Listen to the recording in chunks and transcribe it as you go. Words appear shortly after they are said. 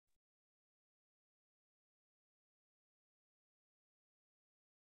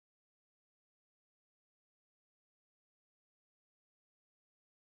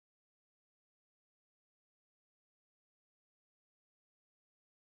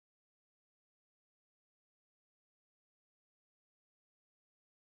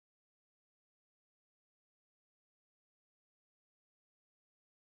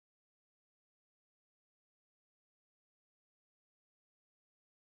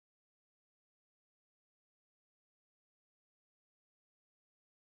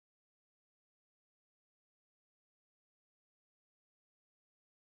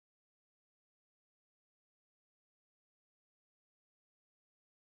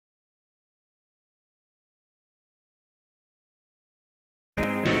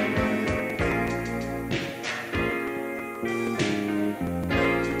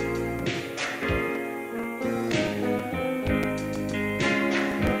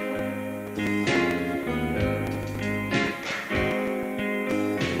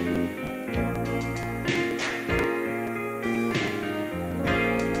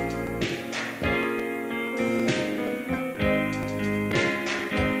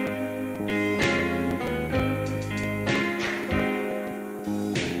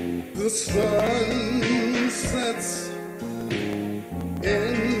sun sets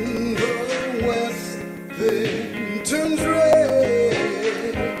in the west, then turns red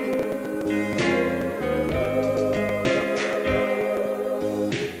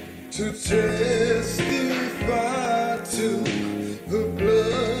to testify to the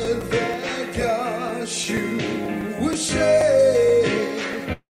blood that Yahshua shed.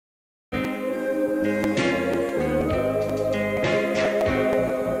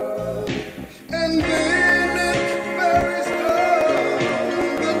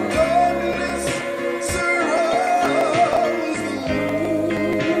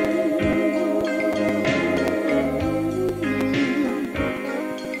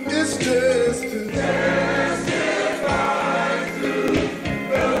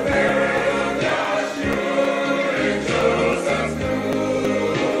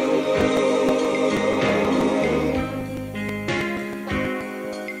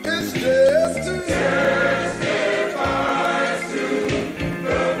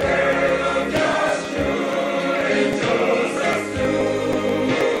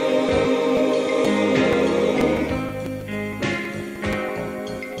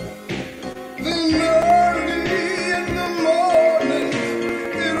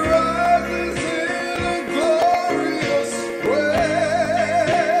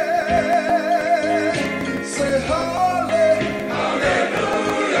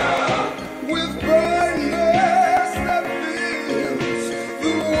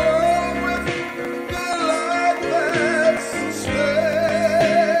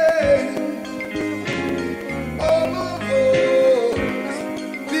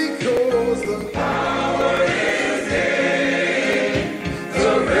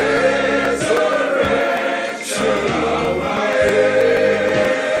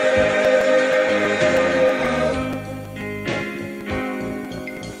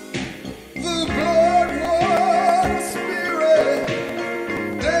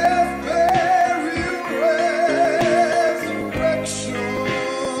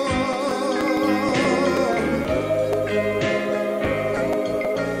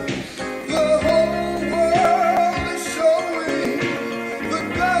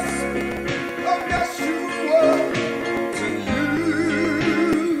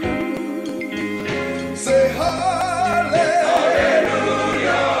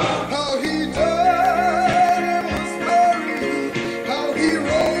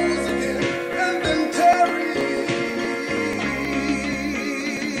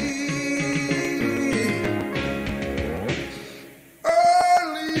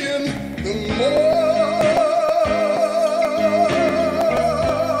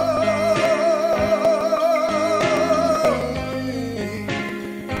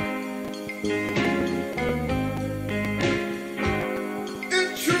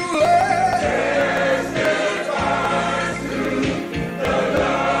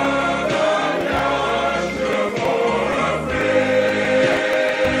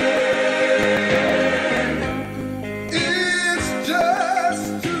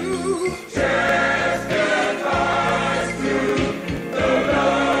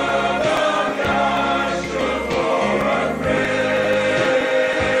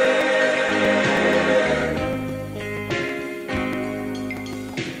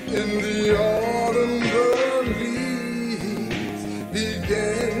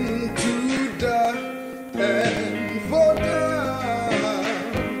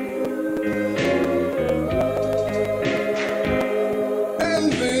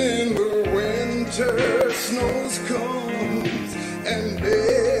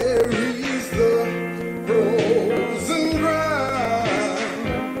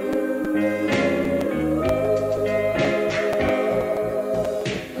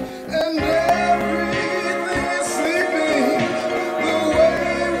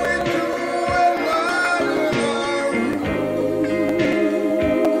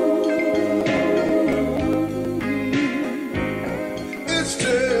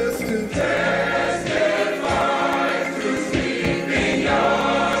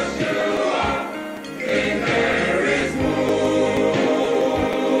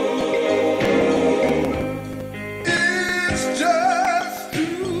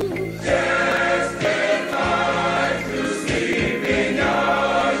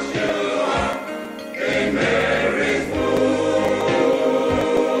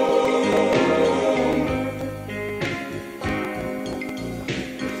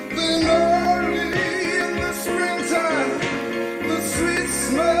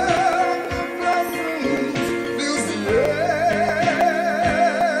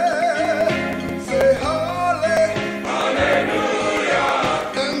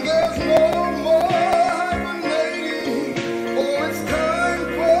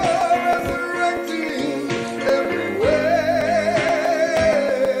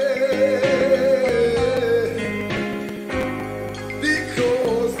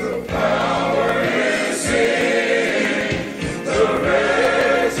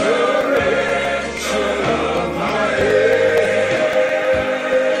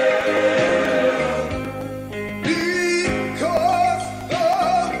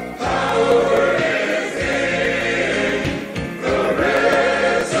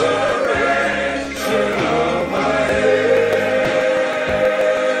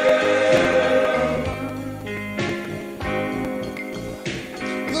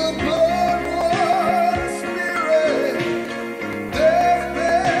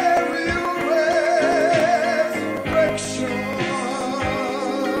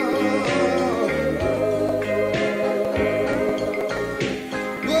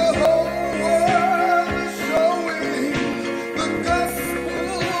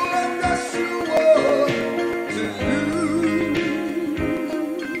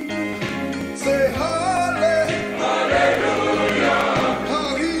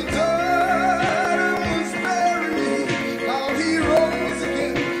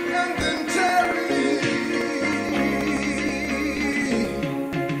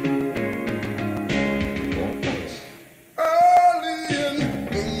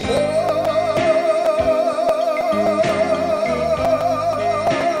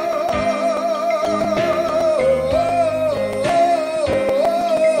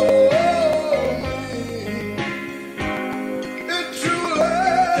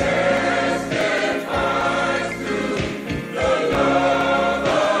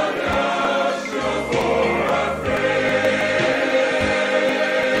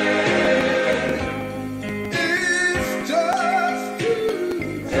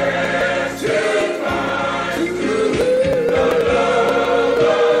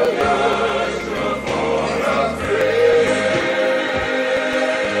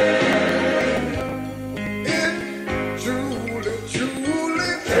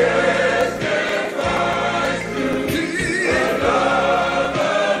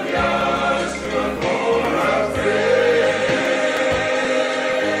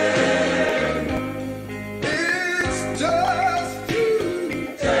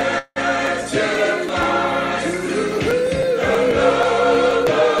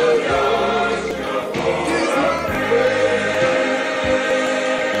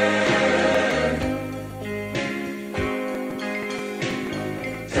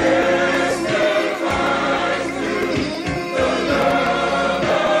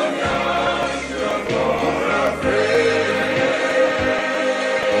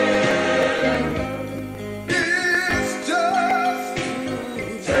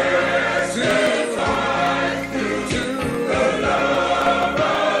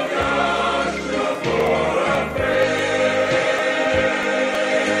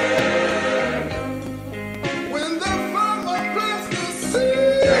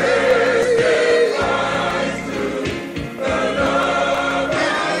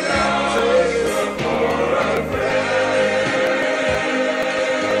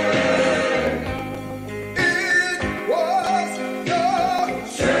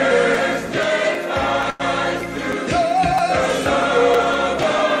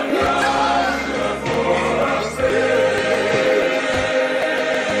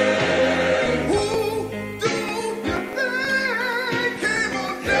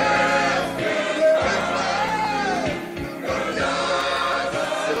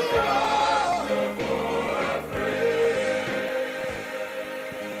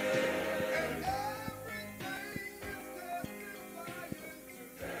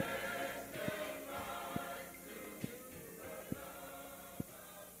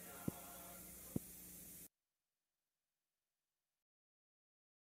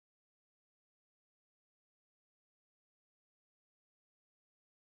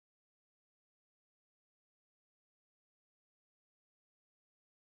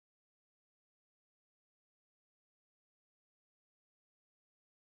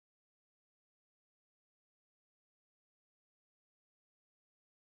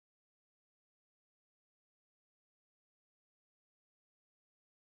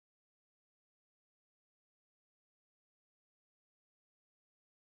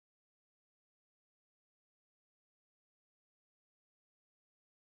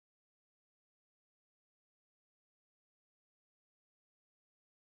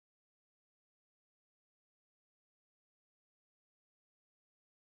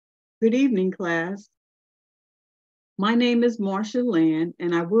 Good evening, class. My name is Marcia Land,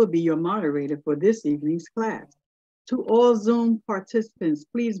 and I will be your moderator for this evening's class. To all Zoom participants,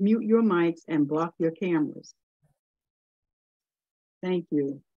 please mute your mics and block your cameras. Thank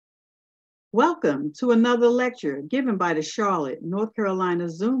you. Welcome to another lecture given by the Charlotte, North Carolina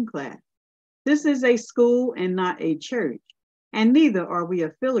Zoom class. This is a school and not a church, and neither are we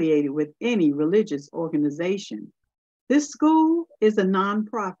affiliated with any religious organization. This school is a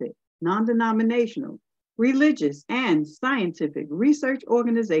nonprofit, non-denominational, religious, and scientific research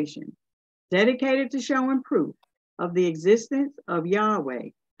organization dedicated to showing proof of the existence of Yahweh,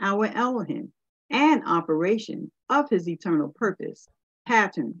 our Elohim, and operation of his eternal purpose,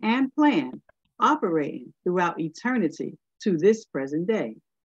 pattern, and plan operating throughout eternity to this present day.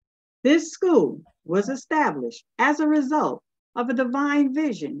 This school was established as a result of a divine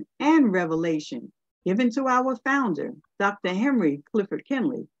vision and revelation given to our founder, Dr. Henry Clifford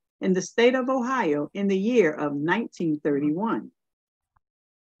Kinley, in the state of Ohio in the year of 1931.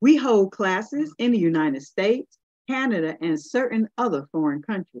 We hold classes in the United States, Canada, and certain other foreign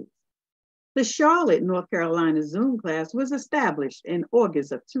countries. The Charlotte, North Carolina Zoom class was established in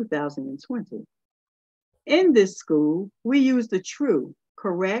August of 2020. In this school, we use the true,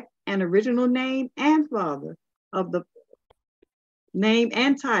 correct, and original name and Father of the name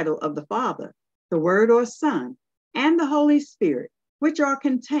and title of the Father, the Word or Son, and the Holy Spirit, which are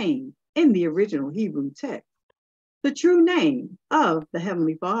contained in the original Hebrew text. The true name of the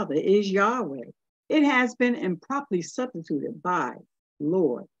Heavenly Father is Yahweh. It has been improperly substituted by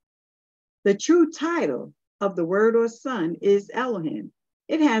Lord. The true title of the Word or Son is Elohim.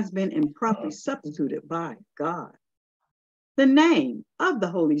 It has been improperly substituted by God. The name of the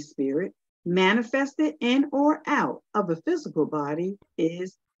Holy Spirit, manifested in or out of a physical body,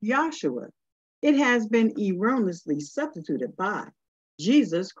 is Yahshua. It has been erroneously substituted by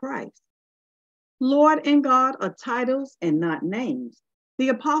Jesus Christ. Lord and God are titles and not names. The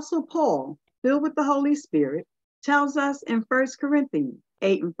Apostle Paul, filled with the Holy Spirit, tells us in 1 Corinthians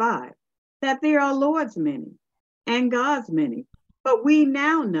 8:5 that there are Lords many and Gods many, but we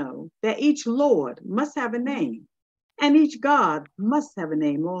now know that each Lord must have a name, and each God must have a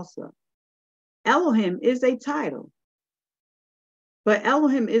name also. Elohim is a title, but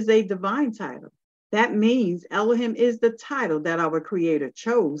Elohim is a divine title. That means Elohim is the title that our Creator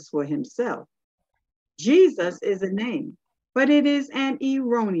chose for himself. Jesus is a name, but it is an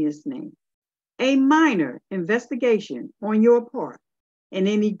erroneous name. A minor investigation on your part in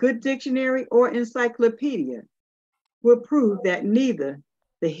any good dictionary or encyclopedia will prove that neither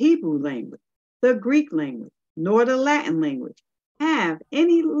the Hebrew language, the Greek language, nor the Latin language have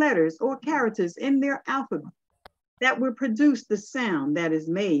any letters or characters in their alphabet that would produce the sound that is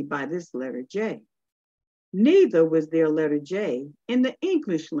made by this letter J. Neither was there letter J in the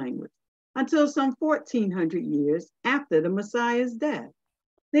English language until some 1400 years after the Messiah's death.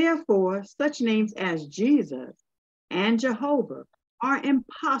 Therefore, such names as Jesus and Jehovah are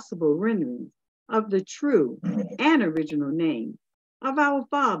impossible renderings of the true and original name of our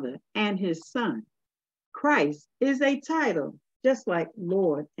Father and his Son. Christ is a title, just like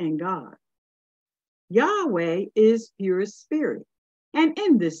Lord and God. Yahweh is pure spirit, and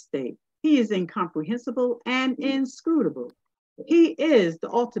in this state, he is incomprehensible and inscrutable. He is the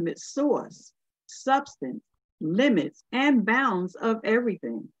ultimate source, substance, limits, and bounds of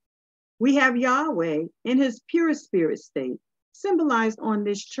everything. We have Yahweh in his pure spirit state, symbolized on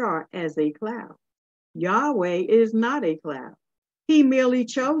this chart as a cloud. Yahweh is not a cloud. He merely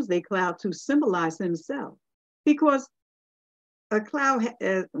chose a cloud to symbolize himself because a cloud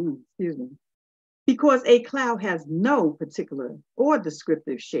has no particular or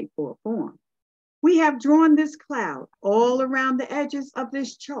descriptive shape or form. We have drawn this cloud all around the edges of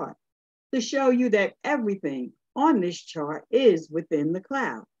this chart to show you that everything on this chart is within the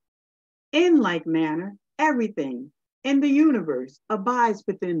cloud. In like manner, everything in the universe abides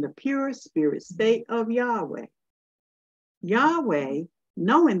within the pure spirit state of Yahweh. Yahweh,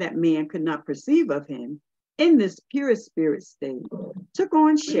 knowing that man could not perceive of him in this pure spirit state, took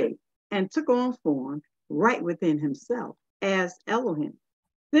on shape and took on form right within himself as Elohim.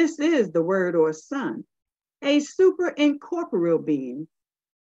 This is the Word or Son, a super incorporeal being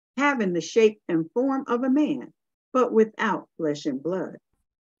having the shape and form of a man, but without flesh and blood.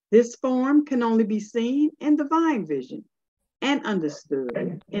 This form can only be seen in divine vision and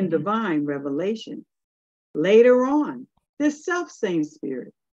understood in divine revelation. Later on, this self-same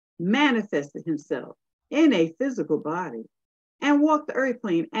spirit manifested himself in a physical body and walked the earth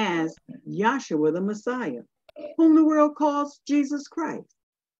plane as Yahshua the Messiah, whom the world calls Jesus Christ.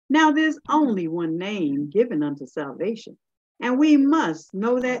 Now there's only one name given unto salvation, and we must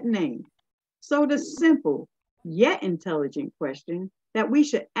know that name. So the simple yet intelligent question that we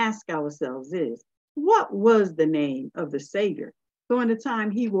should ask ourselves is, what was the name of the Savior during the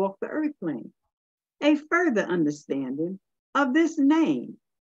time he walked the earth plane? A further understanding of this name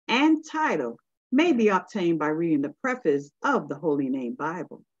and title may be obtained by reading the preface of the Holy Name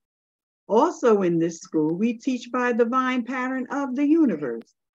Bible. Also in this school, we teach by a divine pattern of the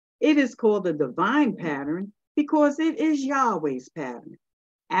universe. It is called the divine pattern because it is Yahweh's pattern.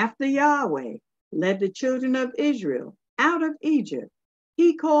 After Yahweh led the children of Israel out of Egypt,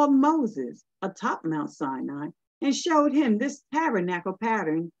 he called Moses atop Mount Sinai and showed him this tabernacle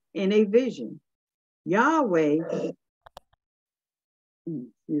pattern in a vision. Yahweh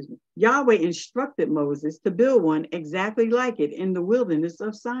instructed Moses to build one exactly like it in the wilderness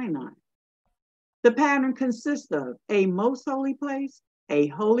of Sinai. The pattern consists of a most holy place, a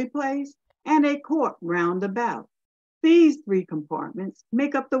holy place, and a court round about. These three compartments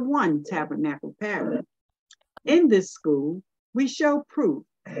make up the one tabernacle pattern. In this school, we show proof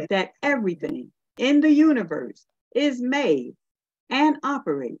that everything in the universe is made and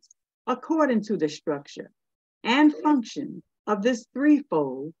operates according to the structure and function of this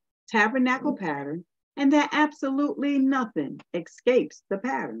threefold tabernacle pattern, and that absolutely nothing escapes the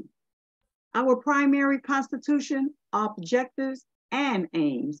pattern. Our primary constitution, objectives, and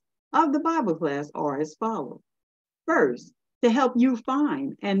aims of the Bible class are as follows. First, to help you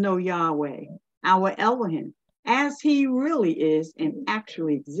find and know Yahweh, our Elohim, as he really is and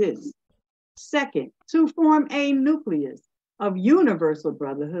actually exists. Second, to form a nucleus of universal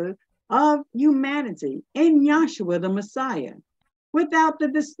brotherhood of humanity in Yahshua the Messiah, without the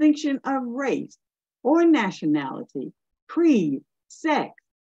distinction of race or nationality, creed, sex,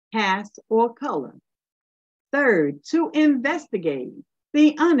 caste, or color. Third, to investigate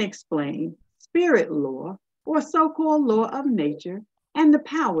the unexplained spirit law or so-called law of nature and the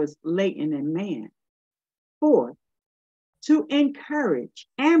powers latent in man. Fourth, to encourage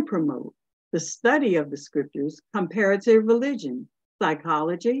and promote the study of the scriptures, comparative religion,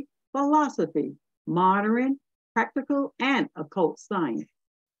 psychology, philosophy, modern, practical, and occult science.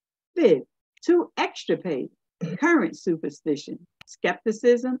 Fifth, to extirpate current superstition,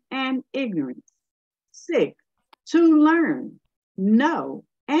 skepticism, and ignorance. Sixth, to learn, know,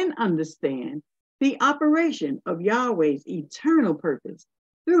 and understand the operation of Yahweh's eternal purpose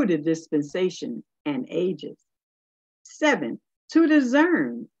through the dispensations and ages. Seventh, to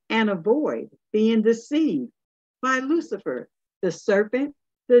discern and avoid being deceived by Lucifer, the serpent,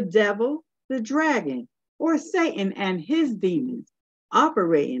 the devil, the dragon, or Satan and his demons,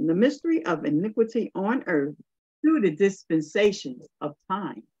 operating the mystery of iniquity on earth through the dispensations of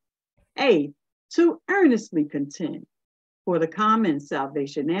time. Eighth, to earnestly contend for the common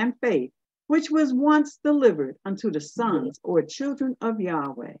salvation and faith, which was once delivered unto the sons or children of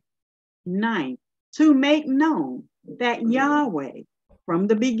Yahweh. Ninth, to make known that Yahweh, from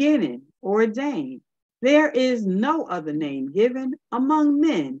the beginning, ordained, there is no other name given among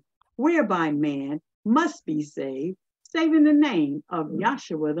men whereby man must be saved, saving the name of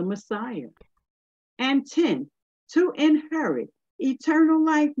Yahshua the Messiah. And 10, to inherit eternal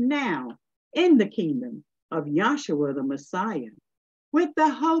life now in the kingdom of Yahshua the Messiah, with the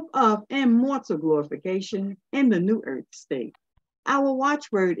hope of immortal glorification in the new earth state. Our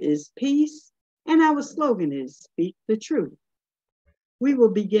watchword is peace, and our slogan is speak the truth. We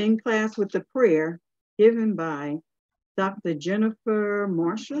will begin class with the prayer given by Dr. Jennifer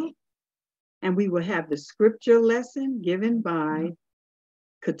Marshall, and we will have the scripture lesson given by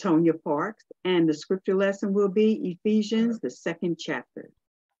Katonia Parks, and the scripture lesson will be Ephesians, the 2nd chapter.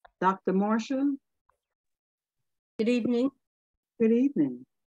 Dr. Marshall. Good evening. Good evening.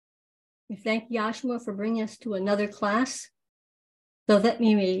 We thank Yahshua for bringing us to another class so that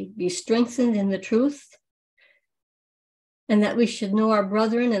we may be strengthened in the truth, and that we should know our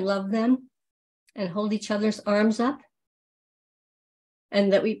brethren and love them and hold each other's arms up,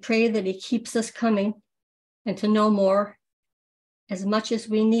 and that we pray that he keeps us coming and to know more as much as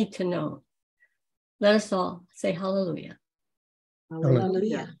we need to know. Let us all say hallelujah.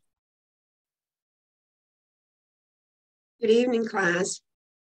 Hallelujah. Good evening, class.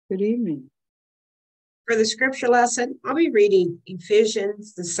 Good evening. For the scripture lesson, I'll be reading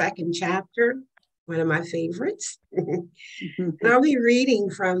Ephesians, the 2nd chapter, one of my favorites. And I'll be reading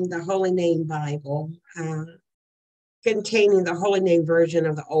from the Holy Name Bible, containing the Holy Name version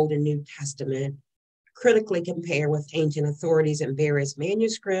of the Old and New Testament, critically compared with ancient authorities and various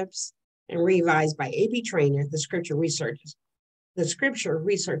manuscripts, and revised by A.B. Trainer, the Scripture Research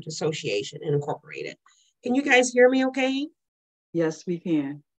Association, Incorporated. Can you guys hear me okay? Yes, we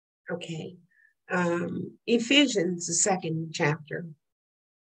can. Okay. Ephesians, the second chapter.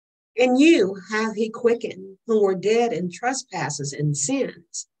 And you hath he quickened, who were dead in trespasses and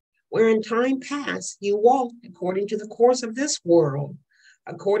sins, where in time past you walked according to the course of this world,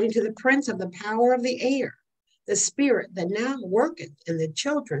 according to the prince of the power of the air, the spirit that now worketh in the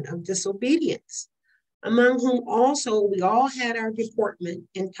children of disobedience, among whom also we all had our deportment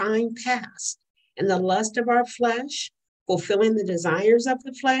in time past, in the lust of our flesh, fulfilling the desires of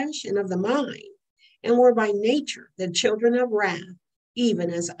the flesh and of the mind, and were by nature the children of wrath, even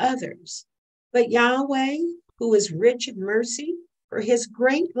as others. But Yahweh, who is rich in mercy, for his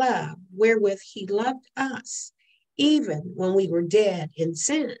great love wherewith he loved us, even when we were dead in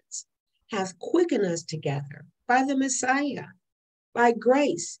sins, hath quickened us together by the Messiah. By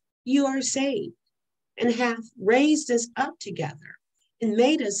grace you are saved, and hath raised us up together, and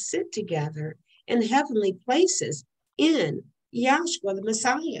made us sit together in heavenly places in Yahshua the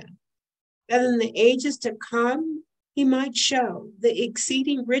Messiah, that in the ages to come he might show the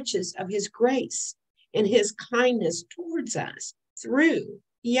exceeding riches of his grace and his kindness towards us through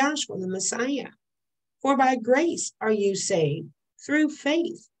Yahshua the Messiah. For by grace are you saved through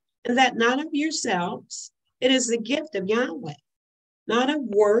faith, and that not of yourselves, it is the gift of Yahweh, not of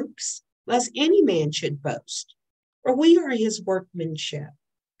works, lest any man should boast. For we are his workmanship,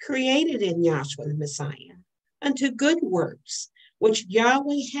 created in Yahshua the Messiah, unto good works, which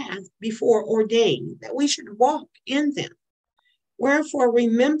Yahweh hath before ordained that we should walk in them. Wherefore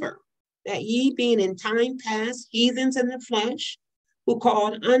remember that ye being in time past heathens in the flesh, who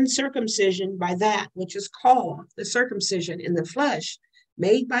called uncircumcision by that which is called the circumcision in the flesh,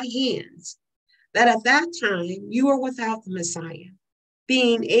 made by hands, that at that time you were without the Messiah,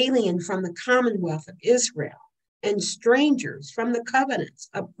 being alien from the commonwealth of Israel, and strangers from the covenants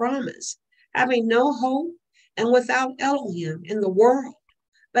of promise, having no hope and without Elohim in the world.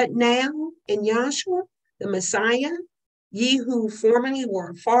 But now in Yahshua, the Messiah, ye who formerly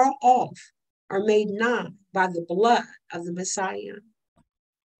were far off are made nigh by the blood of the Messiah.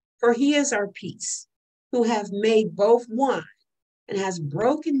 For he is our peace, who hath made both one, and has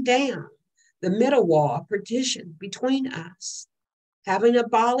broken down the middle wall of partition between us, having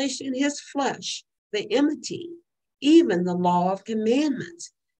abolished in his flesh the enmity, even the law of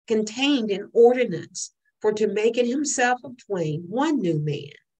commandments contained in ordinance, for to make in himself of twain one new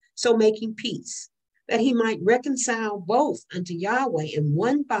man, so making peace, that he might reconcile both unto Yahweh in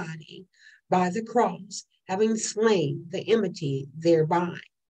one body by the cross, having slain the enmity thereby,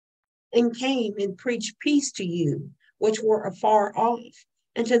 and came and preached peace to you which were afar off,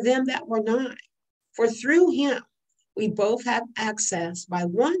 and to them that were nigh. For through him we both have access by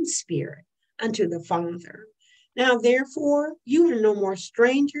one Spirit unto the Father. Now therefore you are no more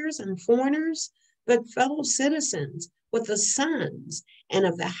strangers and foreigners, but fellow citizens with the sons and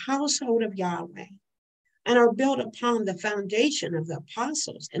of the household of Yahweh, and are built upon the foundation of the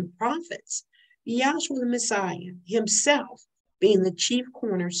apostles and prophets, Yahshua the Messiah himself being the chief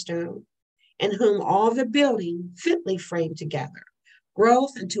cornerstone, in whom all the building fitly framed together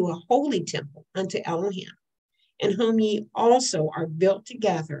groweth into a holy temple unto Elohim, in whom ye also are built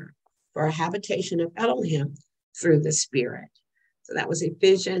together for a habitation of Elohim through the Spirit. So that was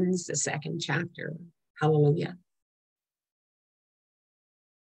Ephesians, the second chapter. Hallelujah.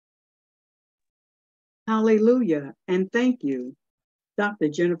 Hallelujah. And thank you, Dr.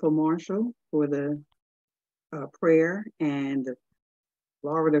 Jennifer Marshall, for the prayer, and the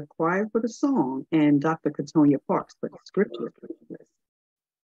Florida Choir for the song, and Dr. Katonia Parks for the scripture.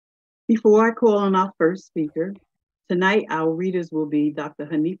 Before I call on our first speaker, tonight our readers will be Dr.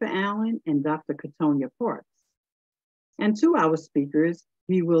 Hanifa Allen and Dr. Katonia Parks. And to our speakers,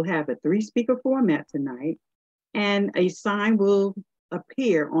 we will have a 3-speaker format tonight, and a sign will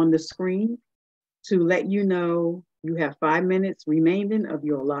appear on the screen to let you know you have 5 minutes remaining of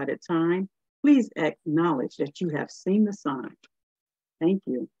your allotted time. Please acknowledge that you have seen the sign. Thank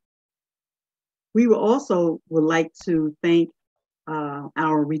you. We will also would like to thank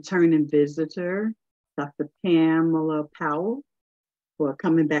our returning visitor, Dr. Pamela Powell, for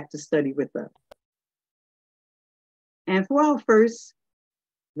coming back to study with us. And for our first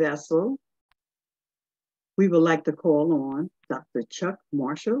vessel, we would like to call on Dr. Chuck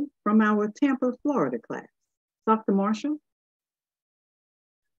Marshall from our Tampa, Florida class. Dr. Marshall?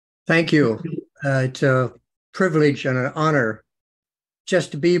 Thank you. It's a privilege and an honor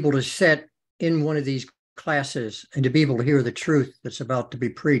just to be able to sit in one of these classes and to be able to hear the truth that's about to be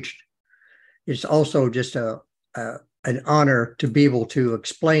preached. It's also just an honor to be able to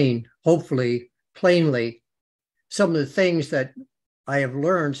explain, hopefully plainly, some of the things that I have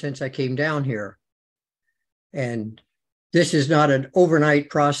learned since I came down here. And this is not an overnight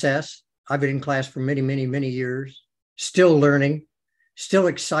process. I've been in class for many, many, many years, still learning, still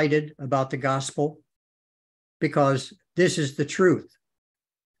excited about the gospel, because this is the truth.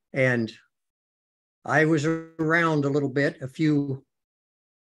 And I was around a little bit, a few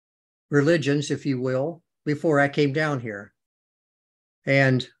religions, if you will, before I came down here.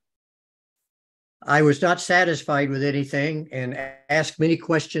 And I was not satisfied with anything and asked many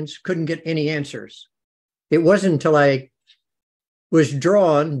questions, couldn't get any answers. It wasn't until I was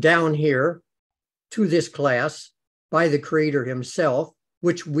drawn down here to this class by the Creator himself,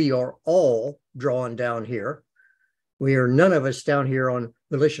 which we are all drawn down here. We are none of us down here on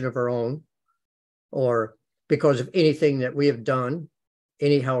volition of our own or because of anything that we have done,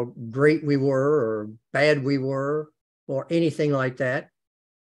 any how great we were or bad we were or anything like that.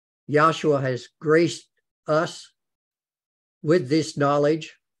 Yahshua has graced us with this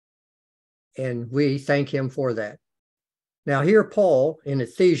knowledge, and we thank him for that. Now here Paul in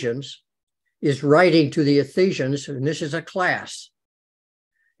Ephesians is writing to the Ephesians, and this is a class.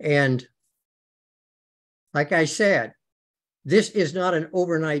 And like I said, this is not an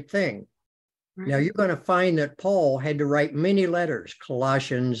overnight thing. Right. Now you're going to find that Paul had to write many letters,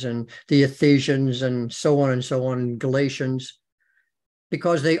 Colossians and the Ephesians and so on, Galatians,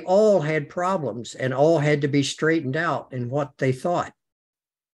 because they all had problems and all had to be straightened out in what they thought.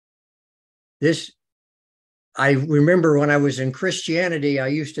 I remember when I was in Christianity, I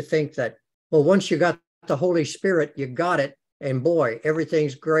used to think that, well, once you got the Holy Spirit, you got it, and boy,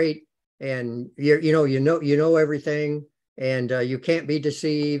 everything's great, and you know everything, and you can't be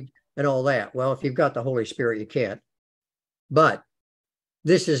deceived and all that. Well, if you've got the Holy Spirit, you can't. But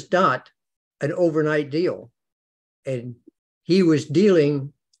this is not an overnight deal, and he was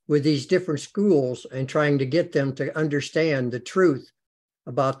dealing with these different schools and trying to get them to understand the truth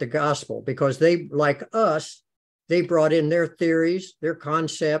about the gospel, because they, like us, they brought in their theories, their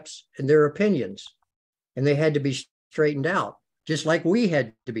concepts, and their opinions, and they had to be straightened out, just like we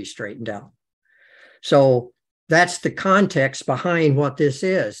had to be straightened out. So that's the context behind what this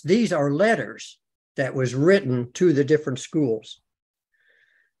is. These are letters that was written to the different schools.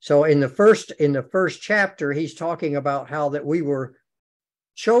 So in the first chapter, he's talking about how that we were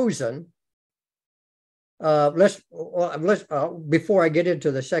chosen. Before I get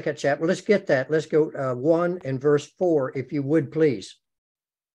into the second chapter, let's get that. Let's go 1 and verse 4, if you would, please.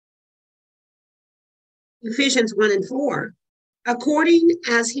 Ephesians 1 and 4. According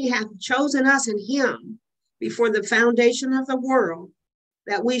as he hath chosen us in him before the foundation of the world,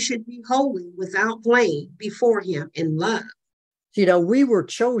 that we should be holy without blame before him in love. You know, we were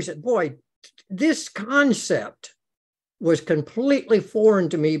chosen. Boy, this concept was completely foreign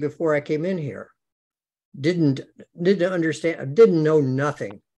to me before I came in here. Didn't understand, didn't know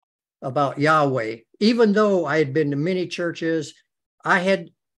nothing about Yahweh. Even though I had been to many churches, I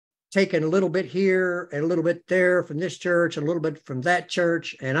had taken a little bit here and a little bit there from this church, and a little bit from that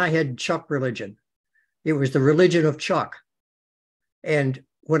church, and I had Chuck religion. It was the religion of Chuck. And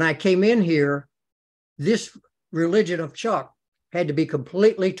when I came in here, this religion of Chuck had to be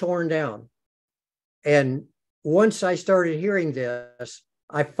completely torn down. And once I started hearing this,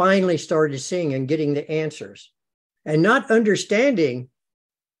 I finally started seeing and getting the answers, and not understanding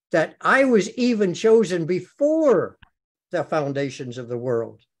that I was even chosen before the foundations of the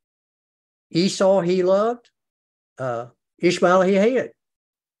world. Esau he loved, Ishmael he hated.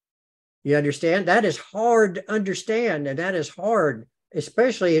 You understand? That is hard to understand, and that is hard,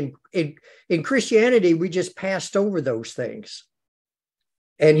 especially in Christianity. We just passed over those things.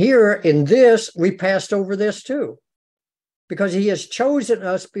 And here in this, we passed over this too, because he has chosen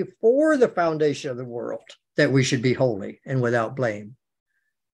us before the foundation of the world that we should be holy and without blame.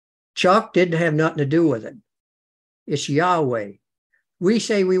 Chuck didn't have nothing to do with it. It's Yahweh. We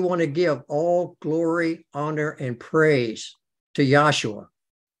say we want to give all glory, honor, and praise to Yahshua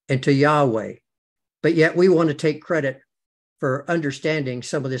and to Yahweh, but yet we want to take credit for understanding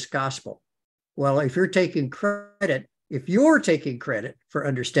some of this gospel. Well, if you're taking credit for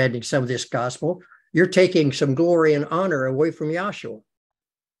understanding some of this gospel, you're taking some glory and honor away from Yahshua.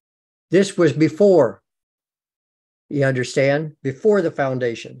 This was before, you understand, before the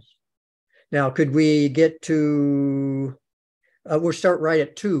foundations. Now, could we get to, we'll start right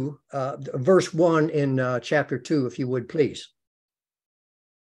at 2, verse 1 in chapter 2, if you would, please.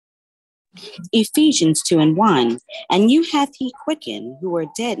 Ephesians 2 and 1, and you hath he quickened who were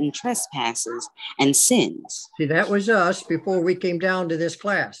dead in trespasses and sins. See, that was us before we came down to this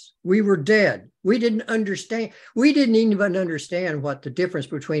class. We were dead. We didn't understand. We didn't even understand what the difference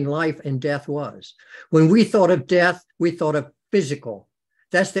between life and death was. When we thought of death, we thought of physical.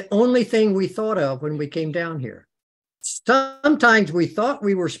 That's the only thing we thought of when we came down here. Sometimes we thought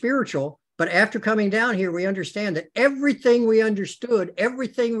we were spiritual, But after coming down here, we understand that everything we understood,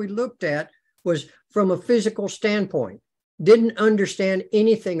 everything we looked at was from a physical standpoint. Didn't understand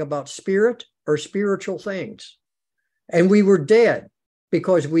anything about spirit or spiritual things. And we were dead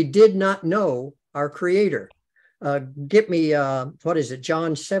because we did not know our Creator. Get me, what is it?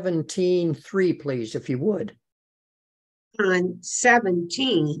 John 17:3, please, if you would. John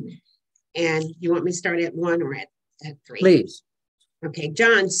 17, and you want me to start at 1 or at 3? Please. Okay,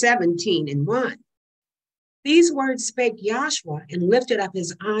 John 17:1. These words spake Joshua and lifted up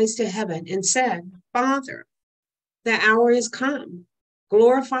his eyes to heaven and said, Father, the hour is come.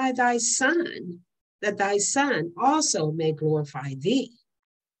 Glorify thy Son, that thy Son also may glorify thee.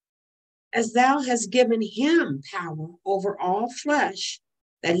 As thou hast given him power over all flesh,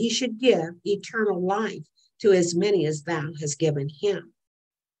 that he should give eternal life to as many as thou hast given him.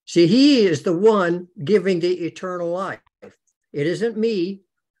 See, he is the one giving the eternal life. It isn't me.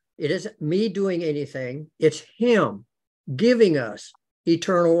 It isn't me doing anything. It's him giving us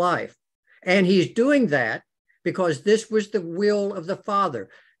eternal life. And he's doing that because this was the will of the Father.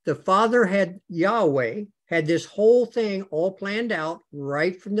 The Father had, Yahweh had this whole thing all planned out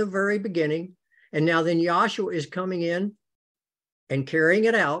right from the very beginning. And now then Yahshua is coming in and carrying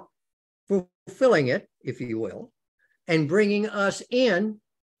it out, fulfilling it, if you will, and bringing us in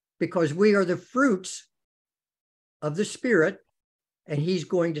because we are the fruits of the Spirit, and he's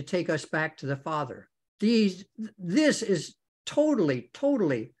going to take us back to the Father. This is totally,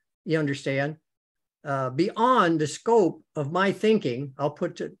 you understand, beyond the scope of my thinking. I'll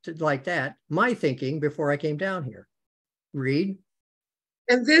put it like that, my thinking before I came down here. Read.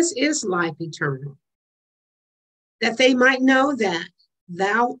 And this is life eternal, that they might know that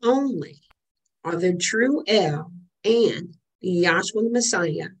thou only are the true El and the Yahshua the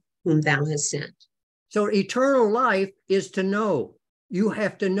Messiah whom thou hast sent. So eternal life is to know. You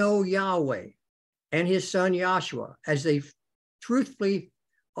have to know Yahweh and his son Yahshua as they truthfully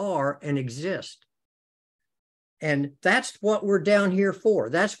are and exist. And that's what we're down here for.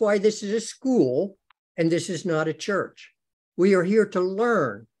 That's why this is a school and this is not a church. We are here to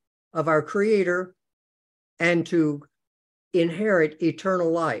learn of our Creator and to inherit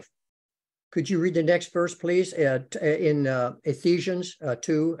eternal life. Could you read the next verse, please, in Ephesians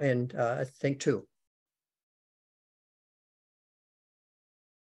 2 and I think 2.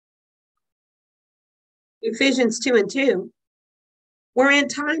 Ephesians 2:2. Where in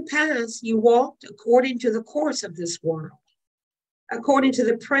time past you walked according to the course of this world, according to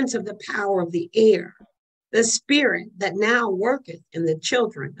the prince of the power of the air, the spirit that now worketh in the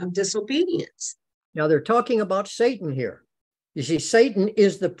children of disobedience. Now they're talking about Satan here. You see, Satan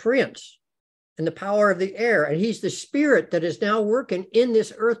is the prince and the power of the air, and he's the spirit that is now working in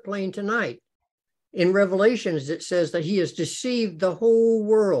this earth plane tonight. In Revelations, it says that he has deceived the whole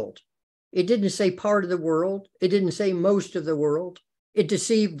world. It didn't say part of the world. It didn't say most of the world. It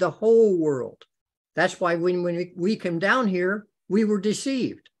deceived the whole world. That's why when we come down here, we were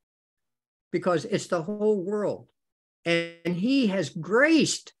deceived because it's the whole world. And he has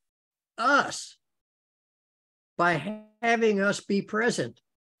graced us by having us be present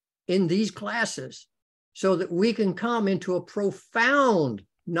in these classes so that we can come into a profound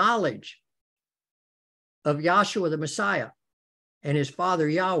knowledge of Yahshua the Messiah and his Father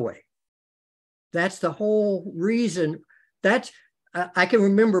Yahweh. That's the whole reason. That's I can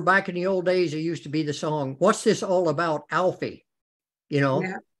remember back in the old days, there used to be the song, "What's this all about, Alfie?" You know,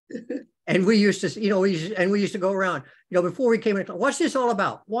 Yeah. and we used to, we used to go around, before we came in, what's this all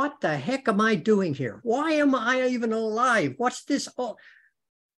about? What the heck am I doing here? Why am I even alive? What's this all?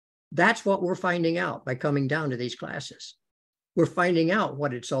 That's what we're finding out by coming down to these classes. We're finding out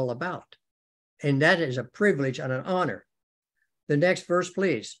what it's all about. And that is a privilege and an honor. The next verse,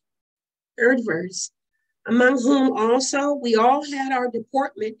 please. 3rd verse. Among whom also we all had our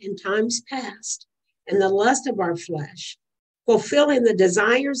deportment in times past, in the lust of our flesh, fulfilling the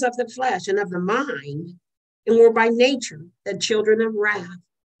desires of the flesh and of the mind, and were by nature the children of wrath,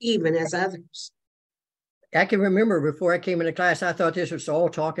 even as others. I can remember before I came into class, I thought this was all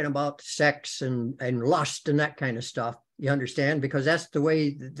talking about sex and lust and that kind of stuff. You understand? Because that's the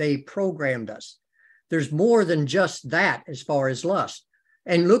way they programmed us. There's more than just that as far as lust.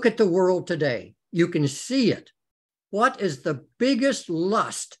 And look at the world today. You can see it. What is the biggest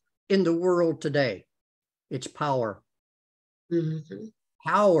lust in the world today? It's power. Mm-hmm.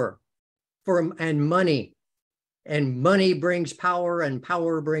 Power and money. And money brings power and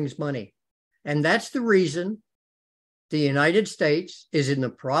power brings money. And that's the reason the United States is in the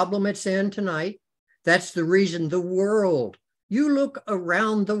problem it's in tonight. That's the reason the world, you look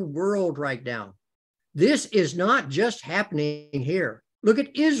around the world right now. This is not just happening here. Look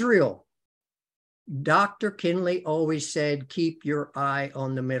at Israel. Dr. Kinley always said, keep your eye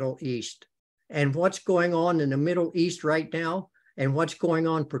on the Middle East. And what's going on in the Middle East right now, and what's going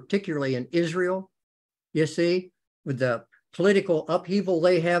on particularly in Israel, you see, with the political upheaval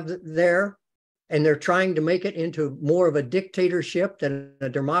they have there, and they're trying to make it into more of a dictatorship than a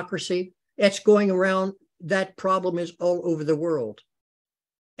democracy. It's going around. That problem is all over the world.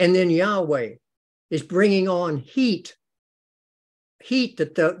 And then Yahweh is bringing on heat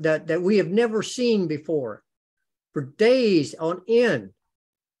that we have never seen before for days on end.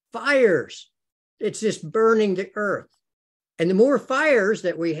 Fires. It's just burning the earth. And the more fires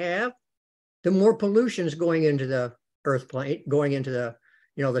that we have, the more pollution is going into the earth plane, going into the,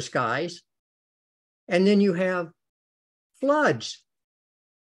 the skies. And then you have floods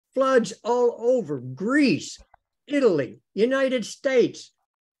all over Greece, Italy, United States.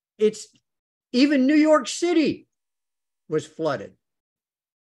 It's even New York City was flooded.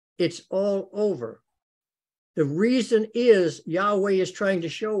 It's all over. The reason is Yahweh is trying to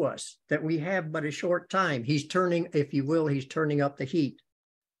show us that we have but a short time. He's turning, if you will, he's turning up the heat.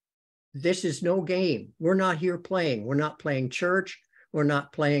 This is no game. We're not here playing. We're not playing church. We're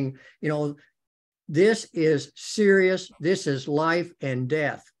not playing, this is serious. This is life and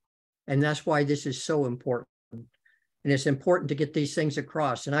death. And that's why this is so important. And it's important to get these things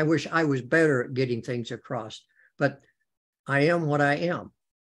across. And I wish I was better at getting things across, but I am what I am.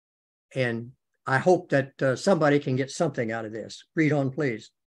 And I hope that somebody can get something out of this. Read on,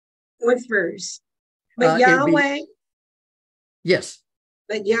 please. Fourth verse. But Yahweh. Yes.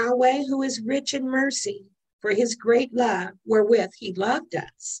 But Yahweh, who is rich in mercy, for his great love wherewith he loved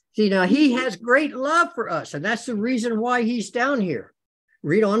us. See, now he has great love for us, and that's the reason why he's down here.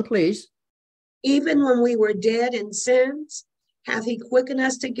 Read on, please. Even when we were dead in sins, hath he quickened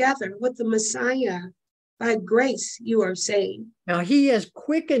us together with the Messiah. By grace you are saved. Now he has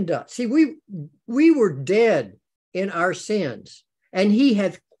quickened us. See, we were dead in our sins, and he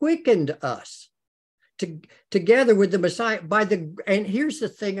hath quickened us together with the Messiah and here's the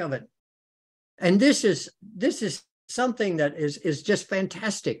thing of it. And this is something that is just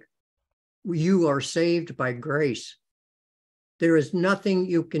fantastic. You are saved by grace. There is nothing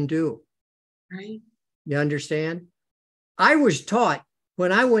you can do. Right. You understand? I was taught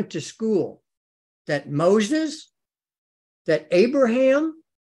when I went to school that Moses, that Abraham,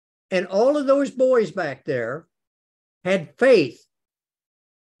 and all of those boys back there had faith.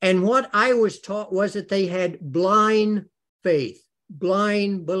 And what I was taught was that they had blind faith,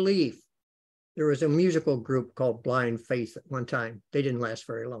 blind belief. There was a musical group called Blind Faith at one time. They didn't last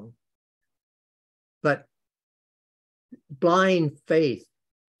very long. But blind faith,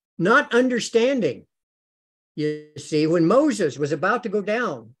 not understanding. You see, when Moses was about to go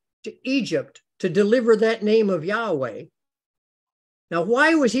down to Egypt to deliver that name of Yahweh, now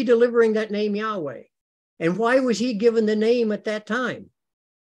why was he delivering that name Yahweh? And why was he given the name at that time?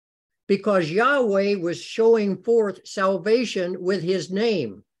 Because Yahweh was showing forth salvation with his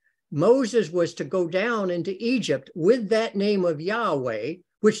name. Moses was to go down into Egypt with that name of Yahweh,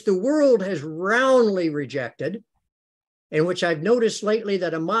 which the world has roundly rejected, and which I've noticed lately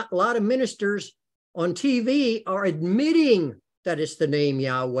that a lot of ministers on TV are admitting that it's the name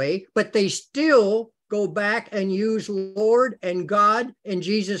Yahweh, but they still go back and use Lord and God and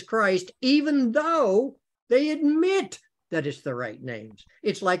Jesus Christ, even though they admit that it's the right names.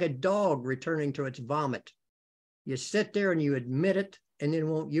 It's like a dog returning to its vomit. You sit there and you admit it and then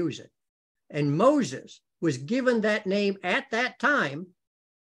won't use it. And Moses was given that name at that time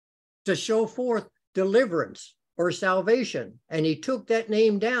to show forth deliverance or salvation. And he took that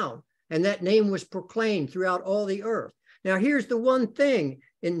name down, and that name was proclaimed throughout all the earth. Now, here's the one thing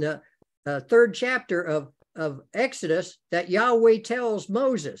in the third chapter of Exodus that Yahweh tells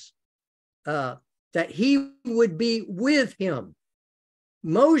Moses, that he would be with him.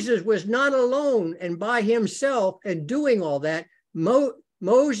 Moses was not alone and by himself and doing all that.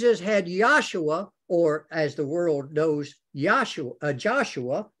 Moses had Joshua, or as the world knows,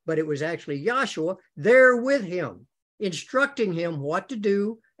 Joshua, but it was actually Joshua, there with him, instructing him what to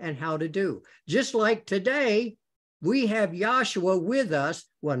do and how to do. Just like today, we have Joshua with us.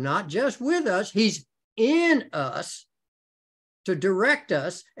 Well, not just with us, he's in us to direct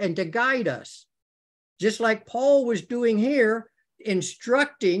us and to guide us. Just like Paul was doing here,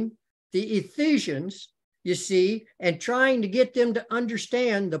 instructing the Ephesians, you see, and trying to get them to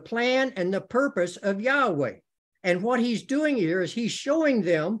understand the plan and the purpose of Yahweh. And what he's doing here is he's showing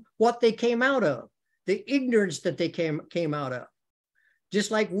them what they came out of, the ignorance that they came out of.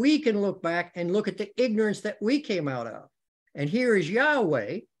 Just like we can look back and look at the ignorance that we came out of. And here is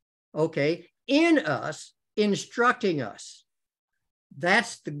Yahweh, okay, in us, instructing us.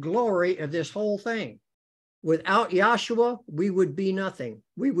 That's the glory of this whole thing. Without Yahshua, we would be nothing.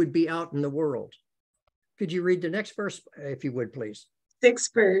 We would be out in the world. Could you read the next verse, if you would, please?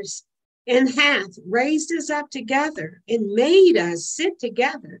 6th verse. And hath raised us up together and made us sit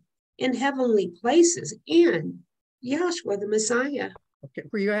together in heavenly places in Yahshua the Messiah. Okay,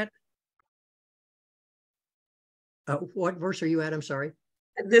 where you at? What verse are you at? I'm sorry.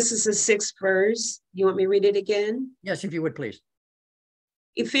 This is the 6th verse. You want me to read it again? Yes, if you would, please.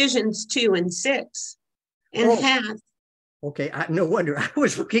 Ephesians 2:6. And hath. Okay, no wonder. I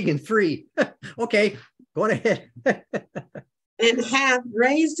was looking in 3. Okay, go on ahead. And hath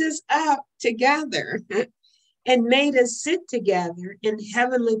raised us up together and made us sit together in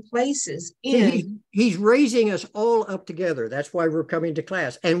heavenly places. He's raising us all up together. That's why we're coming to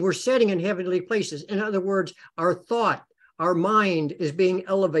class. And we're sitting in heavenly places. In other words, our thought, our mind is being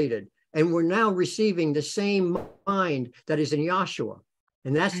elevated. And we're now receiving the same mind that is in Yahshua.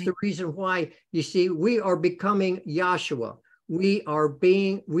 And that's the reason why, you see, we are becoming Yahshua. We are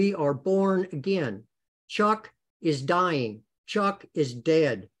born again. Chuck is dying. Chuck is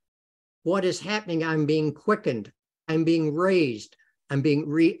dead. What is happening? I'm being quickened. I'm being raised. I'm being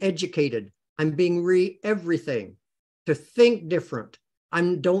re-educated. I'm being everything to think different. I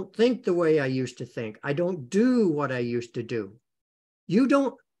don't think the way I used to think. I don't do what I used to do.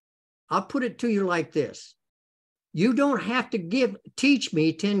 I'll put it to you like this. You don't have to teach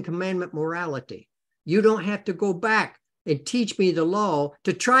me 10 commandment morality. You don't have to go back and teach me the law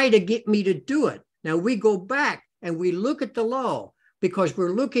to try to get me to do it. Now we go back and we look at the law because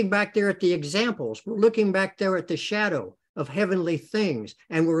we're looking back there at the examples. We're looking back there at the shadow of heavenly things,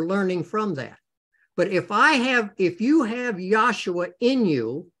 and we're learning from that. But if you have Yahshua in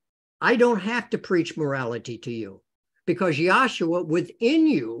you, I don't have to preach morality to you because Yahshua within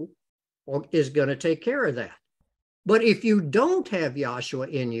you is going to take care of that. But if you don't have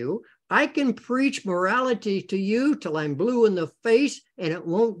Yahshua in you, I can preach morality to you till I'm blue in the face and it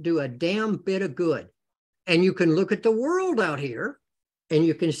won't do a damn bit of good. And you can look at the world out here and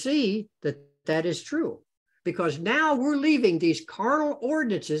you can see that that is true. Because now we're leaving these carnal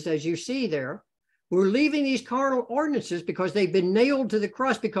ordinances, as you see there. We're leaving these carnal ordinances because they've been nailed to the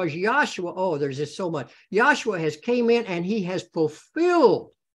cross because Yahshua, there's just so much. Yahshua has came in and he has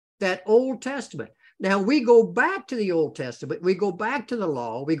fulfilled that Old Testament. Now we go back to the Old Testament, we go back to the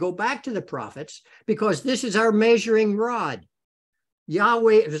law, we go back to the prophets, because this is our measuring rod.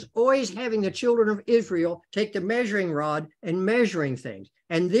 Yahweh is always having the children of Israel take the measuring rod and measuring things.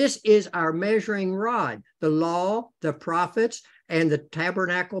 And this is our measuring rod, the law, the prophets, and the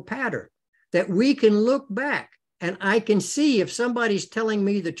tabernacle pattern, that we can look back and I can see if somebody's telling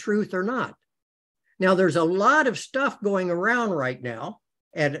me the truth or not. Now, there's a lot of stuff going around right now,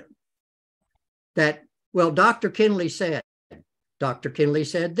 and Dr. Kinley said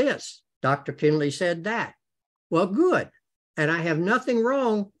this, Dr. Kinley said that. Well, good. And I have nothing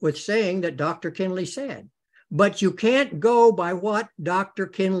wrong with saying that Dr. Kinley said, but you can't go by what Dr.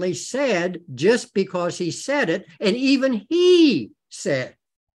 Kinley said just because he said it. And even he said,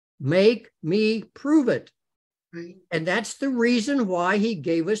 make me prove it. Right. And that's the reason why he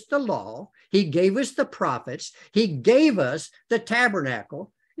gave us the law. He gave us the prophets. He gave us the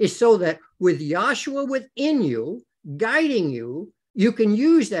tabernacle, is so that with Yahshua within you, guiding you, you can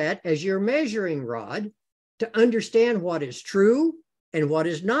use that as your measuring rod to understand what is true and what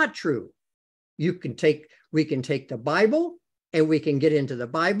is not true. We can take the Bible and we can get into the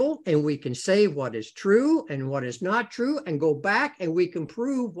Bible and we can say what is true and what is not true and go back and we can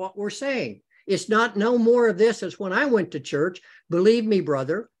prove what we're saying. It's not no more of this as when I went to church. Believe me,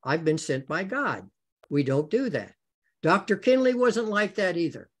 brother, I've been sent by God. We don't do that. Dr. Kinley wasn't like that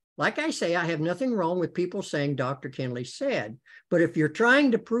either. Like I say, I have nothing wrong with people saying Dr. Kinley said, but if you're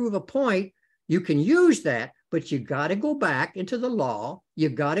trying to prove a point, you can use that, but you got to go back into the law. You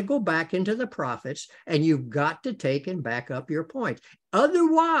got to go back into the prophets, and you've got to take and back up your points.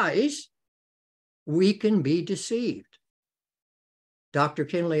 Otherwise, we can be deceived. Dr.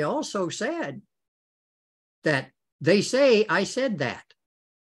 Kinley also said that they say I said that.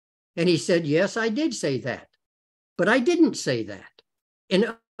 And he said, yes, I did say that, but I didn't say that.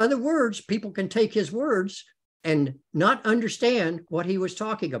 In other words, people can take his words and not understand what he was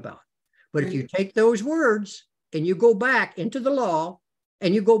talking about. But if you take those words and you go back into the law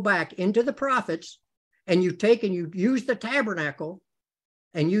and you go back into the prophets and you take and you use the tabernacle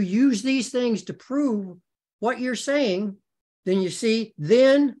and you use these things to prove what you're saying, then you see,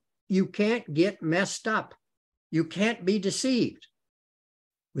 then you can't get messed up. You can't be deceived.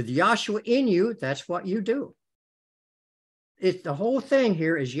 With Yahshua in you, that's what you do. The whole thing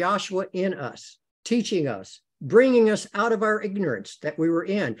here is Yahshua in us, teaching us, bringing us out of our ignorance that we were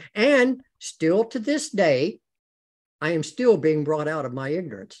in. And still to this day, I am still being brought out of my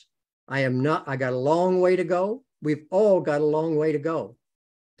ignorance. I got a long way to go. We've all got a long way to go.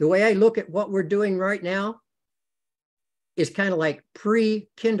 The way I look at what we're doing right now is kind of like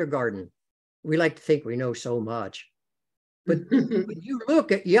pre-kindergarten. We like to think we know so much. But when you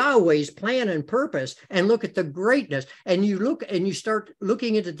look at Yahweh's plan and purpose and look at the greatness, and you look and you start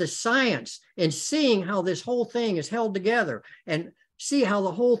looking into the science and seeing how this whole thing is held together and see how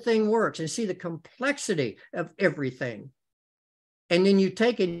the whole thing works and see the complexity of everything. And then you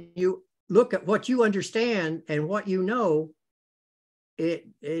take and you look at what you understand and what you know,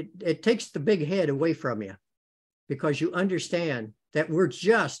 it takes the big head away from you, because you understand that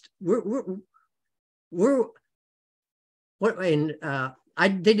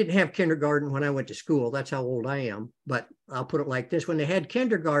they didn't have kindergarten when I went to school. That's how old I am. But I'll put it like this: when they had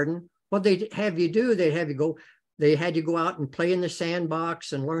kindergarten, what they have you do, they had you go out and play in the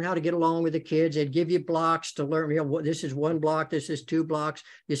sandbox and learn how to get along with the kids. They'd give you blocks to learn, this is 1 block, this is 2 blocks.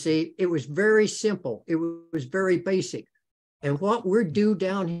 You see, it was very simple. It was very basic. And what we're due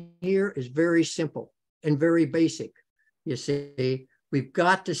down here is very simple and very basic. You see, we've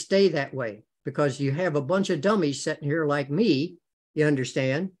got to stay that way, because you have a bunch of dummies sitting here like me, you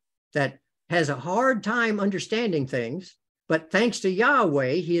understand, that has a hard time understanding things. But thanks to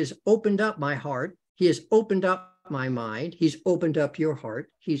Yahweh, he has opened up my heart. He has opened up my mind. He's opened up your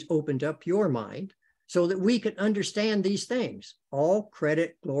heart. He's opened up your mind so that we can understand these things. All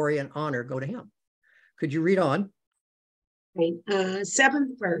credit, glory, and honor go to him. Could you read on? Okay.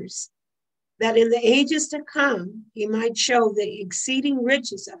 7th verse. That in the ages to come, he might show the exceeding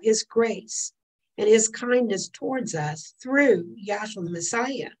riches of his grace and his kindness towards us through Yahshua the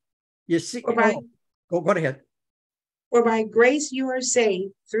Messiah. You see, go ahead. For by grace you are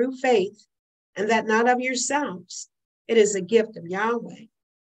saved through faith, and that not of yourselves. It is a gift of Yahweh.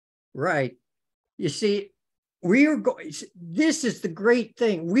 Right. You see, this is the great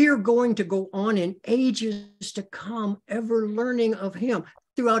thing. We are going to go on in ages to come, ever learning of him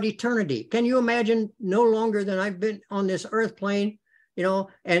throughout eternity. Can you imagine no longer than I've been on this earth plane,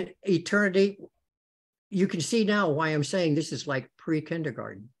 and eternity? You can see now why I'm saying this is like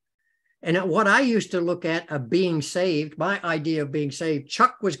pre-kindergarten. And what I used to look at of being saved, my idea of being saved,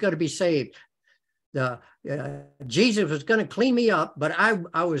 Chuck was going to be saved. Jesus was going to clean me up, but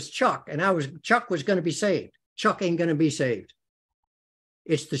I was Chuck, and Chuck was going to be saved. Chuck ain't going to be saved.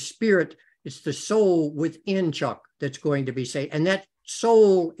 It's the spirit, it's the soul within Chuck that's going to be saved. And that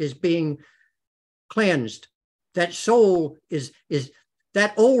soul is being cleansed. That soul is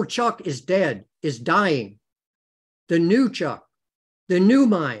that old Chuck is dead, is dying. The new Chuck, the new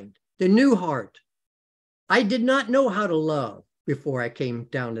mind, the new heart. I did not know how to love before I came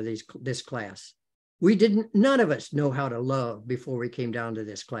down to this class. None of us know how to love before we came down to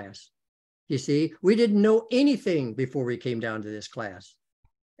this class. You see, we didn't know anything before we came down to this class.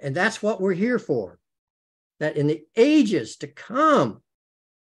 And that's what we're here for. That in the ages to come,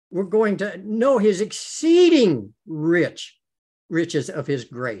 we're going to know his exceeding riches of his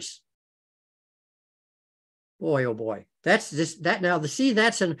grace. Boy, oh boy. That's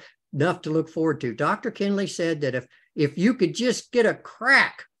enough to look forward to. Dr. Kinley said that if you could just get a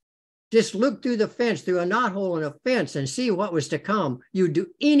crack, just look through the fence, through a knothole in a fence, and see what was to come, you'd do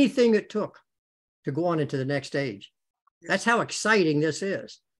anything it took to go on into the next stage. That's how exciting this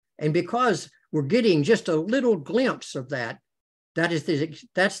is. And because we're getting just a little glimpse of that, that's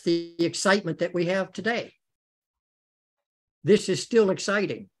the excitement that we have today. This is still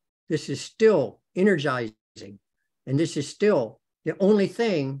exciting. This is still energizing. And this is still the only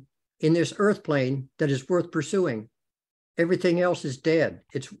thing in this earth plane that is worth pursuing. Everything else is dead.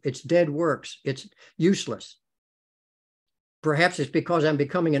 It's dead works. It's useless. Perhaps it's because I'm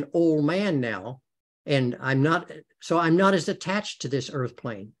becoming an old man now, and I'm not as attached to this earth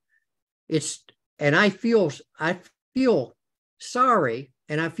plane. I feel sorry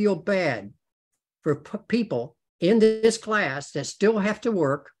and I feel bad for people in this class that still have to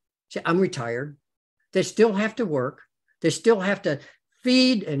work. I'm retired. They still have to work. They still have to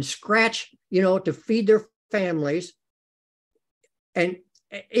feed and scratch, to feed their families. And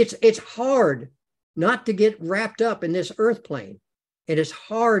it's hard not to get wrapped up in this earth plane. It is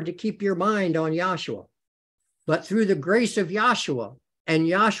hard to keep your mind on Yahshua. But through the grace of Yahshua and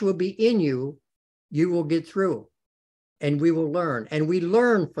Yahshua be in you, you will get through. And we will learn. And we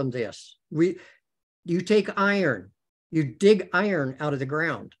learn from this. You take iron, you dig iron out of the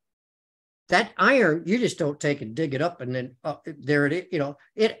ground. That iron, you just don't take and dig it up and then there it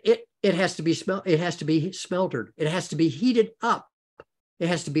is. It has to be it has to be smeltered. It has to be heated up It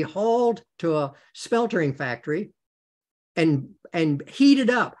has to be hauled to a smelting factory and heated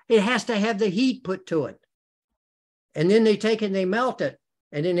up. It has to have the heat put to it. And then they take it and they melt it,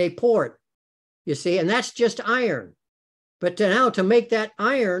 and then they pour it, you see, and that's just iron. But now to make that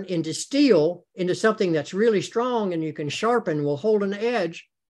iron into steel, into something that's really strong and you can sharpen, will hold an edge,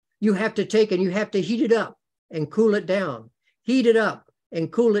 you have to take and you have to heat it up and cool it down. Heat it up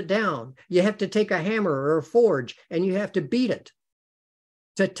and cool it down. You have to take a hammer or a forge and you have to beat it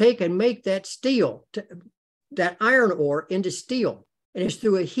to take and make that steel, that iron ore into steel. And it's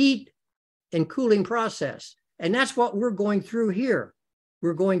through a heat and cooling process. And that's what we're going through here.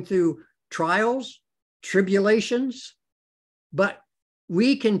 We're going through trials, tribulations, but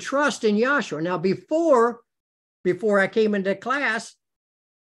we can trust in Yahshua. Now, before I came into class,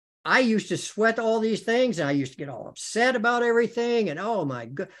 I used to sweat all these things and I used to get all upset about everything. And oh my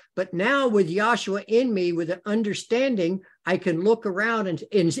God. But now with Yahshua in me, with an understanding, I can look around and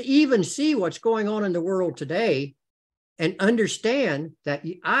even see what's going on in the world today and understand that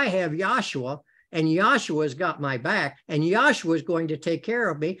I have Yahshua and Yahshua's got my back and Yahshua is going to take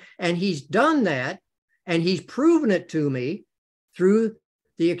care of me. And he's done that and he's proven it to me through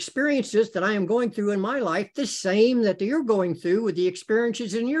the experiences that I am going through in my life, the same that you're going through with the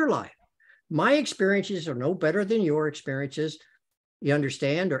experiences in your life. My experiences are no better than your experiences, you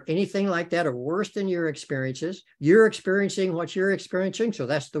understand, or anything like that, or worse than your experiences. You're experiencing what you're experiencing, so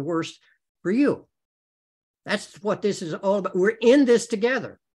that's the worst for you. That's what this is all about. We're in this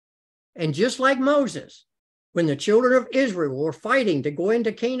together. And just like Moses, when the children of Israel were fighting to go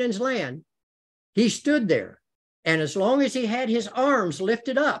into Canaan's land, he stood there. And as long as he had his arms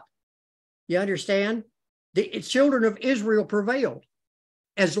lifted up, you understand, the children of Israel prevailed.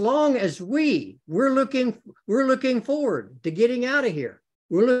 As long as we're looking forward to getting out of here.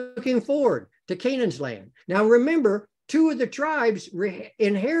 We're looking forward to Canaan's land. Now, remember, 2 of the tribes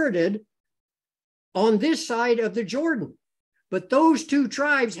inherited on this side of the Jordan, but those 2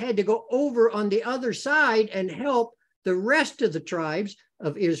 tribes had to go over on the other side and help the rest of the tribes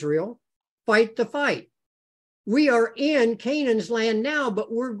of Israel fight the fight. We are in Canaan's land now,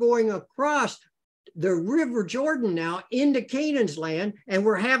 but we're going across the river Jordan now into Canaan's land, and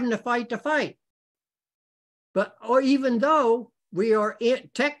we're having to fight the fight. But even though we are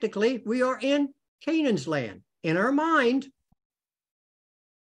technically, we are in Canaan's land. In our mind,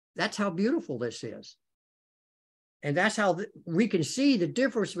 that's how beautiful this is. And that's how we can see the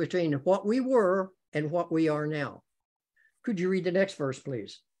difference between what we were and what we are now. Could you read the next verse,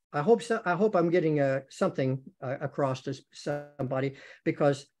 please? I hope so. I hope I'm getting something across to somebody,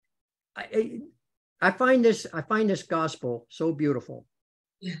 because I find this gospel so beautiful.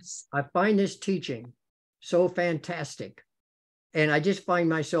 Yes. I find this teaching so fantastic, and I just find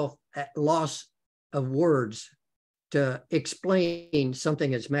myself at loss of words to explain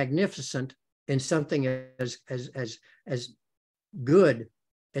something as magnificent and something as good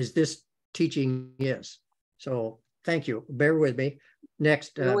as this teaching is. So thank you. Bear with me.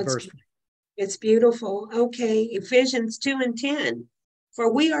 Next verse. It's beautiful. Okay, Ephesians 2:10.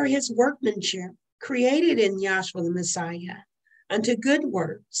 For we are his workmanship, created in Yahshua the Messiah, unto good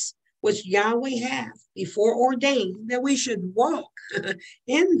works, which Yahweh hath before ordained that we should walk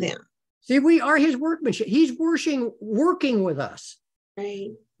in them. See, we are his workmanship. He's working with us.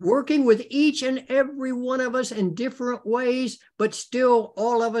 Right. Working with each and every one of us in different ways, but still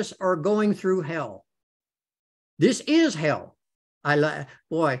all of us are going through hell. This is hell. I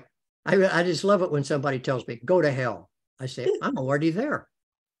just love it when somebody tells me, go to hell. I say, I'm already there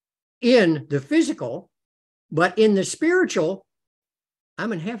in the physical, but in the spiritual,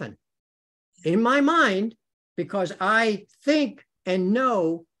 I'm in heaven. In my mind, because I think and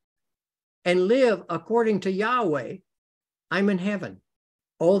know and live according to Yahweh, I'm in heaven.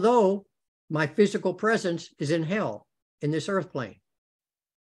 Although my physical presence is in hell, in this earth plane.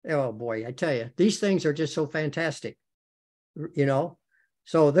 Oh boy, I tell you, these things are just so fantastic, you know?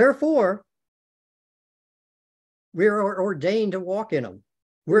 So therefore, we're ordained to walk in them.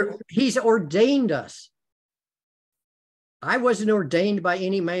 He's ordained us. I wasn't ordained by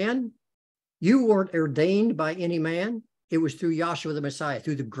any man. You weren't ordained by any man. It was through Yahshua the Messiah,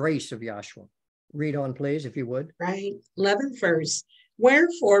 through the grace of Yahshua. Read on, please, if you would. Right. 11th verse.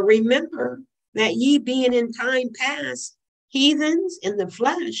 Wherefore, remember that ye being in time past heathens in the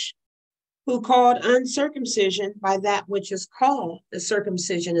flesh, who called uncircumcision by that which is called the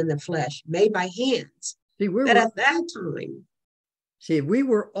circumcision in the flesh, made by hands. See, at that time. See, we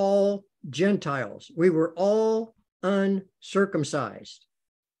were all Gentiles. We were all uncircumcised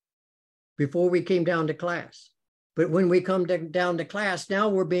before we came down to class. But when we come down to class, now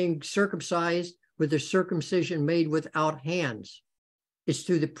we're being circumcised with the circumcision made without hands. It's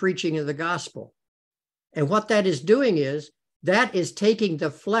through the preaching of the gospel. And what that is doing is, that is taking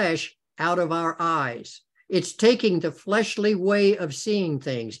the flesh out of our eyes. It's taking the fleshly way of seeing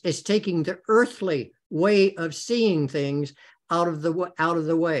things. It's taking the earthly way of seeing things out of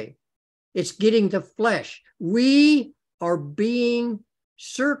the way. It's getting the flesh. We are being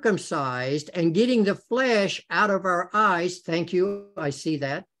circumcised and getting the flesh out of our eyes. Thank you. I see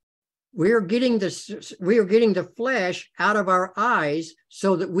that. We are getting the flesh out of our eyes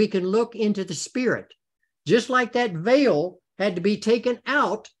so that we can look into the spirit. Just like that veil had to be taken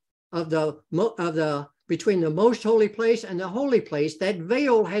out of the between the most holy place and the holy place, that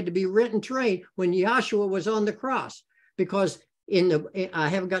veil had to be rent and torn when Yahshua was on the cross. Because I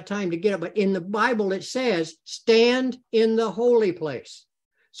haven't got time to get it, but in the Bible it says, stand in the holy place.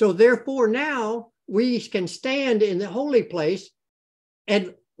 So therefore now we can stand in the holy place.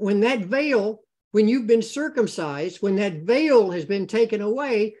 And when that veil, when you've been circumcised, when that veil has been taken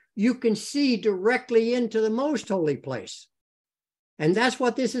away, you can see directly into the most holy place. And that's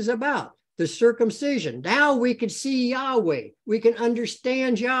what this is about, the circumcision. Now we can see Yahweh. We can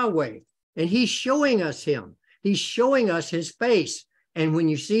understand Yahweh. And he's showing us him. He's showing us his face. And when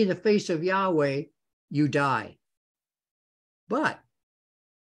you see the face of Yahweh, you die. But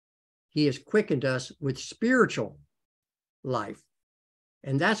he has quickened us with spiritual life.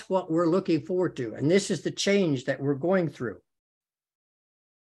 And that's what we're looking forward to. And this is the change that we're going through.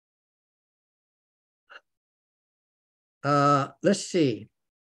 Let's see.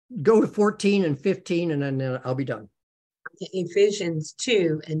 Go to 14 and 15, and then I'll be done. Ephesians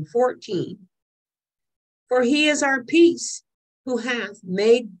 2 and 14. For he is our peace, who hath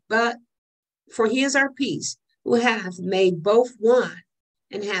made both one,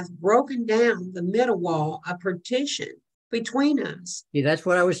 and hath broken down the middle wall of partition between us. See, that's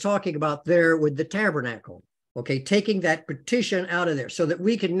what I was talking about there with the tabernacle. Okay, taking that partition out of there so that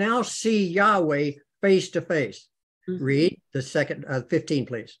we can now see Yahweh face to face. Mm-hmm. Read the second 15,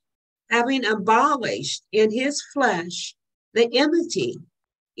 please. Having abolished in his flesh the enmity,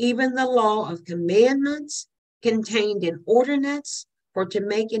 even the law of commandments contained in ordinance, for to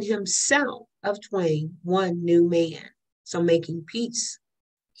make in himself of twain one new man, so making peace.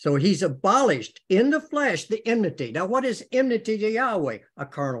 So he's abolished in the flesh the enmity. Now, what is enmity to Yahweh? A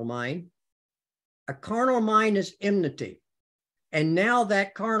carnal mind. A carnal mind is enmity. And now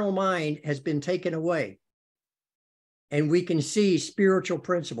that carnal mind has been taken away. And we can see spiritual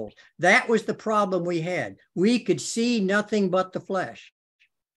principles. That was the problem we had. We could see nothing but the flesh.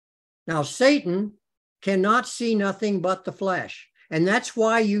 Now, Satan cannot see nothing but the flesh. And that's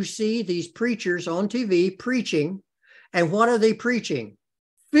why you see these preachers on TV preaching. And what are they preaching?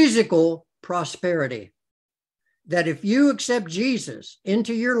 Physical prosperity. That if you accept Jesus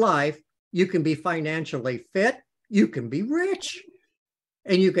into your life, you can be financially fit, you can be rich,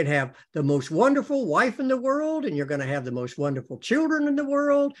 and you can have the most wonderful wife in the world, and you're going to have the most wonderful children in the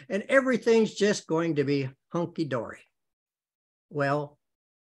world, and everything's just going to be hunky-dory. Well,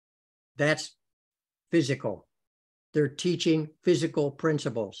 that's physical. They're teaching physical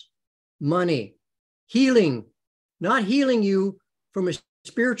principles. Money, healing, not healing you from a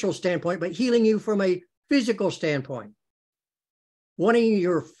spiritual standpoint, but healing you from a physical standpoint. Wanting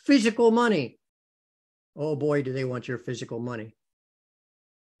your physical money. Oh boy, do they want your physical money.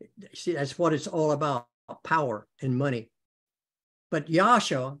 See, that's what it's all about, power and money. But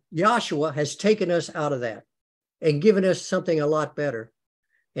Yahshua has taken us out of that and given us something a lot better.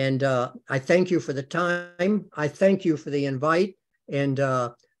 And I thank you for the time. I thank you for the invite, and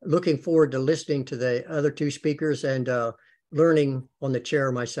looking forward to listening to the other two speakers and learning on the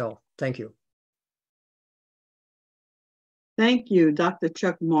chair myself. Thank you. Thank you, Dr.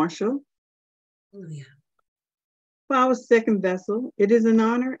 Chuck Marshall. Oh, yeah. For our second vessel, it is an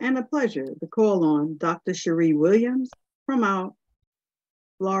honor and a pleasure to call on Dr. Chere Williams from our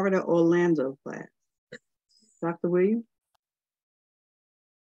Florida Orlando class. Dr. Williams.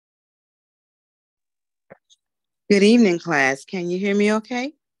 Good evening, class. Can you hear me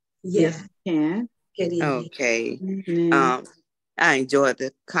okay? Yes, I can. Good evening. Okay. Evening. I enjoyed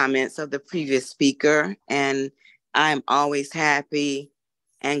the comments of the previous speaker, and I'm always happy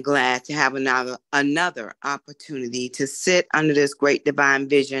and glad to have another opportunity to sit under this great divine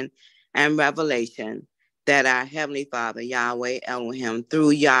vision and revelation that our Heavenly Father, Yahweh Elohim,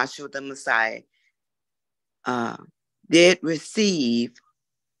 through Yahshua the Messiah, did receive.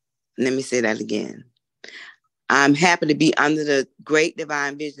 Let me say that again. I'm happy to be under the great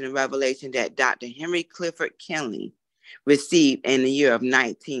divine vision and revelation that Dr. Henry Clifford Kinley received in the year of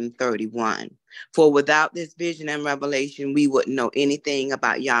 1931. For without this vision and revelation, we wouldn't know anything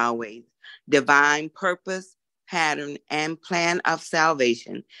about Yahweh's divine purpose, pattern, and plan of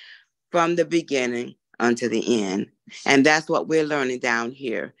salvation from the beginning unto the end. And that's what we're learning down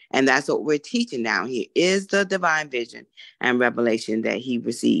here. And that's what we're teaching down here is the divine vision and revelation that he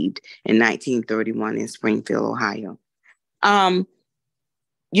received in 1931 in Springfield, Ohio.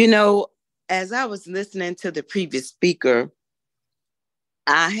 You know, as I was listening to the previous speaker,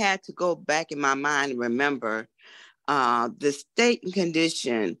 I had to go back in my mind and remember the state and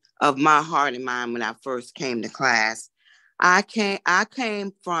condition of my heart and mind when I first came to class. I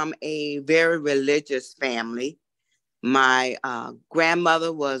came from a very religious family. My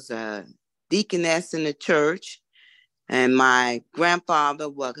grandmother was a deaconess in the church, and my grandfather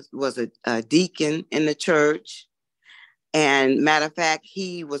was a deacon in the church. And matter of fact,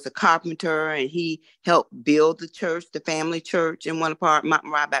 he was a carpenter, and he helped build the church, the family church in one part, Mountain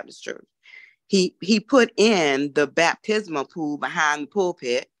Moriah Baptist Church. He put in the baptismal pool behind the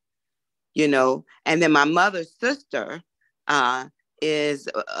pulpit, you know. And then my mother's sister is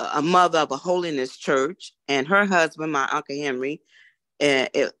a mother of a holiness church, and her husband, my Uncle Henry,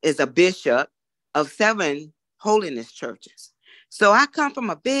 is a bishop of 7 holiness churches. So I come from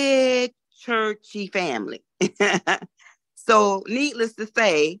a big churchy family. So needless to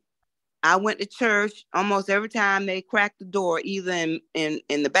say, I went to church almost every time they cracked the door, either in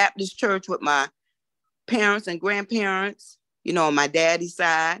the Baptist church with my parents and grandparents, you know, on my daddy's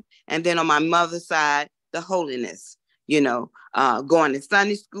side, and then on my mother's side, the holiness, you know, going to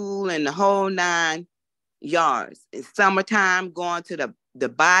Sunday school and the whole 9 yards. In summertime, going to the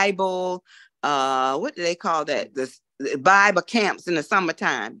Bible, what do they call that? The Bible camps in the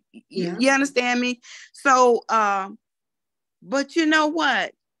summertime. Yeah. You understand me? So, but you know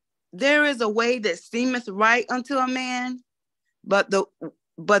what? There is a way that seemeth right unto a man, but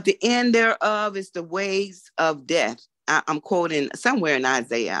the end thereof is the ways of death. I'm quoting somewhere in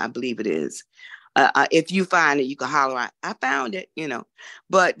Isaiah, I believe it is. If you find it, you can holler out, I found it, you know.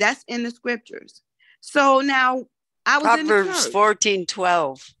 But that's in the scriptures. So now I was in the Proverbs church.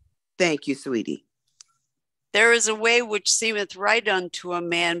 14:12. Thank you, sweetie. There is a way which seemeth right unto a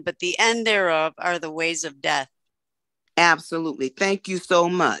man, but the end thereof are the ways of death. Absolutely. Thank you so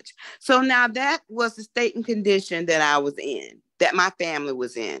much. So now that was the state and condition that I was in, that my family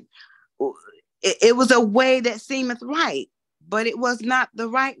was in. It was a way that seemeth right, but it was not the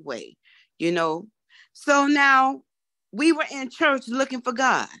right way, you know. So now we were in church looking for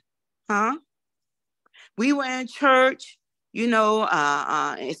God, huh? We were in church, you know,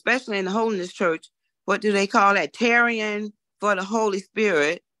 especially in the holiness church. What do they call that? Tarrying for the Holy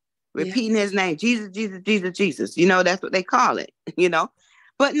Spirit. Repeating his name, Jesus, Jesus, Jesus, Jesus. You know, that's what they call it, you know.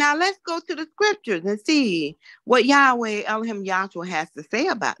 But now let's go to the scriptures and see what Yahweh Elohim Yahshua has to say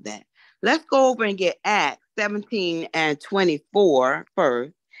about that. Let's go over and get Acts 17 and 24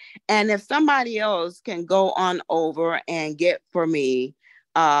 first. And if somebody else can go on over and get for me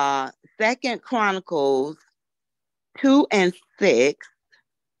 2 Chronicles 2 and 6.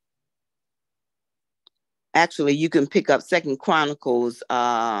 Actually, you can pick up 2 Chronicles 2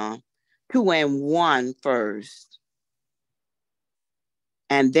 and 1 first.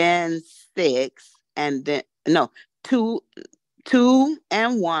 And then 6, and then, no, 2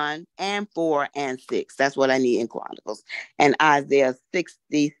 and 1 and 4 and 6. That's what I need in Chronicles. And Isaiah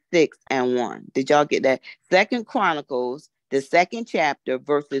 66 and 1. Did y'all get that? 2 Chronicles, the 2nd chapter,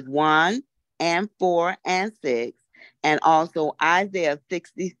 verses 1 and 4 and 6. And also Isaiah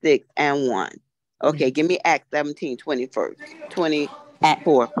 66 and 1. Okay, give me Acts 17, 24.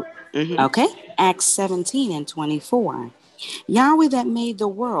 Okay, Acts 17 and 24. Yahweh that made the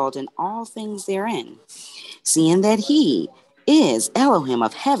world and all things therein, seeing that he is Elohim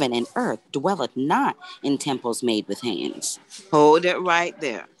of heaven and earth, dwelleth not in temples made with hands. Hold it right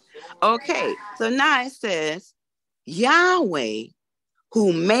there. Okay, so now it says, Yahweh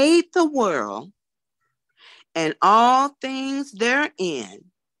who made the world and all things therein,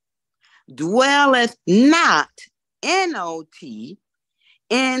 dwelleth not, N-O-T,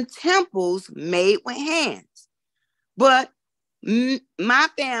 in temples made with hands. But my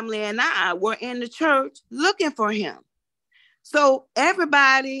family and I were in the church looking for him. So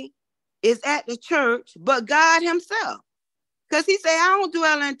everybody is at the church but God himself. Because he said, I don't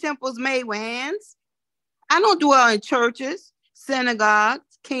dwell in temples made with hands. I don't dwell in churches, synagogues,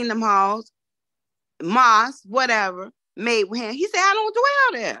 kingdom halls, mosques, whatever, made with hands. He said, I don't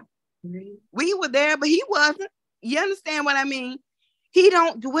dwell there. Mm-hmm. We were there, but he wasn't. You understand what I mean? He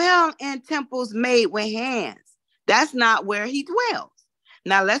don't dwell in temples made with hands. That's not where he dwells.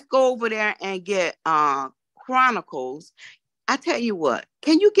 Now let's go over there and get Chronicles. I tell you what,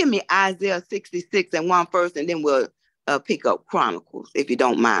 can you give me Isaiah 66 and 1 first, and then we'll pick up Chronicles, if you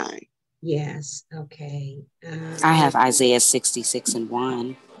don't mind. Yes. Okay. I have Isaiah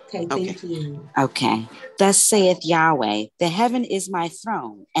 66:1. Okay. Okay. Thank you. Okay. Thus saith Yahweh, the heaven is my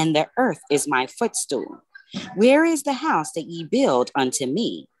throne, and the earth is my footstool. Where is the house that ye build unto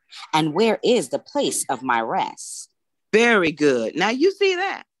me? And where is the place of my rest? Very good. Now you see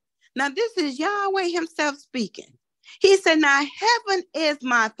that. Now this is Yahweh himself speaking. He said, now heaven is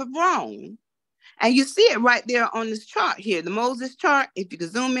my throne. And you see it right there on this chart here, the Moses chart. If you can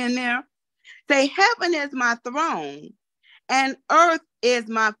zoom in there, say heaven is my throne and earth is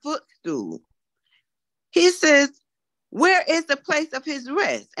my footstool. He says, where is the place of his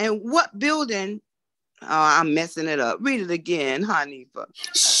rest? And what building? Oh, I'm messing it up. Read it again, Hanifa.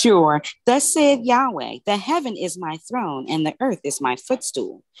 Sure. Thus saith Yahweh, the heaven is my throne, and the earth is my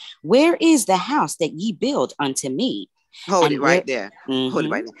footstool. Where is the house that ye build unto me? Hold it right there. Hold it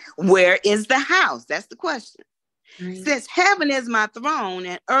right there. Where is the house? That's the question. Right. Since heaven is my throne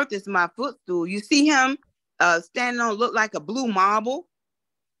and earth is my footstool, you see him standing on, look like a blue marble.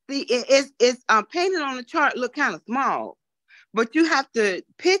 See, it's painted on the chart, look kind of small, but you have to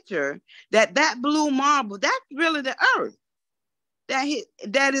picture that blue marble, that's really the earth.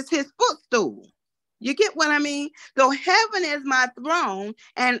 That is his footstool. You get what I mean? So heaven is my throne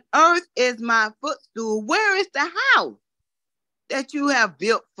and earth is my footstool. Where is the house that you have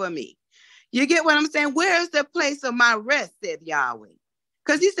built for me? You get what I'm saying? Where is the place of my rest, said Yahweh?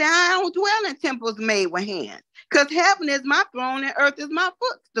 Because he said, I don't dwell in temples made with hands. Because heaven is my throne and earth is my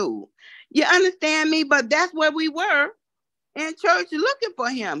footstool. You understand me? But that's where we were in church looking for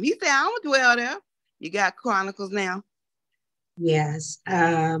him. He said, I don't dwell there. You got Chronicles now? Yes.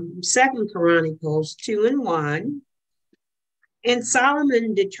 2 Chronicles 2:1. And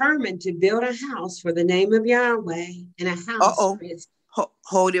Solomon determined to build a house for the name of Yahweh and a house for his...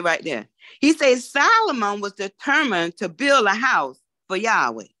 Hold it right there. He says Solomon was determined to build a house for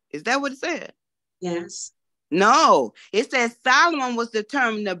Yahweh. Is that what it said? Yes. No, it says Solomon was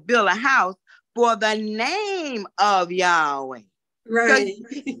determined to build a house for the name of Yahweh. Right.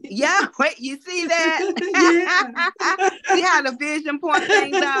 Yahweh, you see that? See how the vision point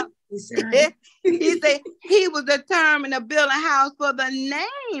things out? Right. He said he was determined to build a house for the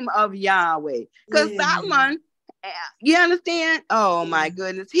name of Yahweh. Because Solomon, you understand? Oh my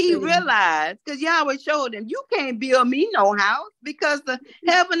goodness. He realized, because Yahweh showed him, you can't build me no house because the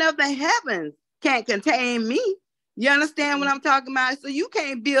heaven of the heavens can't contain me. You understand what I'm talking about? So you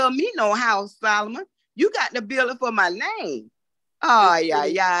can't build me no house, Solomon. You got to build it for my name. Oh,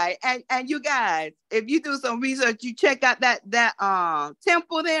 yeah. And you guys, if you do some research, you check out that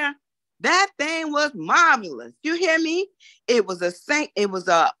temple there. That thing was marvelous. You hear me? It was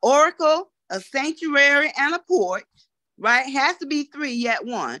a oracle, a sanctuary, and a porch, right? It has to be three yet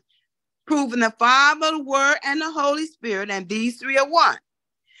one, proving the Father, the Word, and the Holy Spirit, and these three are one.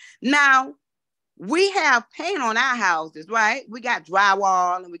 Now, we have paint on our houses, right? We got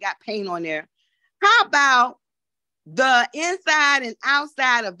drywall and we got paint on there. How about the inside and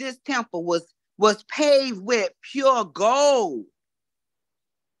outside of this temple was paved with pure gold?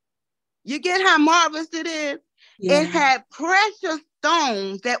 You get how marvelous it is? Yeah. It had precious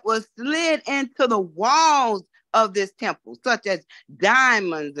stones that was slid into the walls of this temple, such as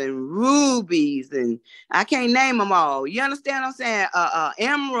diamonds and rubies, and I can't name them all. You understand what I'm saying?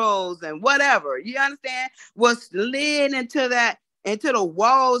 Emeralds and whatever. You understand? Was slid into the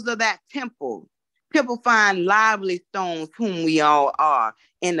walls of that temple. People find lively stones, whom we all are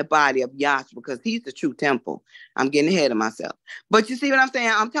in the body of Yahshua, because he's the true temple. I'm getting ahead of myself. But you see what I'm saying?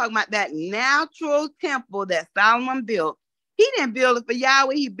 I'm talking about that natural temple that Solomon built. He didn't build it for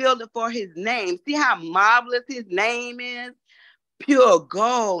Yahweh. He built it for his name. See how marvelous his name is? Pure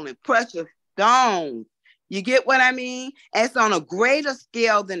gold and precious stones. You get what I mean? It's on a greater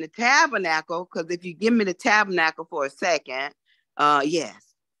scale than the tabernacle, because if you give me the tabernacle for a second, yes,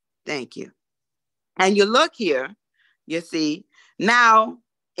 thank you. And you look here, you see, now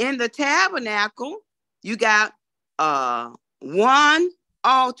in the tabernacle, you got one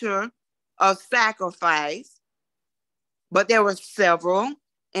altar of sacrifice, but there were several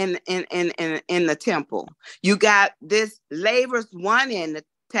in the temple. You got this laver's one in the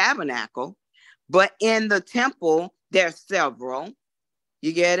tabernacle, but in the temple, there's several.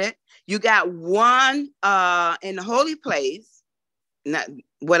 You get it? You got one in the holy place. Not,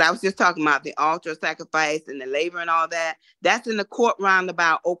 what I was just talking about, the altar sacrifice and the laver and all that, that's in the court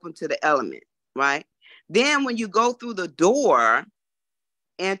roundabout open to the element, right? Then when you go through the door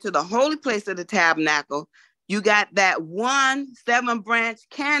into the holy place of the tabernacle, you got that 1 7-branch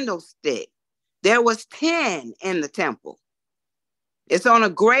candlestick. There was 10 in the temple. It's on a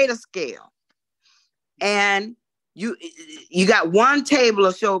greater scale. And You got one table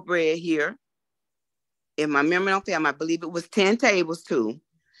of showbread here. If my memory don't fail, I believe it was 10 tables too.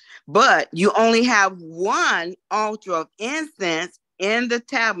 But you only have one altar of incense in the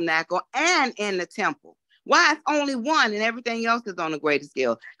tabernacle and in the temple. Why it's only one and everything else is on a greater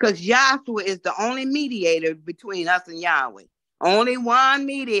scale? Because Yahshua is the only mediator between us and Yahweh. Only one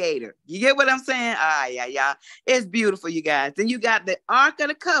mediator. You get what I'm saying? Yeah. It's beautiful, you guys. Then you got the Ark of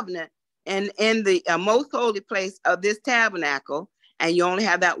the Covenant and in the most holy place of this tabernacle. And you only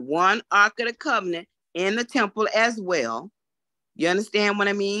have that one Ark of the Covenant in the temple as well. You understand what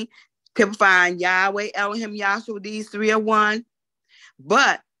I mean? Typifying Yahweh, Elohim, Yahshua, these three are one.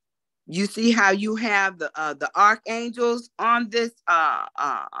 But you see how you have the archangels on this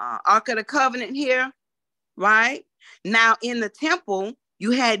Ark of the Covenant here, right? Now in the temple,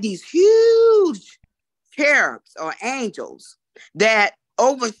 you had these huge cherubs or angels that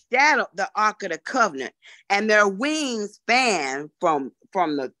overshadowed the Ark of the Covenant, and their wings fan from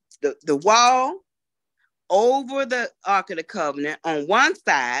the wall over the Ark of the Covenant on one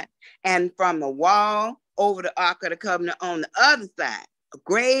side, and from the wall over the Ark of the Covenant on the other side.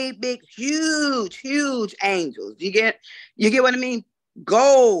 Great big huge angels. You get what I mean?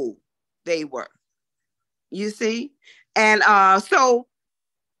 Gold they were. You see? And so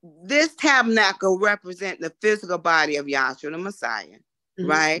this tabernacle represents the physical body of Yahshua the Messiah,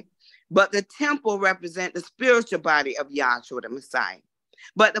 right? But the temple represents the spiritual body of Yahshua the Messiah.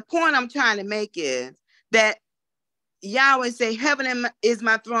 But the point I'm trying to make is that Yahweh say, heaven is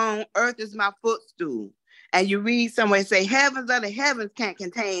my throne, earth is my footstool. And you read somewhere say, heavens of the heavens can't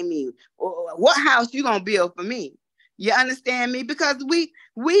contain me. What house you gonna build for me? You understand me? Because we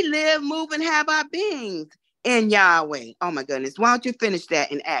live, move, and have our beings in Yahweh. Oh my goodness. Why don't you finish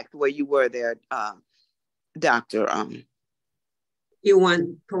that in Acts where you were there, Dr. You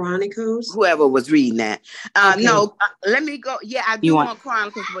want Chronicles? Whoever was reading that. Okay. No, let me go. Yeah, I do want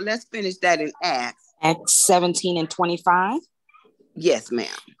Chronicles, but let's finish that in Acts. Acts 17 and 25. Yes, ma'am.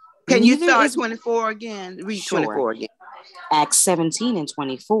 Can you start 24 again? Read 24 again. Acts 17 and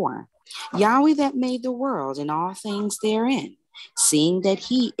 24. Yahweh that made the world and all things therein, seeing that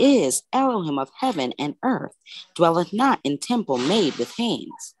he is Elohim of heaven and earth, dwelleth not in temple made with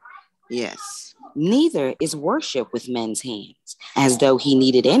hands. Yes. Neither is worship with men's hands, as though he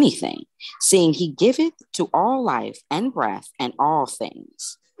needed anything, seeing he giveth to all life and breath and all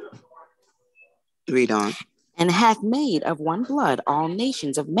things. Read on. And hath made of one blood all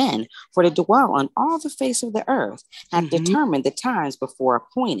nations of men for to dwell on all the face of the earth, hath determined the times before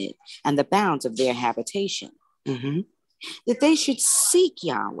appointed and the bounds of their habitation. That they should seek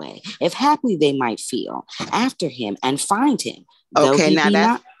Yahweh, if haply they might feel after him and find him. Okay, now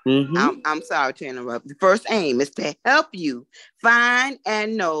that's I'm sorry to interrupt. The first aim is to help you find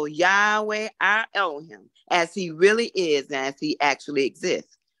and know Yahweh, our Elohim, as he really is and as he actually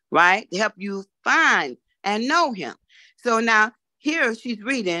exists, right? To help you find and know him. So now here she's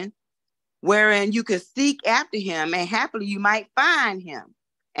reading, wherein you could seek after him and happily you might find him.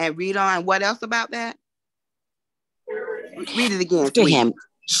 And read on. What else about that? Read it again. After him.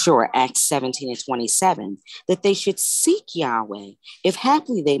 Sure, Acts 17 and 27, that they should seek Yahweh, if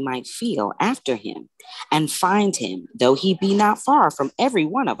haply they might feel after him, and find him, though he be not far from every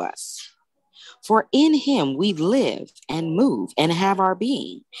one of us. For in him we live and move and have our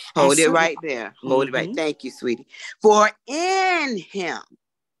being. Hold it right there. Hold it right. Thank you, sweetie. For in him,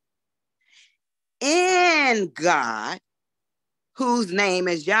 in God, whose name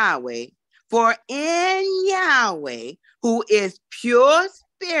is Yahweh, for in Yahweh, who is pure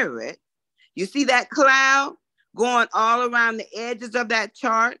spirit, you see that cloud going all around the edges of that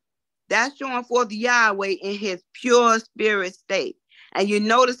chart? That's showing forth Yahweh in his pure spirit state. And you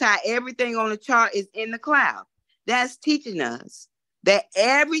notice how everything on the chart is in the cloud. That's teaching us that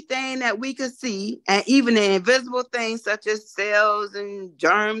everything that we could see, and even the invisible things such as cells and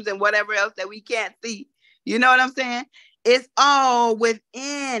germs and whatever else that we can't see, you know what I'm saying? It's all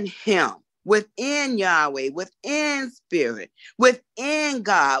within him, within Yahweh, within spirit, within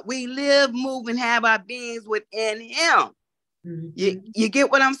God. We live, move, and have our beings within him. You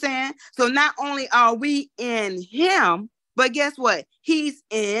get what I'm saying? So not only are we in him, but guess what? He's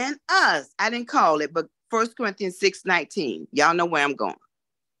in us. I didn't call it, but 1 Corinthians 6:19. Y'all know where I'm going.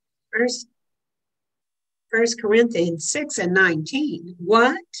 First Corinthians 6 and 19.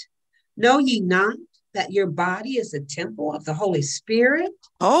 What? Know ye not that your body is a temple of the Holy Spirit?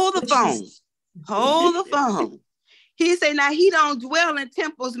 Hold the phone. Hold the phone. He said, now he don't dwell in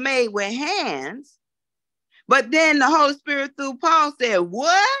temples made with hands. But then the Holy Spirit through Paul said,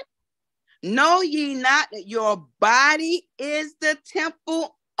 what? Know ye not that your body is the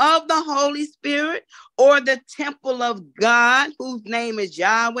temple of the Holy Spirit or the temple of God, whose name is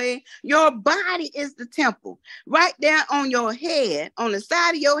Yahweh. Your body is the temple. Right there on your head, on the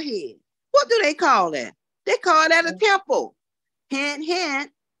side of your head. What do they call that? They call that a temple. Hint,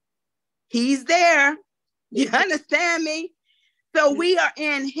 hint. He's there. You understand me? So we are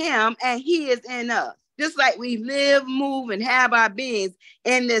in him and he is in us. Just like we live, move, and have our beings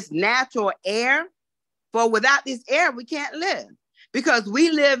in this natural air. For without this air, we can't live. Because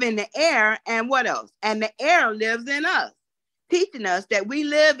we live in the air, and what else? And the air lives in us, teaching us that we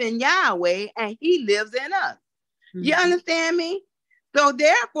live in Yahweh and he lives in us. Mm-hmm. You understand me? So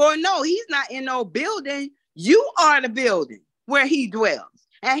therefore, no, he's not in no building. You are the building where he dwells.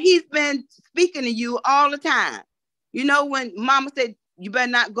 And he's been speaking to you all the time. You know, when mama said, you better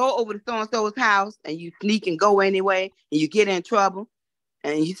not go over to so-and-so's house, and you sneak and go anyway, and you get in trouble,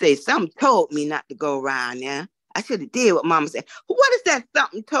 and you say, something told me not to go around there. I should have did what mama said. What is that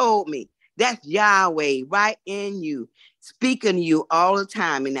something told me? That's Yahweh right in you, speaking to you all the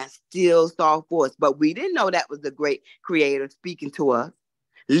time in that still soft voice. But we didn't know that was the great creator speaking to us,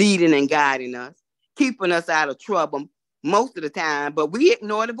 leading and guiding us, keeping us out of trouble most of the time. But we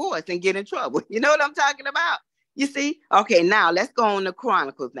ignore the voice and get in trouble. You know what I'm talking about? You see? Okay, now let's go on to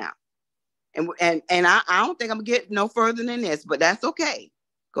Chronicles now. And I don't think I'm going to get no further than this, but that's okay.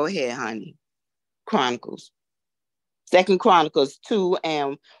 Go ahead, honey. Chronicles. 2 Chronicles 2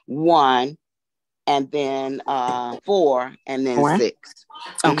 and 1, and then 4, and then 4. 6.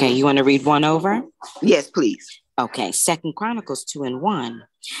 Okay, Mm-hmm. You want to read 1 over? Yes, please. Okay, 2 Chronicles 2 and 1.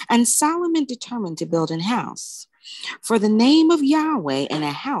 And Solomon determined to build an house for the name of Yahweh and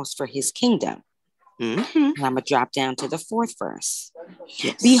a house for his kingdom. Mm-hmm. And I'm going to drop down to the 4th verse.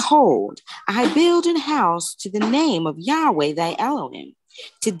 Yes. Behold, I build an house to the name of Yahweh thy Elohim,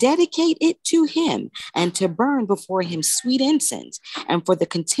 to dedicate it to him, and to burn before him sweet incense, and for the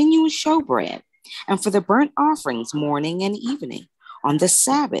continuous showbread, and for the burnt offerings morning and evening, on the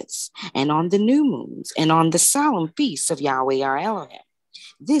Sabbaths, and on the new moons, and on the solemn feasts of Yahweh our Elohim.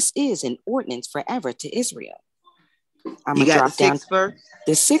 This is an ordinance forever to Israel. I'm going to drop down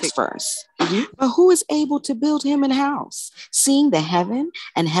the 6th verse. Mm-hmm. But who is able to build him an house, seeing the heaven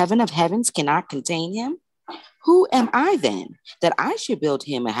and heaven of heavens cannot contain him? Who am I then that I should build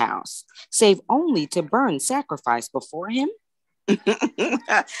him a house, save only to burn sacrifice before him?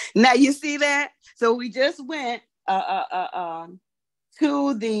 Now you see that? So we just went to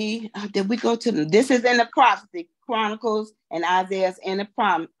the, did we go to this is in the prophecy, Chronicles, and Isaiah's in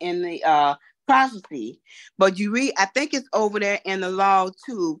the prophecy, but you read, I think it's over there in the law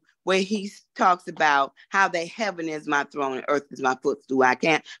too, where he talks about how the heaven is my throne and earth is my footstool. I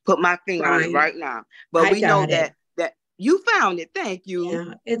can't put my finger on it right now, but we know that you found it. Thank you.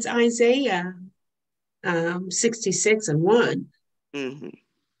 Yeah, it's Isaiah 66 and 1. Mm-hmm.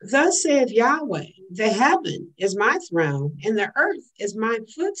 Thus saith Yahweh, the heaven is my throne and the earth is my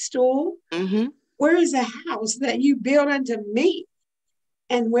footstool. Mm-hmm. Where is the house that you build unto me?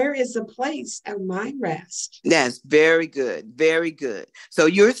 And where is the place of my rest? That's very good. Very good. So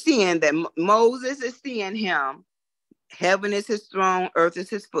you're seeing that Moses is seeing him. Heaven is his throne. Earth is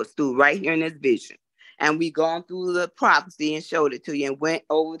his footstool right here in this vision. And we gone through the prophecy and showed it to you and went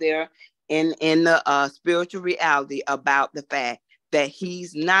over there in the spiritual reality about the fact that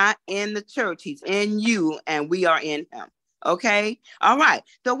he's not in the church. He's in you and we are in him. Okay. All right.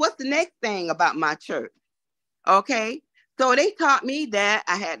 So what's the next thing about my church? Okay. So they taught me that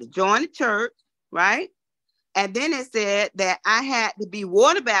I had to join the church, right? And then it said that I had to be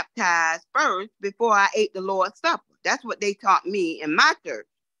water baptized first before I ate the Lord's Supper. That's what they taught me in my church,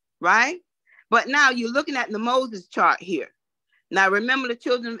 right? But now you're looking at the Moses chart here. Now remember, the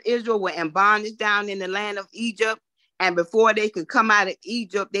children of Israel were in bondage down in the land of Egypt. And before they could come out of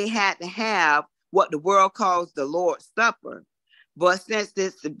Egypt, they had to have what the world calls the Lord's Supper. But since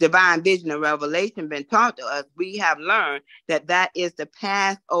this divine vision and revelation been taught to us, we have learned that that is the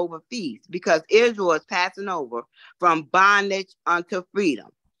Passover feast, because Israel is passing over from bondage unto freedom.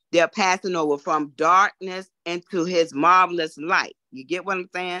 They're passing over from darkness into his marvelous light. You get what I'm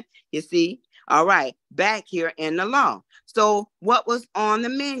saying? You see? All right, back here in the law. So what was on the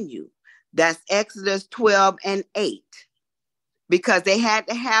menu? That's Exodus 12 and 8, because they had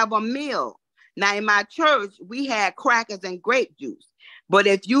to have a meal. Now, in my church, we had crackers and grape juice. But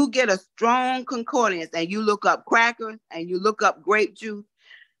if you get a strong concordance and you look up crackers and you look up grape juice,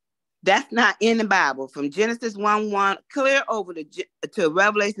 that's not in the Bible. From Genesis 1:1 clear over to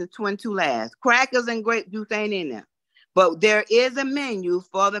Revelation 22 last. Crackers and grape juice ain't in there. But there is a menu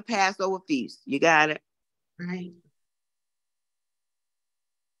for the Passover feast. You got it? Right.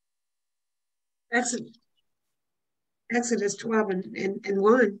 Exodus 12 and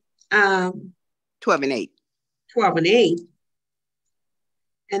 1. 12 and 8. 12 and 8.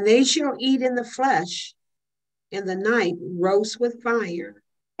 And they shall eat in the flesh in the night, roast with fire.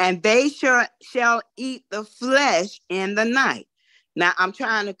 And they shall eat the flesh in the night. Now, I'm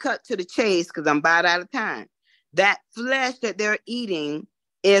trying to cut to the chase because I'm about out of time. That flesh that they're eating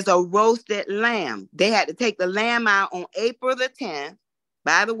is a roasted lamb. They had to take the lamb out on April the 10th.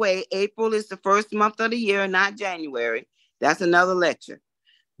 By the way, April is the first month of the year, not January. That's another lecture.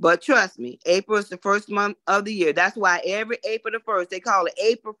 But trust me, April is the first month of the year. That's why every April the 1st, they call it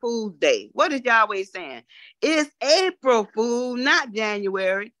April Fool's Day. What is Yahweh saying? It's April Fool, not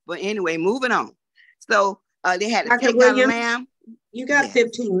January. But anyway, moving on. So they had to Dr. take Williams, out a lamb. You got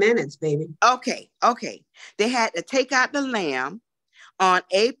 15 minutes, baby. Okay. They had to take out the lamb on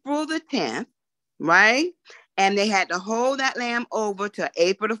April the 10th, right? And they had to hold that lamb over to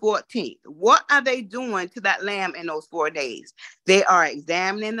April the 14th. What are they doing to that lamb in those 4 days? They are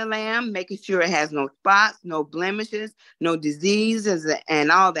examining the lamb, making sure it has no spots, no blemishes, no diseases,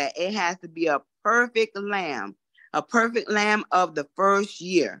 and all that. It has to be a perfect lamb of the first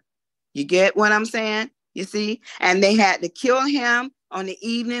year. You get what I'm saying? You see? And they had to kill him on the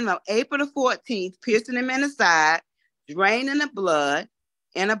evening of April the 14th, piercing him in the side, draining the blood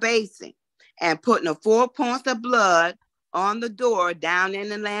in a basin, and putting the 4 points of blood on the door down in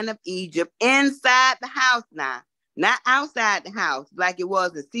the land of Egypt, inside the house now, not outside the house, like it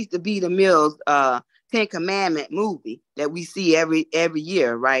was in Cecil B. DeMille's Ten Commandment movie that we see every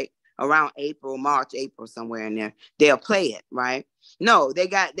year, right? Around March, April, somewhere in there. They'll play it, right? No, they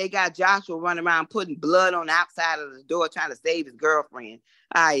got Joshua running around putting blood on the outside of the door trying to save his girlfriend.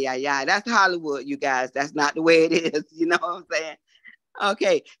 That's Hollywood, you guys. That's not the way it is. You know what I'm saying?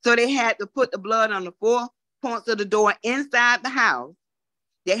 Okay, so they had to put the blood on the 4 points of the door inside the house.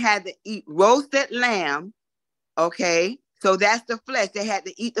 They had to eat roasted lamb. Okay, so that's the flesh. They had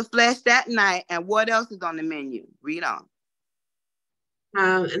to eat the flesh that night. And what else is on the menu? Read on.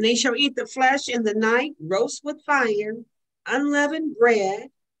 And they shall eat the flesh in the night, roast with fire, unleavened bread,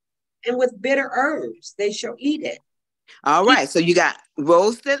 and with bitter herbs. They shall eat it. All right, so you got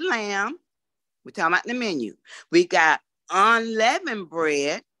roasted lamb. We're talking about the menu. We got unleavened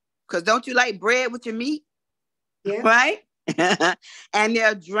bread, because don't you like bread with your meat? Yeah. Right? And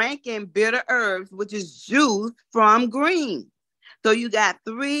they're drinking bitter herbs, which is juice from green. So you got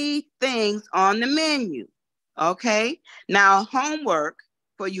 3 things on the menu. Okay? Now, homework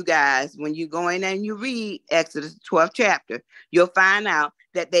for you guys, when you go in and you read Exodus 12th chapter, you'll find out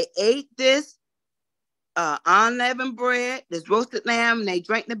that they ate this unleavened bread, this roasted lamb, and they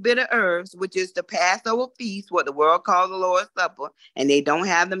drank the bitter herbs, which is the Passover feast, what the world calls the Lord's Supper, and they don't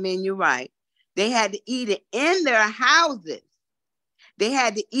have the menu right. They had to eat it in their houses. They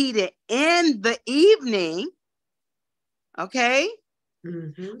had to eat it in the evening, okay,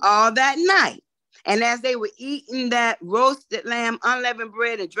 all that night. And as they were eating that roasted lamb, unleavened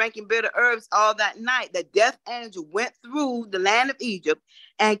bread, and drinking bitter herbs all that night, the death angel went through the land of Egypt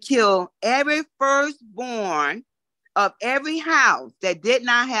and killed every firstborn of every house that did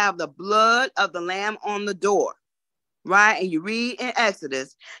not have the blood of the lamb on the door, right? And you read in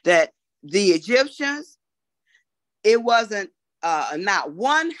Exodus that the Egyptians, it wasn't not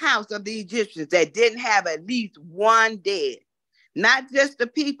one house of the Egyptians that didn't have at least one dead. Not just the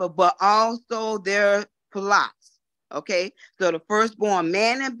people, but also their flocks. Okay, so the firstborn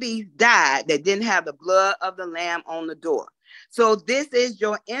man and beast died that didn't have the blood of the lamb on the door. So this is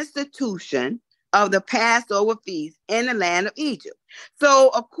your institution of the Passover feast in the land of Egypt.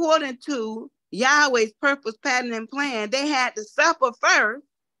 So according to Yahweh's purpose, pattern, and plan, they had to suffer first.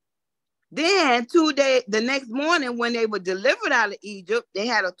 Then the next morning when they were delivered out of Egypt, they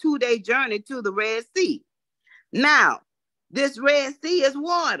had a 2-day journey to the Red Sea. Now, this Red Sea is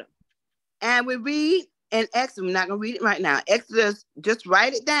water. And we read in Exodus, I'm not going to read it right now. Exodus, just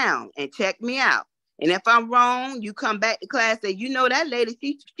write it down and check me out. And if I'm wrong, you come back to class and say, you know, that lady,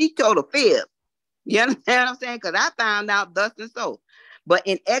 she told a fib. You understand what I'm saying? Because I found out thus and so. But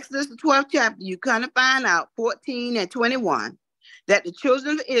in Exodus, the 12th chapter, you kind of find out 14 and 21 that the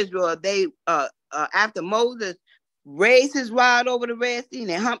children of Israel, they, after Moses raised his rod over the Red Sea, and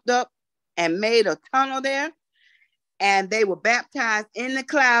they humped up and made a tunnel there. And they were baptized in the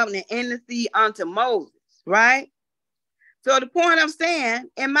cloud and in the sea unto Moses, right? So the point I'm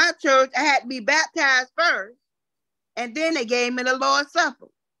saying, in my church, I had to be baptized first, and then they gave me the Lord's Supper.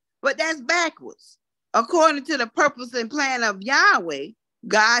 But that's backwards. According to the purpose and plan of Yahweh,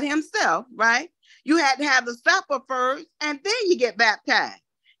 God himself, right? You had to have the supper first, and then you get baptized.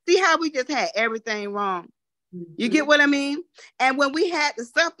 See how we just had everything wrong? You get what I mean? And when we had the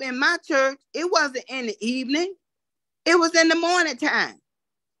supper in my church, it wasn't in the evening. It was in the morning time.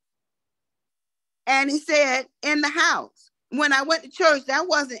 And he said, in the house. When I went to church, that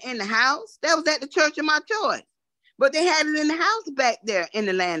wasn't in the house. That was at the church of my choice. But they had it in the house back there in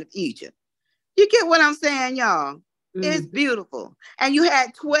the land of Egypt. You get what I'm saying, y'all? Mm-hmm. It's beautiful. And you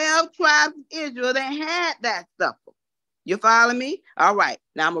had 12 tribes of Israel that had that stuff. You follow me? All right.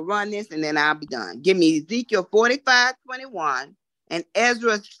 Now I'm going to run this and then I'll be done. Give me Ezekiel 45:21 and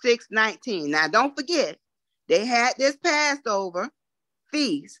Ezra 6:19. Now don't forget, they had this Passover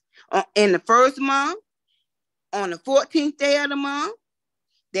feast in the first month, on the 14th day of the month.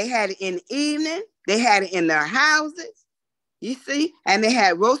 They had it in the evening. They had it in their houses. You see? And they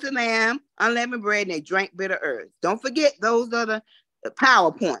had roasted lamb, unleavened bread, and they drank bitter herbs. Don't forget, those are the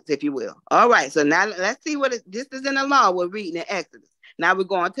PowerPoints, if you will. All right. So now let's see what this is in the law. We're reading in Exodus. Now we're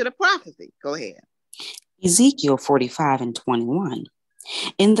going to the prophecy. Go ahead. Ezekiel 45:21.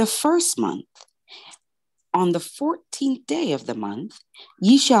 In the first month, on the 14th day of the month,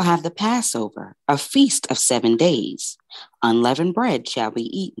 ye shall have the Passover, a feast of 7 days. Unleavened bread shall be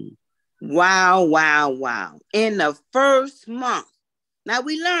eaten. Wow, wow, wow. In the first month. Now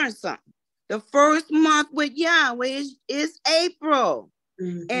we learned something. The first month with Yahweh is April.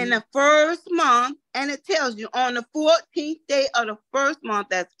 Mm-hmm. In the first month, and it tells you on the 14th day of the first month,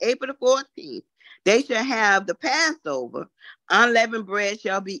 that's April the 14th, they shall have the Passover. Unleavened bread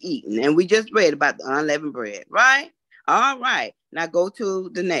shall be eaten. And we just read about the unleavened bread, right? All right. Now go to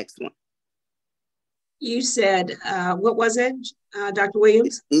the next one. You said, what was it, Dr.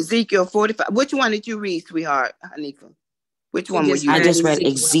 Williams? Ezekiel 45. Which one did you read, sweetheart, Hanifa? Which one were you? I just read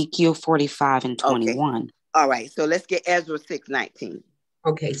Ezekiel 45:21. Okay. All right. So let's get Ezra 6:19.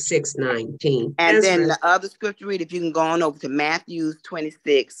 Okay, 6:19. And Ezra. Then the other scripture read, if you can go on over to Matthew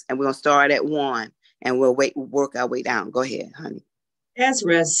 26, and we're going to start at 1, and we'll work our way down. Go ahead, honey.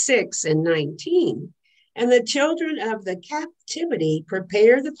 Ezra 6:19. And the children of the captivity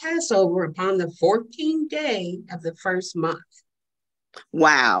prepare the Passover upon the 14th day of the first month.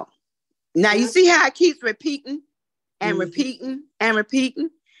 Wow. Now you see how it keeps repeating and repeating and repeating?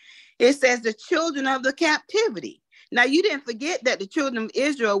 It says the children of the captivity. Now you didn't forget that the children of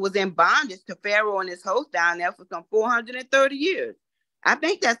Israel was in bondage to Pharaoh and his host down there for some 430 years. I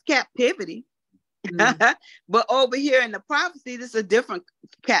think that's captivity. But over here in the prophecy, this is a different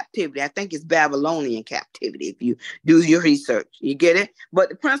captivity. I think it's Babylonian captivity if you do your research. You get it? But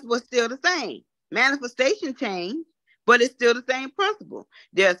the principle is still the same. Manifestation changed, but it's still the same principle.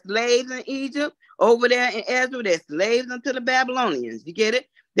 There are slaves in Egypt. Over there in Ezra, they're slaves unto the Babylonians. You get it?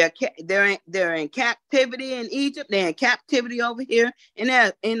 They're in captivity in Egypt. They're in captivity over here in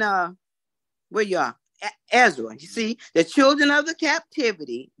where you are? Ezra. You see, the children of the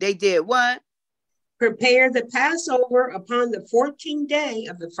captivity, they did what? Prepare the Passover upon the 14th day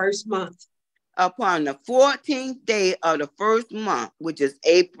of the first month. Upon the 14th day of the first month, which is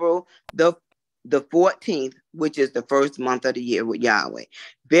April the 14th, which is the first month of the year with Yahweh.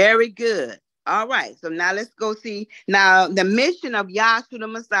 Very good. All right. So now let's go see. Now, the mission of Yahshua the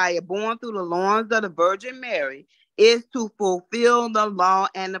Messiah, born through the loins of the Virgin Mary, is to fulfill the law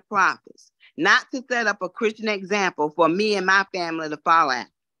and the prophets, not to set up a Christian example for me and my family to follow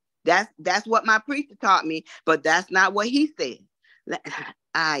after. That's what my preacher taught me, but that's not what he said.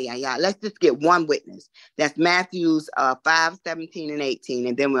 Let's just get one witness. That's Matthew's 5:17 and 18,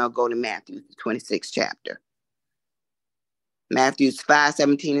 and then we'll go to Matthew's 26th chapter. Matthew's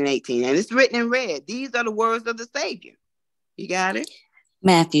 5:17 and 18, and it's written in red. These are the words of the Savior. You got it?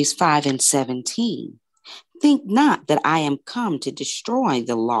 Matthew's 5:17. Think not that I am come to destroy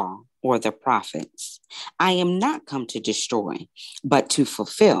the law or the prophets. I am not come to destroy, but to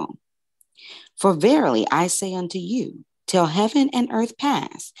fulfill. For verily I say unto you, till heaven and earth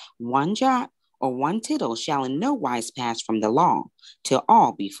pass, one jot or one tittle shall in no wise pass from the law, till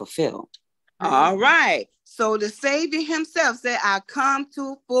all be fulfilled. All right. So the Savior himself said, I come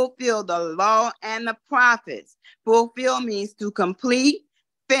to fulfill the law and the prophets. Fulfill means to complete,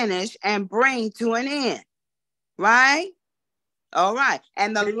 finish, and bring to an end. Right? All right.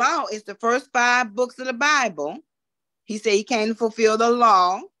 And the law is the first 5 books of the Bible. He said he came to fulfill the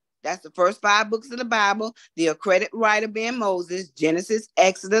law. That's the first 5 books of the Bible. The accredited writer being Moses, Genesis,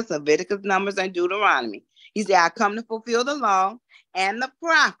 Exodus, Leviticus, Numbers, and Deuteronomy. He said, I come to fulfill the law and the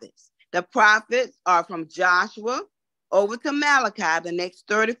prophets. The prophets are from Joshua over to Malachi, the next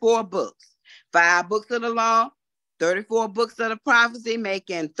 34 books. 5 books of the law, 34 books of the prophecy,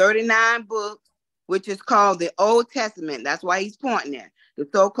 making 39 books, which is called the Old Testament. That's why he's pointing there. The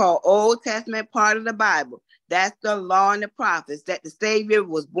so-called Old Testament part of the Bible. That's the law and the prophets that the Savior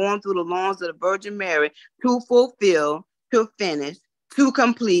was born through the loins of the Virgin Mary to fulfill, to finish, to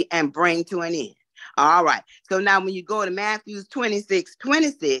complete, and bring to an end. All right. So now when you go to Matthew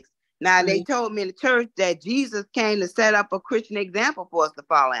 26:26, now they Right. told me in the church that Jesus came to set up a Christian example for us to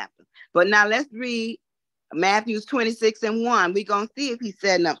follow after. But now let's read Matthew 26:1. We're going to see if he's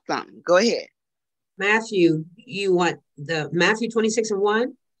setting up something. Go ahead. Matthew, you want the Matthew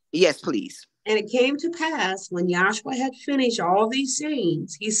 26:1? Yes, please. And it came to pass when Joshua had finished all these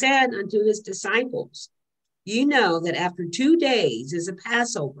sayings, he said unto his disciples, you know that after 2 days is a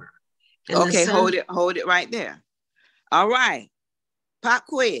Passover. And Okay, hold it right there. All right. Pop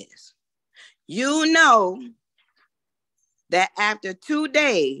quiz. You know that after 2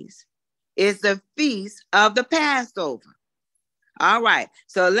 days is the feast of the Passover. All right.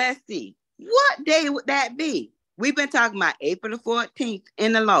 So let's see. What day would that be? We've been talking about April the 14th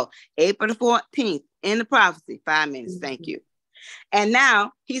in the law, April the 14th in the prophecy. 5 minutes. Thank you. And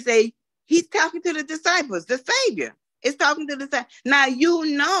now he's talking to the disciples. The Savior is talking to the disciples. Now you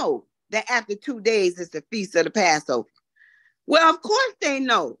know that after 2 days is the feast of the Passover. Well, of course they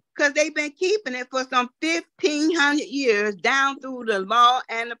know, because they've been keeping it for some 1,500 years down through the law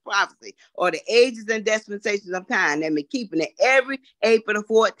and the prophecy, or the ages and dispensations of time. They've been keeping it every April the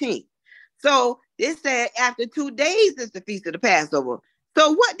 14th. So this said after 2 days is the feast of the Passover.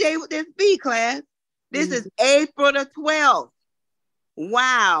 So what day would this be, class? This is April the 12th.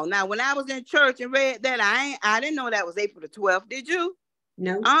 Wow. Now, when I was in church and read that, I didn't know that was April the 12th. Did you?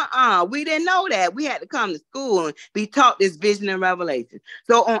 No. We didn't know that. We had to come to school and be taught this vision and revelation.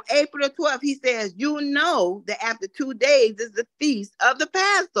 So on April the 12th, he says, you know that after 2 days is the feast of the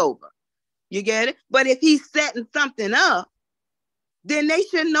Passover. You get it? But if he's setting something up, then they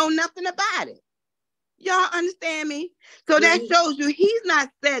should know nothing about it. Y'all understand me? So that shows you he's not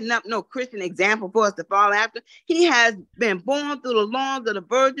setting up no Christian example for us to follow after. He has been born through the loins of the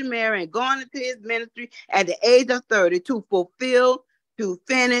Virgin Mary and gone into his ministry at the age of 30 to fulfill, to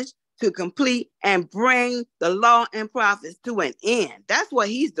finish, to complete, and bring the law and prophets to an end. That's what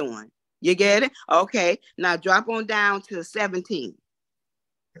he's doing. You get it? Okay. Now drop on down to 17.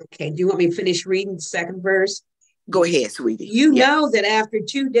 Okay. Do you want me to finish reading the second verse? Go ahead, sweetie. You know that after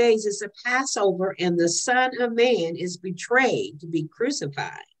 2 days is a Passover and the Son of Man is betrayed to be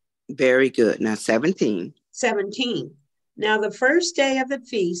crucified. Very good. Now 17. 17. Now the first day of the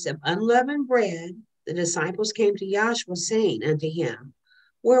feast of unleavened bread, the disciples came to Joshua, saying unto him,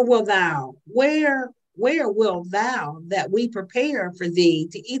 Where wilt thou that we prepare for thee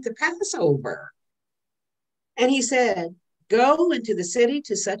to eat the Passover? And he said, Go into the city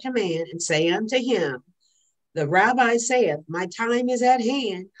to such a man and say unto him, The rabbi saith, My time is at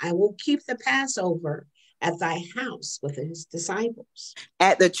hand. I will keep the Passover at thy house with his disciples.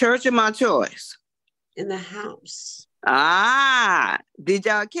 At the church of my choice. In the house. Did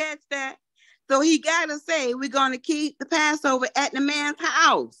y'all catch that? So he got to say, we're going to keep the Passover at the man's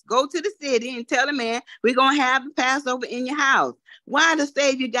house. Go to the city and tell the man, we're going to have the Passover in your house. Why the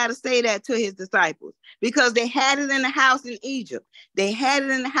Savior got to say that to his disciples? Because they had it in the house in Egypt. They had it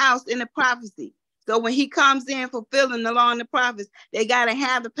in the house in the prophecy. So when he comes in fulfilling the law and the prophets, they got to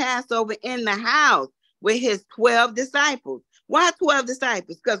have the Passover in the house with his 12 disciples. Why 12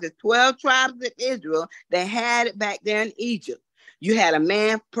 disciples? Because the 12 tribes of Israel, they had it back there in Egypt. You had a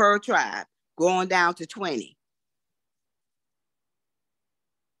man per tribe, going down to 20.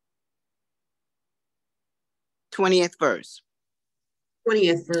 '20th verse.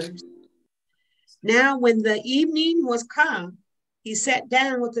 20th verse. Now when the evening was come, he sat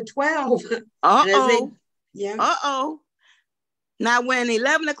down with the 12. Now when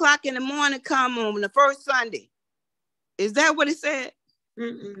 11 o'clock in the morning come on the first Sunday, is that what it said?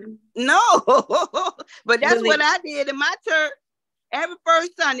 No, but that's what I did in my church. Every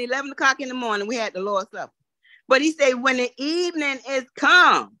first Sunday, 11 o'clock in the morning, we had the Lord's Supper. But he said, when the evening is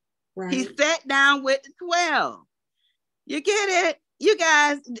come, he sat down with the 12. You get it? You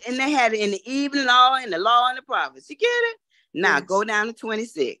guys, and they had it in the evening law and the law and the prophets. You get it? Now go down to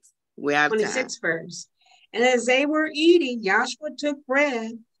 26. We're out of time. 26 verse. And as they were eating, Joshua took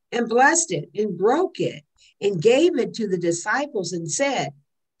bread and blessed it and broke it and gave it to the disciples and said,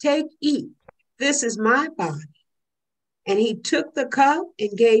 Take, eat. This is my body. And he took the cup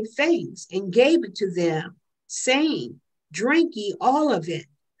and gave thanks and gave it to them, saying, Drink ye all of it,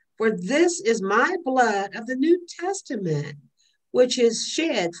 for this is my blood of the New Testament, which is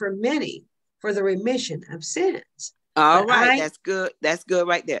shed for many for the remission of sins. All right, that's good. That's good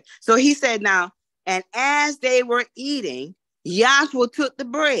right there. So he said now, and as they were eating, Joshua took the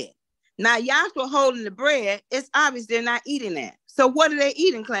bread. Now, Joshua holding the bread, it's obvious they're not eating that. So what are they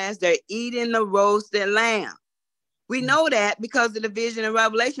eating, class? They're eating the roasted lamb. We know that because of the vision and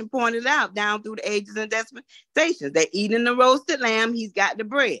revelation pointed out down through the ages and dispensations. They're eating the roasted lamb. He's got the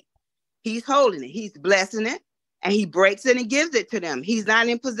bread. He's holding it. He's blessing it. And he breaks it and gives it to them. He's not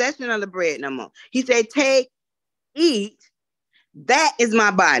in possession of the bread no more. He said, take, eat. That is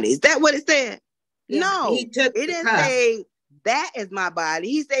my body. Is that what it said? Yeah, No, he took it the didn't cup. say that is my body.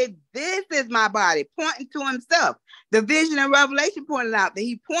 He said, this is my body, pointing to himself. The vision and revelation pointed out that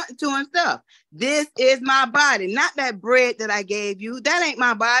he pointed to himself. This is my body, not that bread that I gave you. That ain't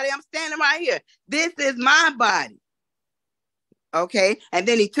my body. I'm standing right here. This is my body. Okay. And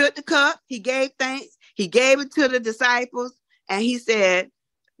then he took the cup. He gave thanks. He gave it to the disciples. And he said,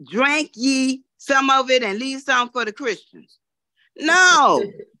 drink ye some of it and leave some for the Christians. No,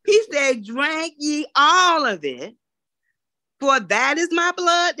 he said, drink ye all of it, for that is my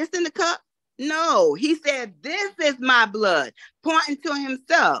blood that's in the cup. No, he said, this is my blood, pointing to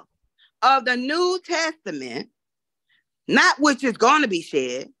himself, of the New Testament, not which is going to be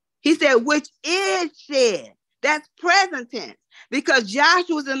shed. He said, which is shed. That's present tense, because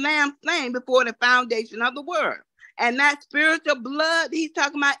Joshua was the lamb slain before the foundation of the world. And that spiritual blood he's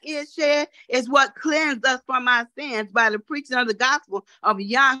talking about is shed is what cleansed us from our sins by the preaching of the gospel of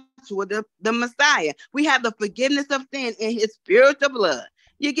Yahshua, the Messiah. We have the forgiveness of sin in his spiritual blood.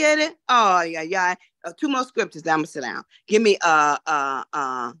 You get it? Oh, yeah. Two more scriptures. I'm going to sit down. Give me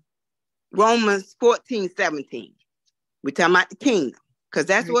Romans 14:17. We're talking about the kingdom, because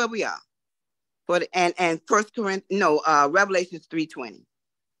that's where we are. And Revelations 3:20.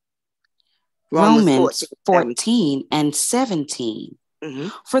 Romans 14 and 17. Mm-hmm.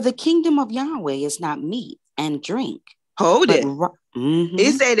 For the kingdom of Yahweh is not meat and drink. Hold it. Mm-hmm.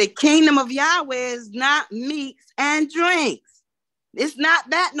 He said the kingdom of Yahweh is not meats and drinks. It's not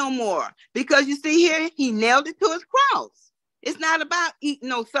that no more. Because you see here, he nailed it to his cross. It's not about eating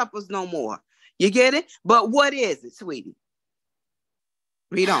no suppers no more. You get it? But what is it, sweetie?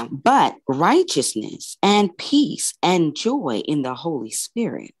 Read on. But righteousness and peace and joy in the Holy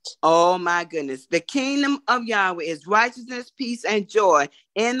Spirit. Oh my goodness. The kingdom of Yahweh is righteousness, peace, and joy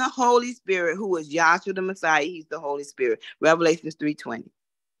in the Holy Spirit, who is Yahshua the Messiah. He's the Holy Spirit. Revelations 3:20.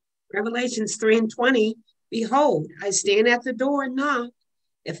 Revelations 3:20. Behold, I stand at the door and knock.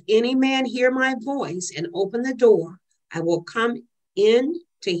 If any man hear my voice and open the door, I will come in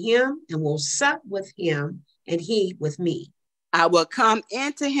to him and will sup with him and he with me. I will come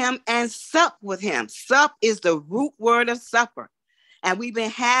into him and sup with him. Sup is the root word of supper. And we've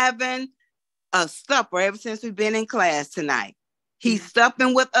been having a supper ever since we've been in class tonight. He's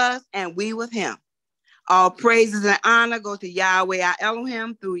supping with us and we with him. All praises and honor go to Yahweh, our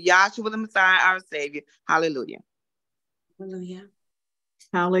Elohim, through Yahshua the Messiah, our Savior. Hallelujah. Hallelujah.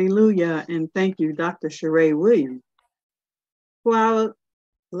 Hallelujah. And thank you, Dr. Chere Williams. For our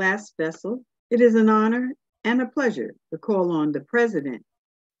last vessel, it is an honor and a pleasure to call on the president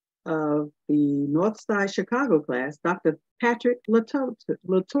of the Northside Chicago class, Dr. Patrick Latortu.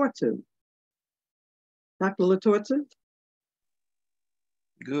 Dr. Latortu.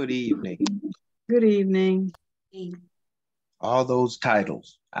 Good evening. Good evening. All those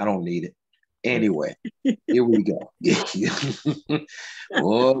titles, I don't need it. Anyway, here we go.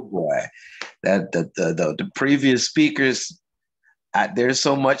 Oh boy, that the previous speakers, there's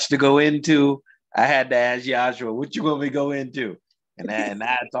so much to go into. I had to ask Joshua, what you want me to go into? And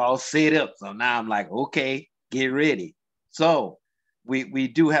that's all set up. So now I'm like, okay, get ready. So we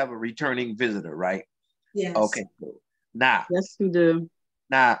do have a returning visitor, right? Yes. Okay, cool. Now, yes, we do.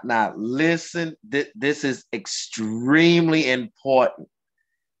 Now listen, this is extremely important.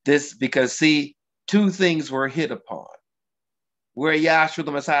 This, because see, two things were hit upon. Where Yahshua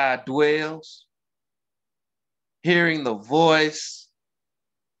the Messiah dwells, hearing the voice,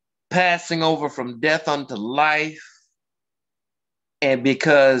 passing over from death unto life, and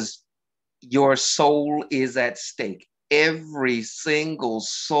because your soul is at stake. Every single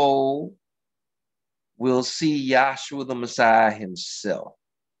soul will see Yahshua the Messiah himself.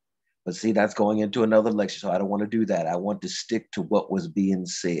 But see, that's going into another lecture, so I don't want to do that. I want to stick to what was being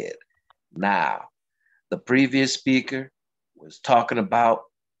said. Now, the previous speaker was talking about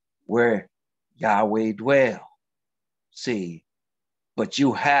where Yahweh dwells. See, but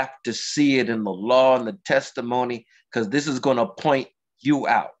you have to see it in the law and the testimony, because this is going to point you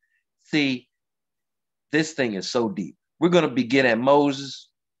out. See, this thing is so deep. We're going to begin at Moses.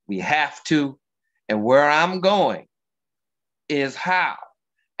 We have to. And where I'm going is how,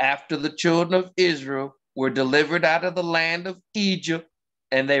 after the children of Israel were delivered out of the land of Egypt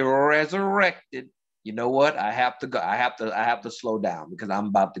and they were resurrected, you know what? I have to go. I have to slow down because I'm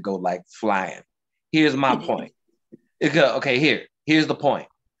about to go like flying. Here's my point. Okay, here's the point.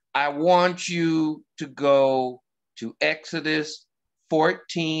 I want you to go to Exodus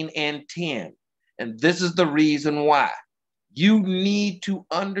 14 and 10. And this is the reason why. You need to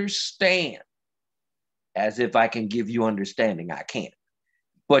understand, as if I can give you understanding, I can't.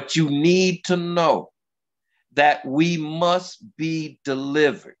 But you need to know that we must be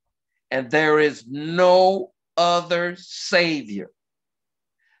delivered, and there is no other Savior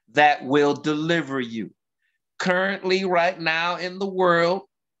that will deliver you. Currently, right now in the world,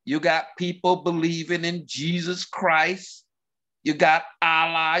 you got people believing in Jesus Christ. You got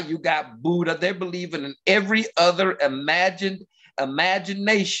Allah, you got Buddha. They're believing in every other imagination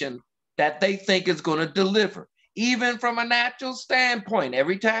that they think is going to deliver. Even from a natural standpoint,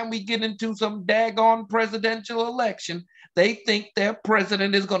 every time we get into some daggone presidential election, they think their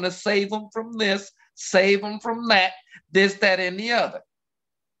president is going to save them from this, save them from that, this, that, and the other.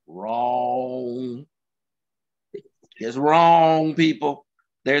 Wrong. It's wrong, people.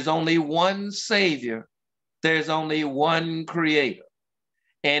 There's only one Savior. There's only one Creator.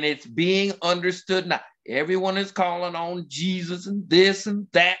 And it's being understood now. Everyone is calling on Jesus and this and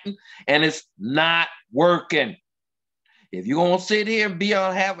that, and it's not working. If you're going to sit here and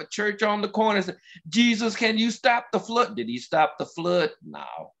have a church on the corner and say, Jesus, can you stop the flood? Did he stop the flood?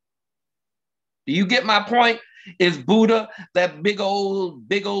 No. Do you get my point? Is Buddha that big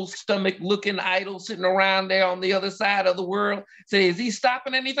old stomach looking idol sitting around there on the other side of the world? Say, is he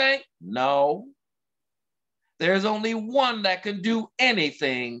stopping anything? No. There's only one that can do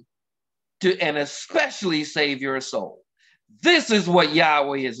anything and especially save your soul. This is what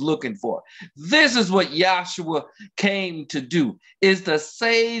Yahweh is looking for. This is what Yahshua came to do, is to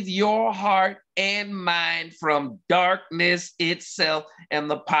save your heart and mind from darkness itself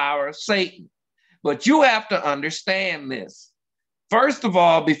and the power of Satan. But you have to understand this. First of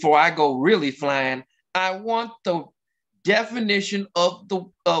all, before I go really flying, I want the definition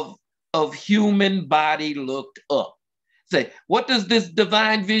of human body looked up. Say, what does this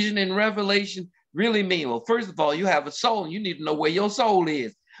divine vision in Revelation really mean? Well, first of all, you have a soul. You need to know where your soul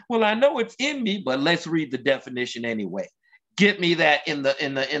is. Well, I know it's in me, but let's read the definition anyway. Get me that in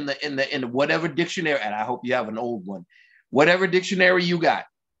the whatever dictionary, and I hope you have an old one. Whatever dictionary you got.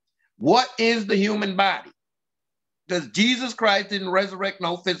 What is the human body? Because Jesus Christ didn't resurrect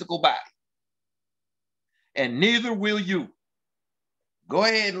no physical body. And neither will you. Go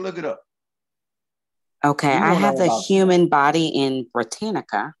ahead and look it up. Okay, I have the human body in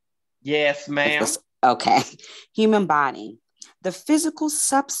Britannica. Yes, ma'am. Okay. Human body. The physical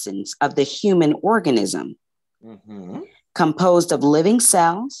substance of the human organism, composed of living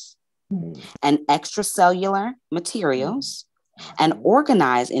cells and extracellular materials, and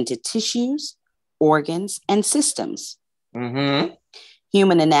organized into tissues, organs, and systems. Human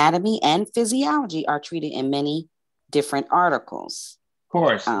anatomy and physiology are treated in many different articles. Of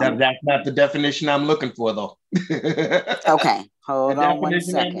course, that's not the definition I'm looking for, though. Okay, hold on one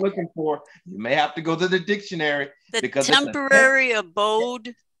second. I'm looking for, you may have to go to the dictionary. The temporary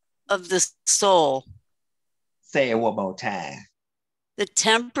abode of the soul. Say it one more time. The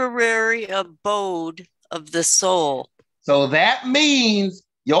temporary abode of the soul. So that means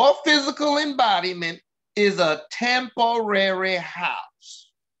your physical embodiment is a temporary house.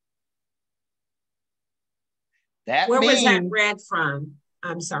 Where was that read from?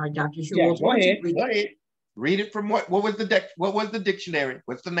 I'm sorry, Dr. Hugh. Yeah, go ahead. Read it from what was the dictionary?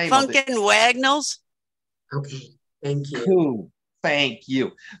 What's the name of it? Funkin' Wagnalls. Okay, thank you. Cool. Thank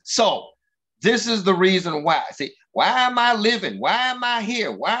you. So this is the reason why. See, why am I living? Why am I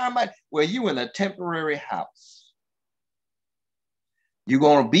here? Well, you in a temporary house. You're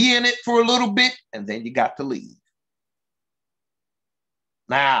going to be in it for a little bit, and then you got to leave.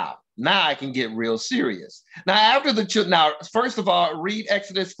 Now I can get real serious. Now, first of all, read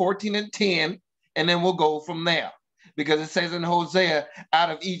Exodus 14 and 10, and then we'll go from there. Because it says in Hosea, out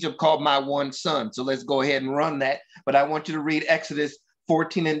of Egypt called my one son. So let's go ahead and run that. But I want you to read Exodus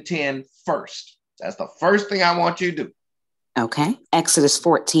 14 and 10 first. That's the first thing I want you to do. Okay. Exodus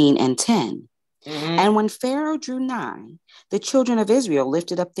 14 and 10. And when Pharaoh drew nigh, the children of Israel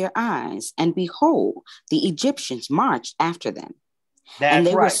lifted up their eyes, and behold, the Egyptians marched after them.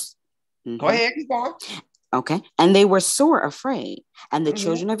 That's right. Go ahead, keep on. Okay. And they were sore afraid, and the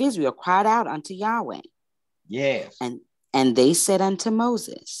children of Israel cried out unto Yahweh. Yes. And they said unto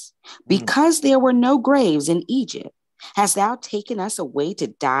Moses, because there were no graves in Egypt, hast thou taken us away to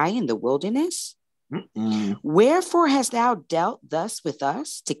die in the wilderness? Wherefore hast thou dealt thus with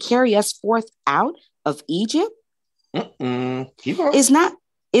us, to carry us forth out of Egypt? Is not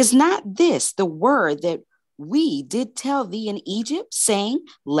this the word that we did tell thee in Egypt, saying,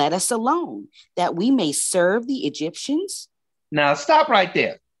 let us alone, that we may serve the Egyptians? Now stop right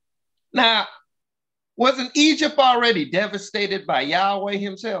there. Now, wasn't Egypt already devastated by Yahweh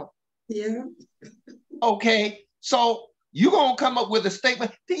himself? Yeah. Okay, so You're going to come up with a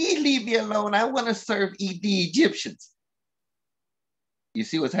statement, please leave me alone. I want to serve the Egyptians. You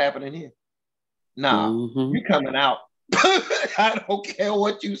see what's happening here? Nah, you coming out. I don't care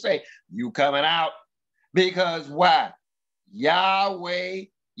what you say. You coming out. Because why? Yahweh,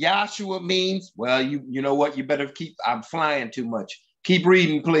 Yahshua means, well, you know what? You better keep, I'm flying too much. Keep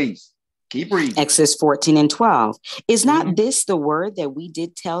reading, please. Keep reading. Exodus 14 and 12. Is not this the word that we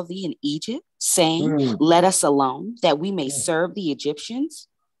did tell thee in Egypt, saying, let us alone, that we may serve the Egyptians?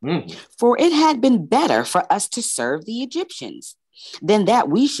 For it had been better for us to serve the Egyptians than that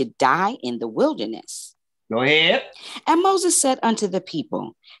we should die in the wilderness. Go ahead. And Moses said unto the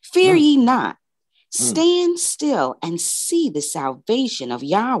people, fear ye not, stand still and see the salvation of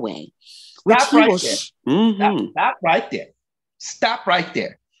Yahweh. Stop right there. Stop right there. Stop right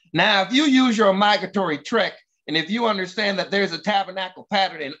there. Now, if you use your migratory trek, and if you understand that there's a tabernacle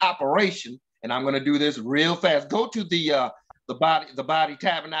pattern in operation, and I'm going to do this real fast, go to the body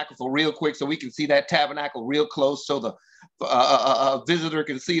tabernacle for real quick so we can see that tabernacle real close so the visitor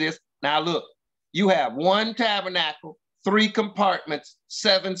can see this. Now, look, you have one tabernacle, 3 compartments,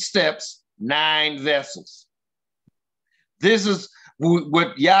 7 steps, 9 vessels. This is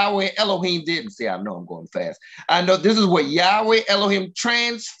what Yahweh Elohim did. And see, I know I'm going fast. I know this is what Yahweh Elohim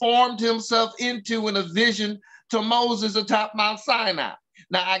transformed himself into in a vision to Moses atop Mount Sinai.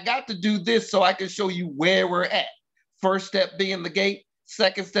 Now, I got to do this so I can show you where we're at. First step being the gate.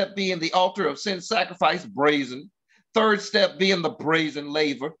 Second step being the altar of sin sacrifice, brazen. Third step being the brazen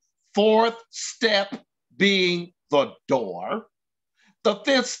laver. Fourth step being the door. The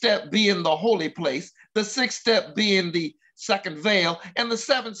 5th step being the holy place. The 6th step being the second veil. And the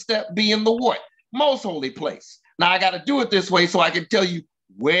 7th step being the what? Most holy place. Now I got to do it this way so I can tell you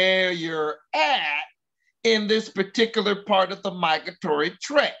where you're at in this particular part of the migratory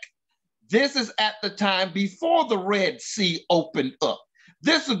trek. This is at the time before the Red Sea opened up.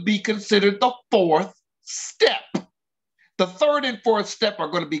 This would be considered the 4th step. The 3rd and 4th step are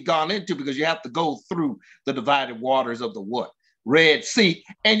going to be gone into because you have to go through the divided waters of the what? Red Sea,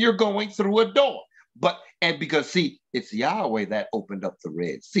 and you're going through a door. And because, see, it's Yahweh that opened up the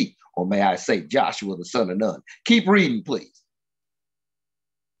Red Sea, or may I say Joshua, the son of Nun. Keep reading, please.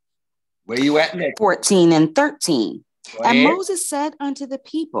 Where you at next? 14 and 13. And Moses said unto the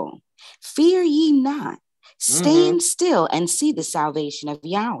people, fear ye not, stand still and see the salvation of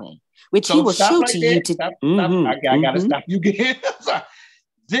Yahweh, which he will show to you today. I got to stop you again.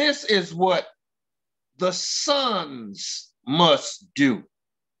 This is what the sons must do.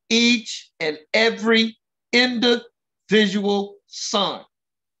 Each and every individual son.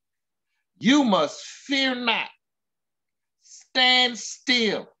 You must fear not, stand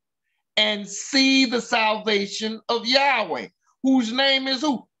still, and see the salvation of Yahweh, whose name is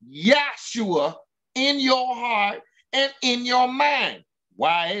who? Yahshua, in your heart and in your mind.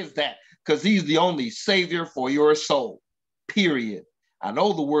 Why is that? Because he's the only savior for your soul, period. I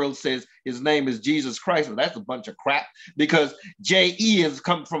know the world says his name is Jesus Christ, but that's a bunch of crap because J-E has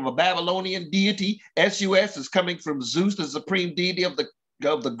come from a Babylonian deity. S-U-S is coming from Zeus, the supreme deity of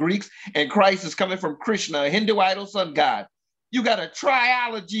the Greeks, and Christ is coming from Krishna, a Hindu idol sun god. You got a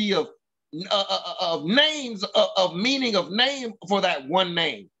triology of names, of meaning of name for that one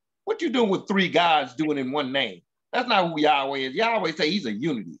name. What you doing with 3 gods doing in one name? That's not who Yahweh is. Yahweh say he's a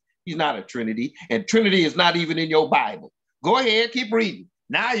unity. He's not a trinity, and trinity is not even in your Bible. Go ahead, keep reading.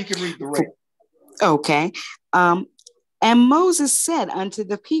 Now you can read the rest. Okay. And Moses said unto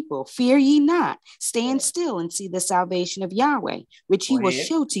the people, fear ye not, stand still and see the salvation of Yahweh, which he will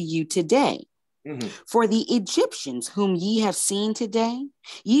show to you today. For the Egyptians whom ye have seen today,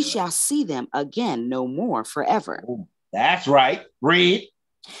 ye shall see them again no more forever. That's right. Read.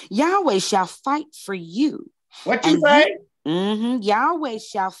 Yahweh shall fight for you. What you say? Yahweh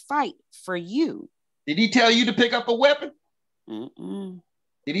shall fight for you. Did he tell you to pick up a weapon?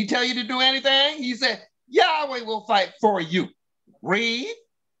 Did he tell you to do anything? He said, Yahweh will fight for you. Read.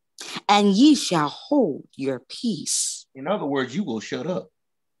 And ye shall hold your peace. In other words, you will shut up.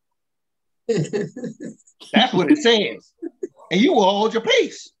 That's what it says. And you will hold your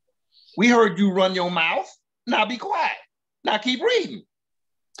peace. We heard you run your mouth. Now be quiet. Now keep reading.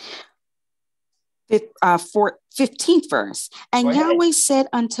 15th verse. And Yahweh said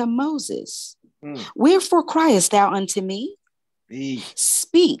unto Moses, wherefore criest thou unto me?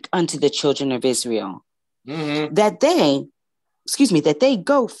 Speak unto the children of Israel that they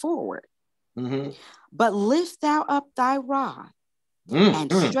go forward. But lift thou up thy rod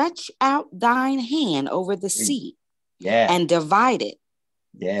and stretch out thine hand over the sea and divide it.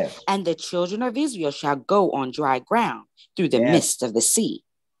 And the children of Israel shall go on dry ground through the midst of the sea.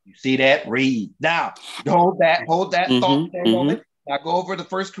 You see that? Read. Now, hold that thought for a moment. Now go over to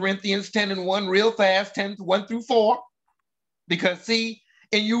 1 Corinthians 10:1 real fast, 10:1-4. Because see,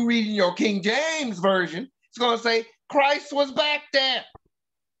 and you reading your King James Version, it's going to say Christ was back there.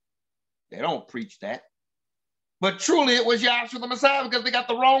 They don't preach that. But truly it was Yahshua the Messiah because they got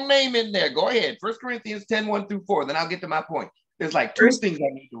the wrong name in there. Go ahead. 1 Corinthians 10:1-4. Then I'll get to my point. There's like two things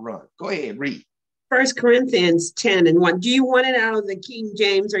I need to run. Go ahead, read. 1 Corinthians 10:1. Do you want it out of the King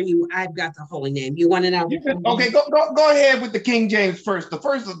James, or I've got the holy name? You want it out of the King Okay, James? go ahead with the King James first.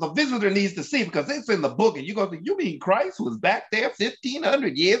 The visitor needs to see because it's in the book, and you're going to think, you mean Christ was back there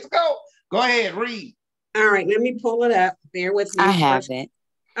 1,500 years ago? Go ahead, read. All right, let me pull it up. Bear with me. I have it.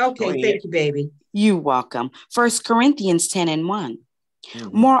 Okay, thank you, baby. You're welcome. 1 Corinthians 10:1.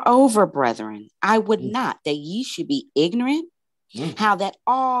 Moreover, brethren, I would not that ye should be ignorant how that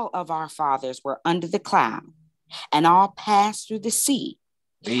all of our fathers were under the cloud, and all passed through the sea,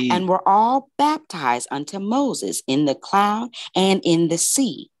 and were all baptized unto Moses in the cloud and in the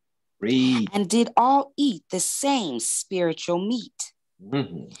sea, and did all eat the same spiritual meat,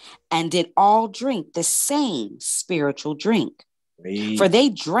 and did all drink the same spiritual drink. For they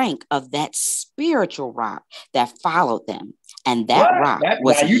drank of that spiritual rock that followed them, and that rock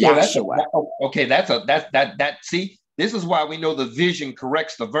was Yahshua. See, this is why we know the vision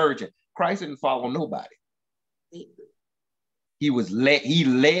corrects the virgin. Christ didn't follow nobody. He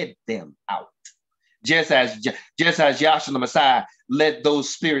led them out. Just as Yahshua the Messiah led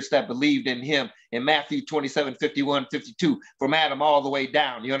those spirits that believed in him in Matthew 27:51-52 from Adam all the way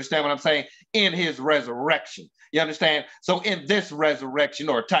down. You understand what I'm saying? In his resurrection. You understand? So in this resurrection,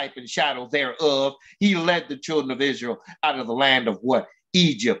 or type and shadow thereof, he led the children of Israel out of the land of what?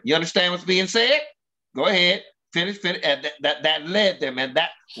 Egypt. You understand what's being said? Go ahead. Finish. That led them. And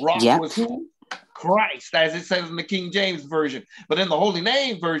that rock was who? Christ, as it says in the King James Version. But in the Holy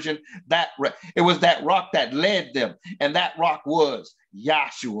Name Version, it was that rock that led them. And that rock was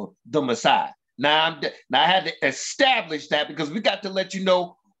Yahshua the Messiah. Now I had to establish that because we got to let you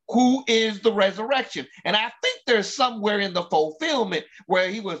know who is the resurrection. And I think there's somewhere in the fulfillment where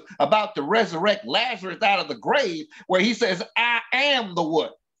he was about to resurrect Lazarus out of the grave, where he says, I am the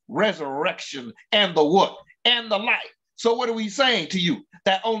what? Resurrection and the what? And the life. So what are we saying to you?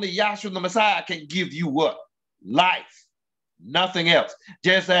 That only Yahshua the Messiah can give you what? Life. Nothing else.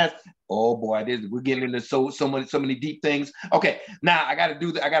 Just as, oh boy, we're getting into so many deep things. Okay, now I got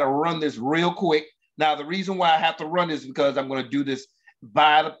to run this real quick. Now the reason why I have to run this is because I'm going to do this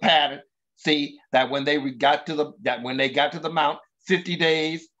by the pattern. See that when they got to the mount, 50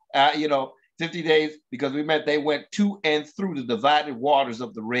 days, 50 days, because they went to and through the divided waters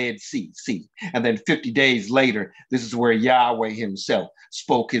of the Red Sea. And then 50 days later, this is where Yahweh himself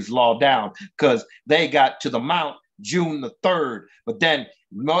spoke his law down, because they got to the mount June the 3rd. But then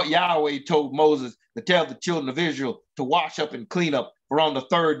Yahweh told Moses to tell the children of Israel to wash up and clean up, for on the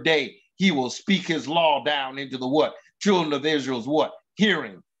third day, he will speak his law down into the what? Children of Israel's what?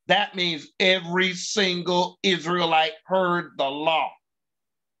 Hearing. That means every single Israelite heard the law.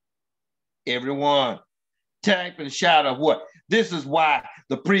 Everyone. Type and shout of what? This is why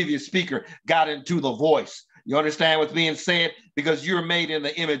the previous speaker got into the voice. You understand what's being said? Because you're made in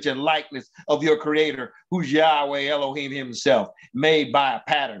the image and likeness of your creator, who's Yahweh Elohim himself, made by a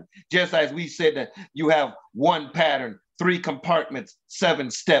pattern. Just as we said that you have one pattern, 3 compartments, 7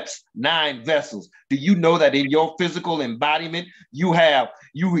 steps, 9 vessels. Do you know that in your physical embodiment, you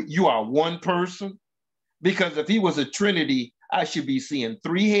are one person? Because if he was a trinity, I should be seeing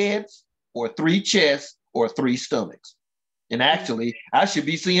 3 heads, or 3 chests, or 3 stomachs. And actually, I should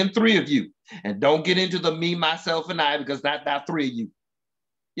be seeing 3 of you. And don't get into the me, myself, and I, because not 3 of you.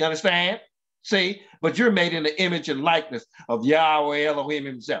 You understand? See? But you're made in the image and likeness of Yahweh Elohim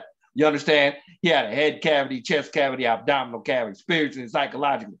himself. You understand? He had a head cavity, chest cavity, abdominal cavity, spiritually and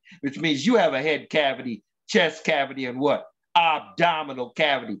psychologically, which means you have a head cavity, chest cavity, and what? Abdominal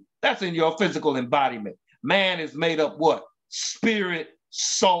cavity. That's in your physical embodiment. Man is made up what? Spirit,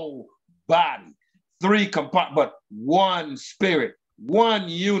 soul, body. 3 compartments, but one spirit, one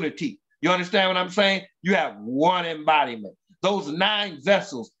unity. You understand what I'm saying? You have one embodiment. Those 9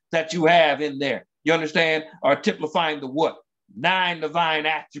 vessels that you have in there, you understand, are typifying the what? 9 divine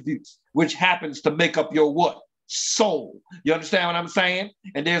attributes, which happens to make up your what? Soul. You understand what I'm saying?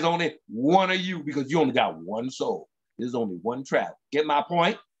 And there's only one of you because you only got one soul. There's only one travel. Get my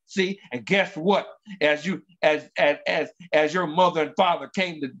point? See, and guess what? As your mother and father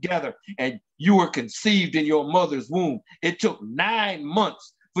came together and you were conceived in your mother's womb, it took 9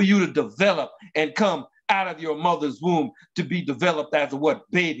 months for you to develop and come out of your mother's womb to be developed as a what?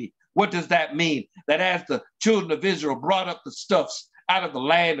 Baby. What does that mean? That as the children of Israel brought up the stuffs out of the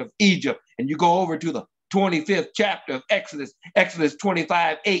land of Egypt. And you go over to the 25th chapter of Exodus, Exodus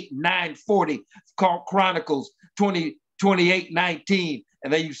 25, 8, 9, 40, Chronicles 20, 28, 19.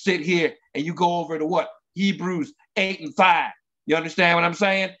 And then you sit here and you go over to what? Hebrews 8 and 5. You understand what I'm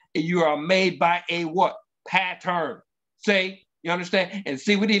saying? You are made by a what? Pattern. Say, you understand? And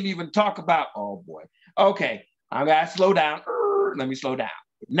see, we didn't even talk about, oh boy. Okay, I gotta slow down. Let me slow down.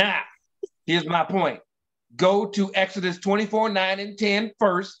 Now, here's my point. Go to Exodus 24, 9 and 10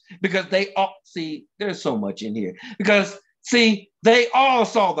 first, because they all, see, there's so much in here. Because, see, they all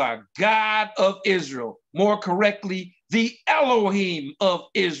saw the God of Israel, more correctly, the Elohim of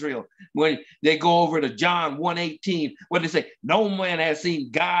Israel. When they go over to John 1:18, what they say, no man has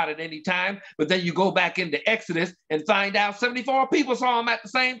seen God at any time, but then you go back into Exodus and find out 74 people saw him at the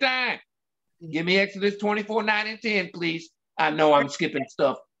same time. Give me Exodus 24, 9 and 10, please. I know I'm skipping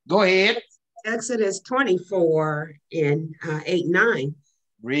stuff. Go ahead. Exodus 24 and 8, 9.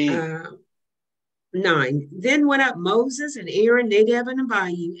 Read. 9. Then went up Moses and Aaron, Nadab and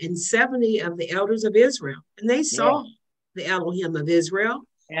Abihu, and 70 of the elders of Israel. And they saw the Elohim of Israel.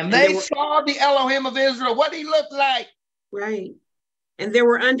 And they saw the Elohim of Israel. What he looked like. Right. And there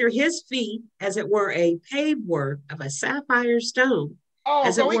were under his feet, as it were, a paved work of a sapphire stone. Oh,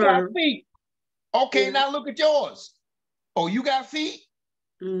 as so it he were, got feet. Okay, now look at yours. Oh, you got feet?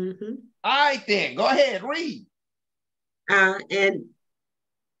 Mm-hmm. All right, then. Go ahead, read. And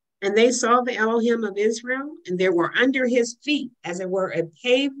they saw the Elohim of Israel, and there were under his feet, as it were, a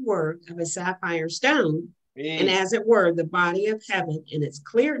paved work of a sapphire stone, and as it were, the body of heaven in its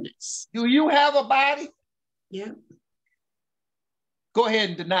clearness. Do you have a body? Yeah. Go ahead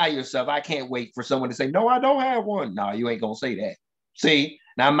and deny yourself. I can't wait for someone to say, no, I don't have one. No, you ain't going to say that. See,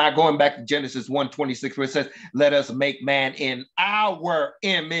 now I'm not going back to Genesis 1:26, where it says, let us make man in our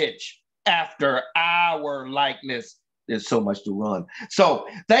image, after our likeness. There's so much to run. So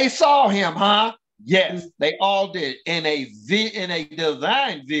they saw him, huh? Yes, they all did, in a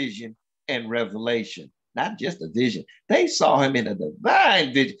divine vision and revelation. Not just a vision. They saw him in a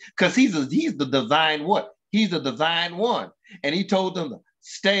divine vision, because he's the divine what? He's the divine one. And he told them to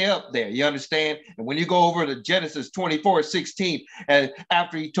stay up there. You understand? And when you go over to Genesis 24:16, and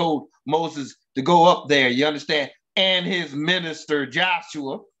after he told Moses to go up there, you understand? And his minister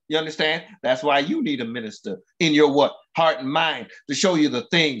Joshua, you understand? That's why you need a minister in your what? Heart and mind, to show you the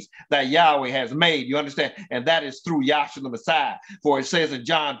things that Yahweh has made. You understand? And that is through Yahshua the Messiah. For it says in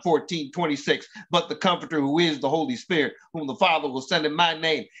John 14:26, but the Comforter, who is the Holy Spirit, whom the Father will send in my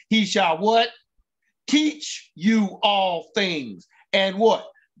name, he shall what? Teach you all things. And what?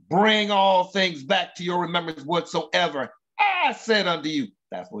 Bring all things back to your remembrance whatsoever I said unto you.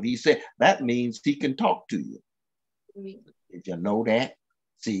 That's what he said. That means he can talk to you. Did you know that?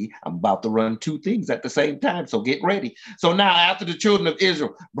 See, I'm about to run two things at the same time, so get ready. So now, after the children of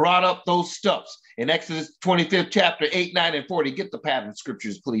Israel brought up those stuffs in Exodus 25th chapter 8, 9, and 40, get the pattern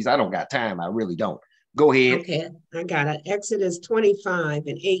scriptures, please. I don't got time. I really don't. Go ahead. Okay, I got it. Exodus 25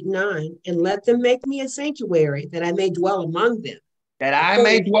 and 8, 9. And let them make me a sanctuary, that I may dwell among them. That I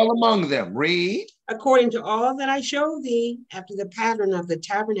may dwell among them. Read. According to all that I show thee, after the pattern of the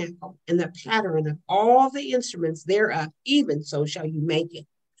tabernacle and the pattern of all the instruments thereof, even so shall you make it.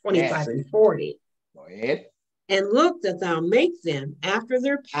 25 and 40. Go ahead. And look that thou make them after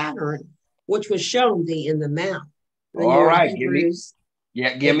their pattern, which was shown thee in the mount. All right. Hebrews,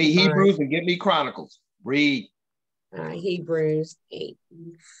 give me Hebrews and give me Chronicles. Read. Hebrews 8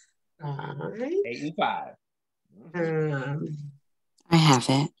 and 5. I have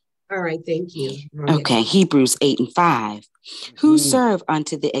it. All right, thank you. Okay, Hebrews 8 and 5. Who serve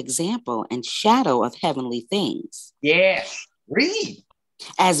unto the example and shadow of heavenly things. Yes, read.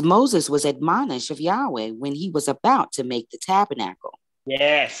 As Moses was admonished of Yahweh when he was about to make the tabernacle.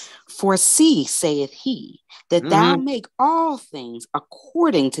 Yes. For see, saith he, that thou make all things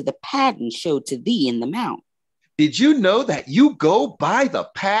according to the pattern showed to thee in the mount. Did you know that you go by the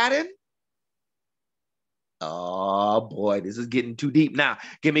pattern? Oh boy, this is getting too deep. Now,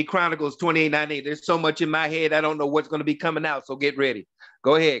 give me Chronicles 28:9. There's so much in my head, I don't know what's going to be coming out. So get ready.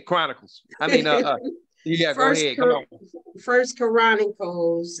 Go ahead, Chronicles. Yeah, go ahead. Come on. First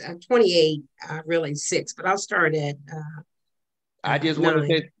Chronicles 28, really 6, but I'll start at. I just want to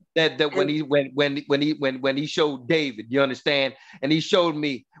say that when he showed David, you understand, and he showed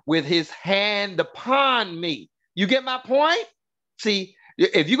me with his hand upon me. You get my point? See,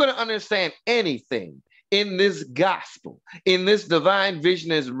 if you're going to understand anything in this gospel, in this divine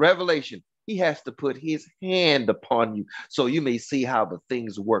vision and revelation, he has to put his hand upon you so you may see how the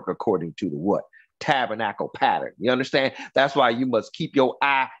things work according to the what? Tabernacle pattern. You understand? That's why you must keep your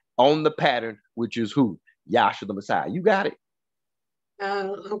eye on the pattern, which is who? Yahshua the Messiah. You got it.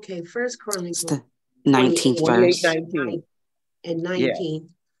 Okay, First It's Chronicles the 19th 28, 28, verse. 19. and Yeah, 19.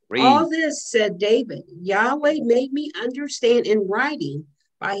 All read. this, said David, Yahweh made me understand in writing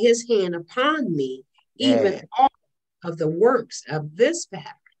by his hand upon me, even Yeah. all of the works of this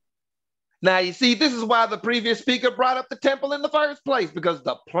pattern. Now, you see, this is why the previous speaker brought up the temple in the first place, because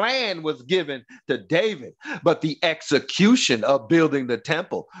the plan was given to David, but the execution of building the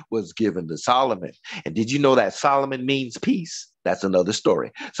temple was given to Solomon. And did you know that Solomon means peace? That's another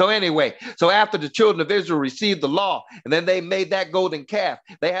story. So anyway, so after the children of Israel received the law, and then they made that golden calf,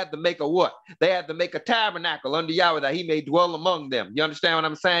 they had to make a what? They had to make a tabernacle under Yahweh that he may dwell among them. You understand what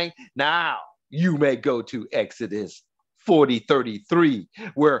I'm saying? Now, you may go to Exodus 40:33,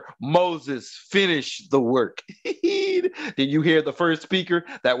 where Moses finished the work. Did you hear the first speaker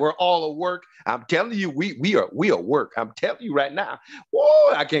that we're all a work? I'm telling you, we are work. I'm telling you right now.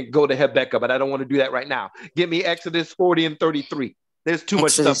 Whoa, I can't go to Habakkuk, but I don't want to do that right now. Give me Exodus 40 and 33. There's too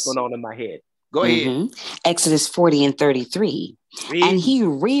much stuff going on in my head. Go ahead. Exodus 40 and 33. Read. And he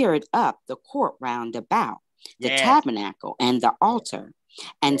reared up the court round about the tabernacle and the altar,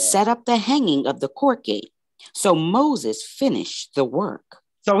 and set up the hanging of the court gate. So Moses finished the work.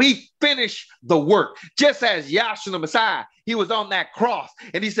 So he finished the work, just as Yahshua the Messiah, he was on that cross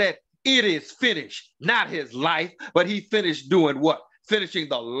and he said, it is finished, not his life, but he finished doing what? Finishing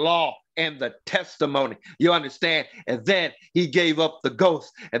the law and the testimony. You understand? And then he gave up the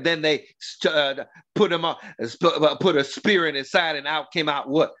ghost, and then they put him up, put a spirit inside, and out came out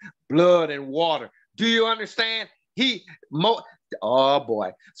what? Blood and water. Do you understand? Oh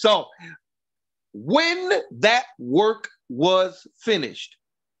boy. So when that work was finished,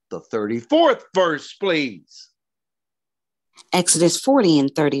 the 34th verse, please. Exodus 40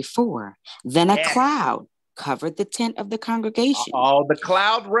 and 34. Then a cloud covered the tent of the congregation. Oh, the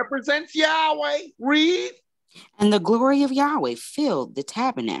cloud represents Yahweh. Read. And the glory of Yahweh filled the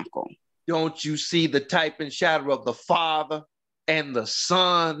tabernacle. Don't you see the type and shadow of the Father and the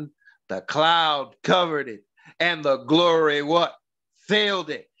Son? The cloud covered it, and the glory what? Filled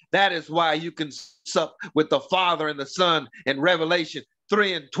it. That is why you can sup with the Father and the Son in Revelation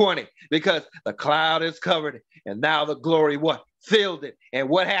 3 and 20, because the cloud has covered it, and now the glory what? Filled it. And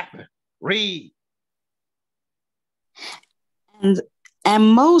what happened? Read.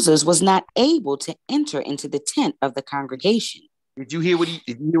 And Moses was not able to enter into the tent of the congregation. Did you hear what he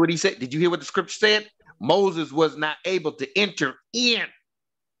said? Did you hear what the scripture said? Moses was not able to enter in.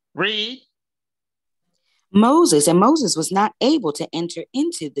 Read. Moses was not able to enter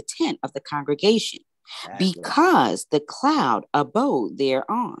into the tent of the congregation because the cloud abode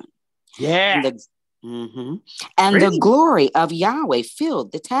thereon. Yeah. And the glory of Yahweh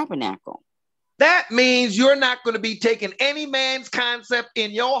filled the tabernacle. That means you're not going to be taking any man's concept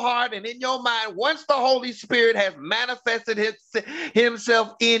in your heart and in your mind. Once the Holy Spirit has manifested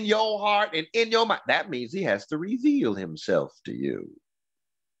himself in your heart and in your mind, that means he has to reveal himself to you.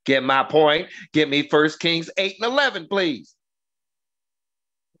 Get my point? Give me 1 Kings 8 and 11, please.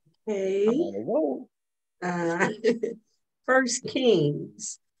 Okay. 1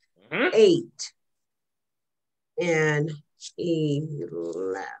 Kings 8 and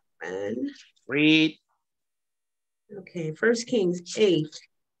 11. Read. Okay, 1 Kings 8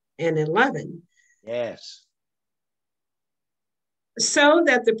 and 11. Yes. So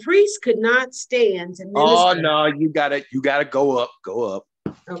that the priest could not stand to minister. Oh no, you gotta go up.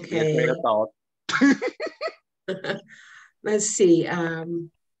 Okay. Let's see. 5.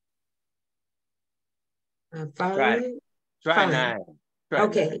 Try 9.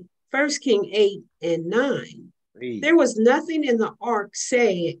 Okay. 1 King 8 and 9. Read. There was nothing in the ark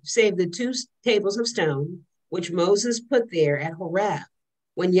save the 2 tables of stone, which Moses put there at Horeb,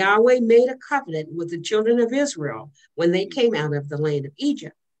 when Yahweh made a covenant with the children of Israel when they came out of the land of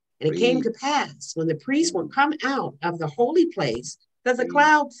Egypt. And it came to pass, when the priests would come out of the holy place, that the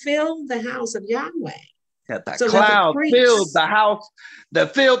cloud filled the house of Yahweh. The cloud filled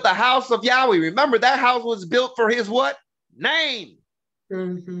the house of Yahweh. Remember, that house was built for his what? Name.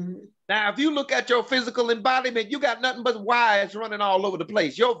 Now, if you look at your physical embodiment, you got nothing but Y's running all over the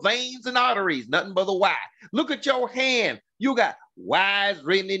place. Your veins and arteries, nothing but a Y. Look at your hand. You got Y's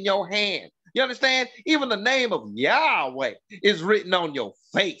written in your hand. You understand? Even the name of Yahweh is written on your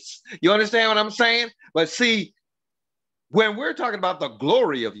face. You understand what I'm saying? But see, when we're talking about the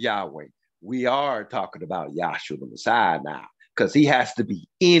glory of Yahweh, we are talking about Yahshua the Messiah now, because he has to be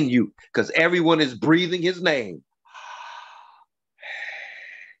in you, because everyone is breathing his name.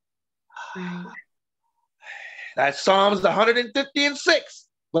 That's Psalms 150 and 6.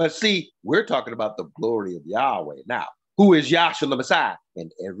 But see, we're talking about the glory of Yahweh now. Who is Yahshua the Messiah?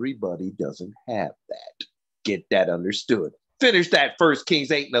 And everybody doesn't have that. Get that understood. Finish that 1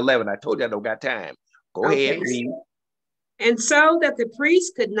 Kings 8 and 11. I told you I don't got time. Go ahead, read. And so that the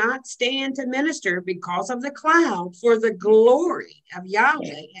priest could not stand to minister because of the cloud, for the glory of Yahweh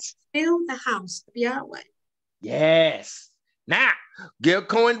had filled the house of Yahweh. Yes. Now, get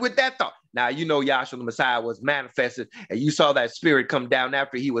going with that thought. Now, you know Yahshua the Messiah was manifested, and you saw that spirit come down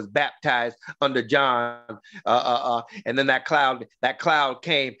after he was baptized under John. And then that cloud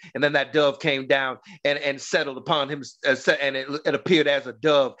came, and then that dove came down and settled upon him, and it appeared as a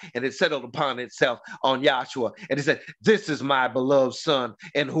dove, and it settled upon itself on Yahshua. And it said, "This is my beloved son,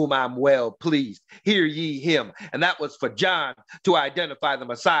 in whom I'm well pleased. Hear ye him." And that was for John to identify the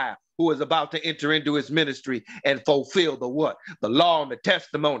Messiah, who is about to enter into his ministry and fulfill the what? The law and the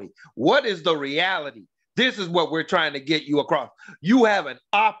testimony. What is the reality? This is what we're trying to get you across. You have an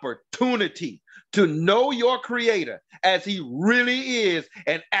opportunity to know your creator as he really is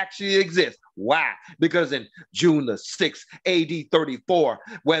and actually exists. Why? Because in June the 6th, AD 34,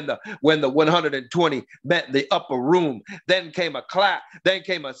 when the 120 met in the upper room, then came a clap, then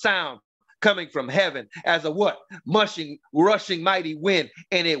came a sound coming from heaven as a what? Rushing mighty wind.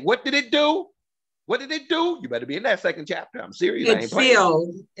 And what did it do? What did it do? You better be in that second chapter. I'm serious. It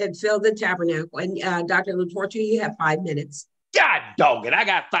filled the tabernacle. And Dr. LaTortu, you have 5 minutes. God dog it. I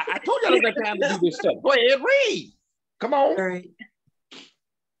got 5. I told you I don't got time to do this stuff. Go ahead, read. Come on. All right.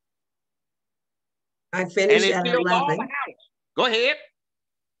 I finished at 11. Go ahead.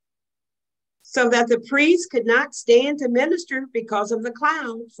 So that the priest could not stand to minister because of the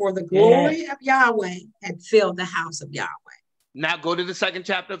cloud, for the glory of Yahweh had filled the house of Yahweh. Now go to the second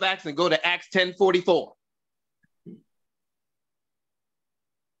chapter of Acts and go to Acts 10:44.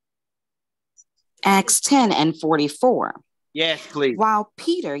 Acts 10 and 44. Yes, please. While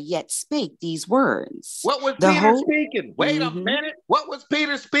Peter yet spake these words. What was Peter speaking? Wait a minute. What was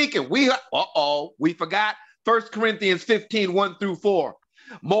Peter speaking? We forgot 1 Corinthians 15, 1 through 4.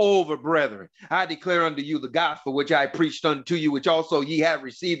 Moreover, brethren, I declare unto you the gospel which I preached unto you, which also ye have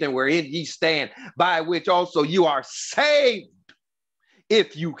received, and wherein ye stand, by which also you are saved,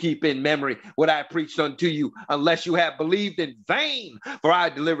 if you keep in memory what I preached unto you, unless you have believed in vain. For I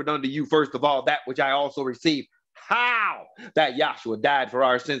delivered unto you first of all that which I also received. How? That Yahshua died for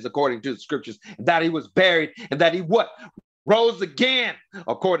our sins according to the scriptures, and that he was buried, and that he what? Rose again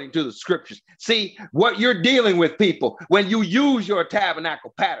according to the scriptures. See what you're dealing with, people. When you use your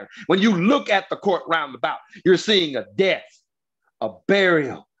tabernacle pattern, when you look at the court roundabout, you're seeing a death, a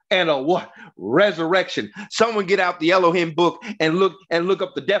burial, and a what? Resurrection. Someone get out the Elohim book and look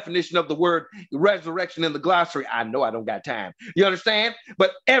up the definition of the word resurrection in the glossary. I know I don't got time. You understand?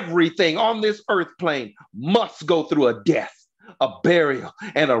 But everything on this earth plane must go through a death, a burial,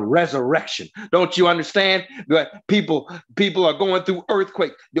 and a resurrection. Don't you understand? People are going through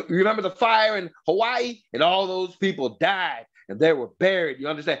earthquakes. You remember the fire in Hawaii? And all those people died and they were buried. You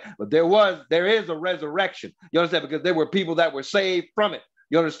understand? But there is a resurrection. You understand? Because there were people that were saved from it.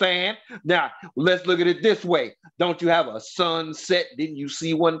 You understand? Now, let's look at it this way. Don't you have a sunset? Didn't you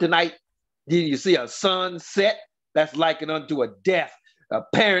see one tonight? Didn't you see a sunset? That's likened unto a death.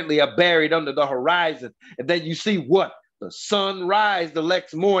 Apparently, are buried under the horizon. And then you see what? The sunrise the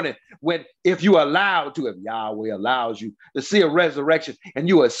next morning, if you allow to, if Yahweh allows you to see a resurrection and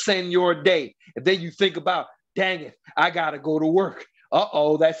you ascend your day, and then you think about, dang it, I got to go to work.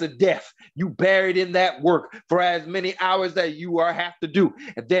 That's a death. You buried in that work for as many hours that you have to do.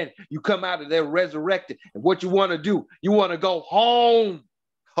 And then you come out of there resurrected. And what you want to do, you want to go home.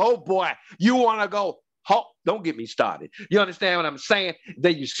 Oh boy, you want to go home. Don't get me started. You understand what I'm saying?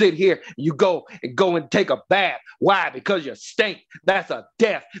 Then you sit here, you go and take a bath. Why? Because you stink. That's a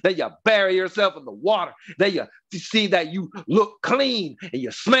death. Then you bury yourself in the water. Then you see that you look clean and you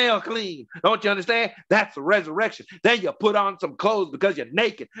smell clean. Don't you understand? That's a resurrection. Then you put on some clothes because you're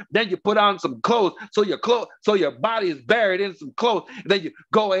naked. Then you put on some clothes so your body is buried in some clothes. And then you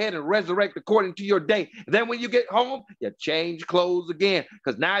go ahead and resurrect according to your day. And then when you get home, you change clothes again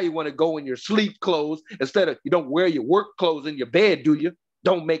because now you want to go in your sleep clothes instead of, you don't wear your work clothes in your bed, do you?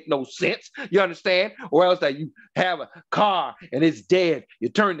 Don't make no sense. You understand? Or else that you have a car and it's dead. You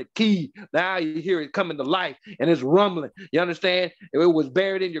turn the key. Now you hear it coming to life and it's rumbling. You understand? It was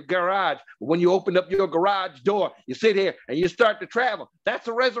buried in your garage. But when you open up your garage door, you sit here and you start to travel. That's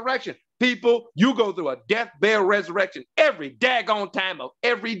a resurrection. People, you go through a death, burial, resurrection every daggone time of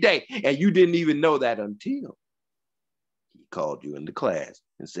every day. And you didn't even know that until he called you into class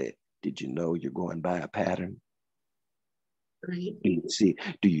and said, did you know you're going by a pattern? Right.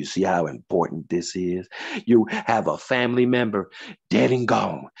 Do you see how important this is? You have a family member dead and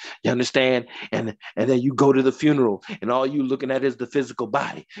gone. You understand? And then you go to the funeral and all you looking at is the physical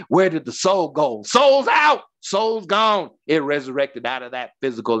body. Where did the soul go? Soul's out. Soul's gone. It resurrected out of that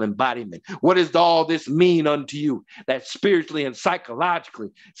physical embodiment. What does all this mean unto you? That spiritually and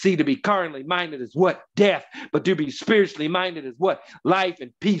psychologically, see, to be carnally minded is what? Death. But to be spiritually minded is what? Life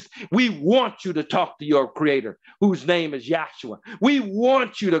and peace. We want you to talk to your creator, whose name is Yahshua. We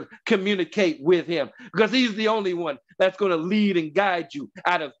want you to communicate with him because he's the only one that's going to lead and guide you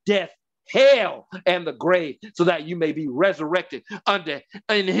out of death, hell, and the grave, so that you may be resurrected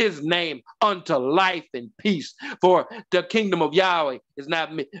in his name unto life and peace. For the kingdom of Yahweh is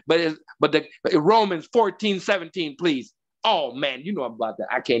not me, but Romans 14:17, please. Oh man, you know I'm about that.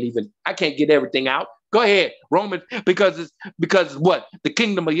 I can't get everything out. Go ahead, Romans, because what? The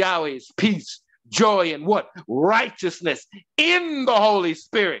kingdom of Yahweh is peace, joy, and what? Righteousness in the Holy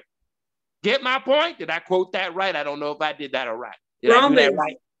Spirit. Get my point? Did I quote that right? I don't know if I did that all right. Did I do that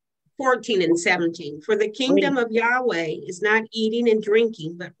right? 14 and 17. For the kingdom of Yahweh is not eating and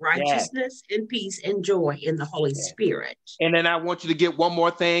drinking, but righteousness and peace and joy in the Holy Spirit. And then I want you to get one more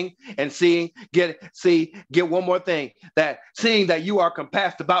thing and get one more thing, that seeing that you are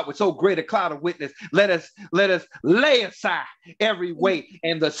compassed about with so great a cloud of witness, let us lay aside every weight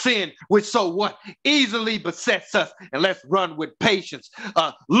and the sin which so what easily besets us, and let's run with patience,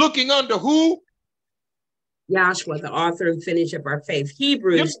 looking unto who? Yahshua, the author and finisher of our faith.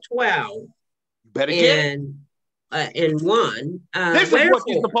 Hebrews 12 and 1. This is what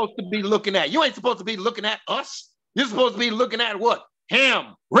you're supposed to be looking at. You ain't supposed to be looking at us. You're supposed to be looking at what? Him.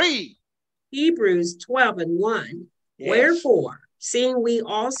 Read. Hebrews 12 and 1. Yes. Wherefore, seeing we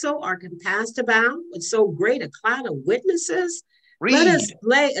also are compassed about with so great a cloud of witnesses, let us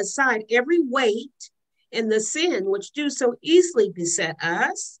lay aside every weight and the sin which do so easily beset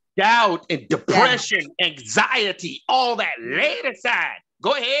us. Doubt and depression, anxiety, all that, lay it aside.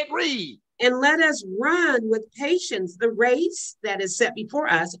 Go ahead, read. And let us run with patience the race that is set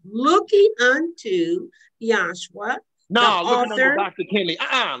before us, looking unto Yahshua. No, looking under Dr. Kinley.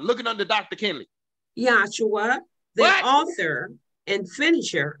 Looking under Dr. Kinley. Yahshua, the author and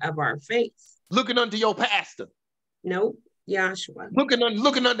finisher of our faith. Looking unto your pastor. Nope. Yahshua.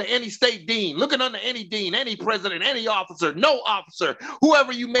 Looking under any state dean, looking under any dean, any president, any officer, no officer,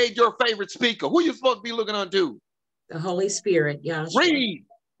 whoever you made your favorite speaker, who you supposed to be looking unto? The Holy Spirit, Yahshua.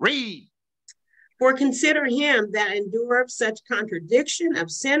 Read. For consider him that endureth such contradiction of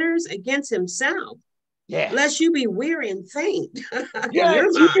sinners against himself. Yes. Lest you be weary and faint.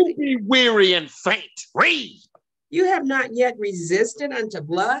 Yes, you be weary and faint. Read. You have not yet resisted unto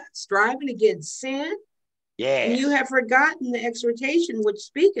blood, striving against sin. Yes. And you have forgotten the exhortation which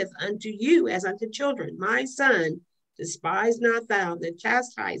speaketh unto you as unto children. My son, despise not thou the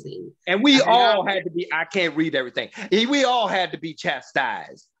chastising. And we all had to be, I can't read everything. We all had to be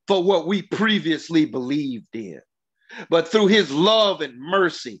chastised for what we previously believed in. But through his love and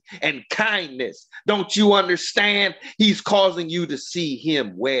mercy and kindness, don't you understand? He's causing you to see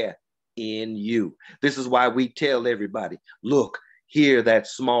him where? In you. This is why we tell everybody, look, hear that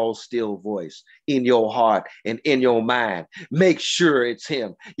small, still voice in your heart and in your mind. Make sure it's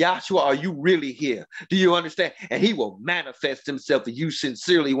him. Yahshua, are you really here? Do you understand? And he will manifest himself if you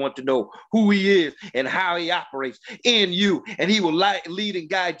sincerely want to know who he is and how he operates in you. And he will lead and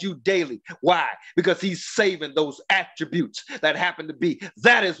guide you daily. Why? Because he's saving those attributes that happen to be.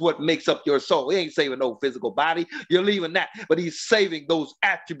 That is what makes up your soul. He ain't saving no physical body. You're leaving that. But he's saving those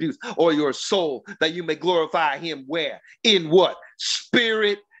attributes or your soul that you may glorify him where? In what?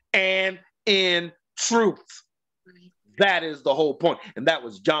 Spirit and in truth. That is the whole point. And that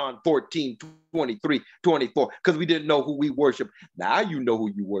was John 14, 23, 24, because we didn't know who we worship. Now you know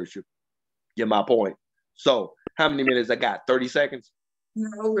who you worship. Get my point. So how many minutes I got? 30 seconds?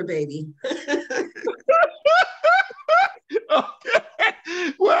 You're over, baby.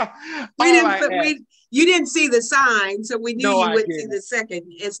 Okay. Well, you didn't see the sign, so we knew you wouldn't see the second.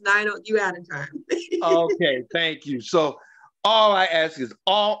 It's 9, you out of time. Okay, thank you. So all I ask is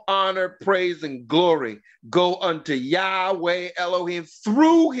all honor, praise, and glory go unto Yahweh Elohim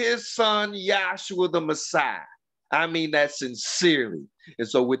through his son, Yahshua the Messiah. I mean that sincerely. And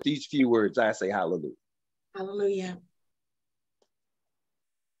so with these few words, I say hallelujah. Hallelujah.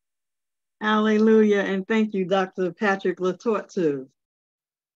 Hallelujah. And thank you, Dr. Patrick Latortu.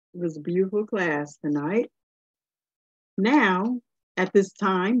 It was a beautiful class tonight. Now, at this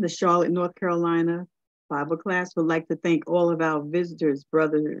time, the Charlotte, North Carolina Bible class would like to thank all of our visitors,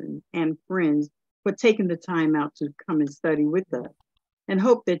 brothers, and friends for taking the time out to come and study with us, and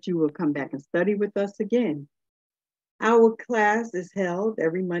hope that you will come back and study with us again. Our class is held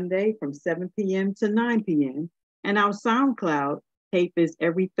every Monday from 7 p.m. to 9 p.m., and our SoundCloud tape is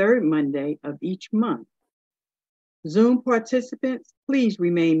every third Monday of each month. Zoom participants, please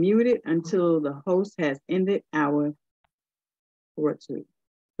remain muted until the host has ended our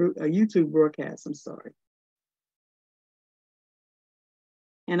YouTube broadcast. I'm sorry.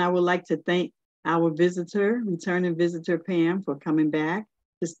 And I would like to thank our visitor, returning visitor Pam, for coming back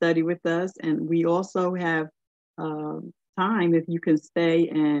to study with us. And we also have time if you can stay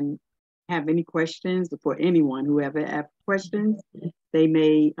and have any questions for anyone who ever have questions. They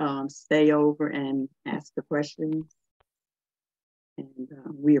may stay over and ask the questions. And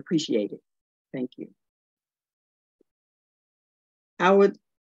we appreciate it. Thank you. Our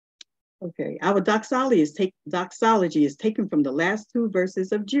doxology is taken from the last two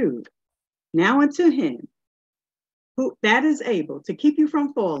verses of Jude. Now unto him who that is able to keep you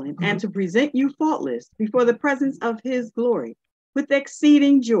from falling and to present you faultless before the presence of his glory with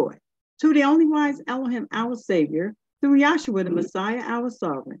exceeding joy. To the only wise Elohim, our Savior, through Yahshua the Messiah, our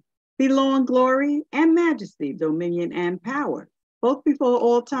Sovereign, belong glory and majesty, dominion and power, both before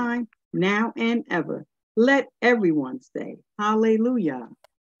all time, now and ever. Let everyone say, Hallelujah.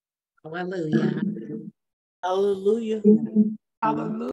 Hallelujah. Hallelujah. Hallelujah.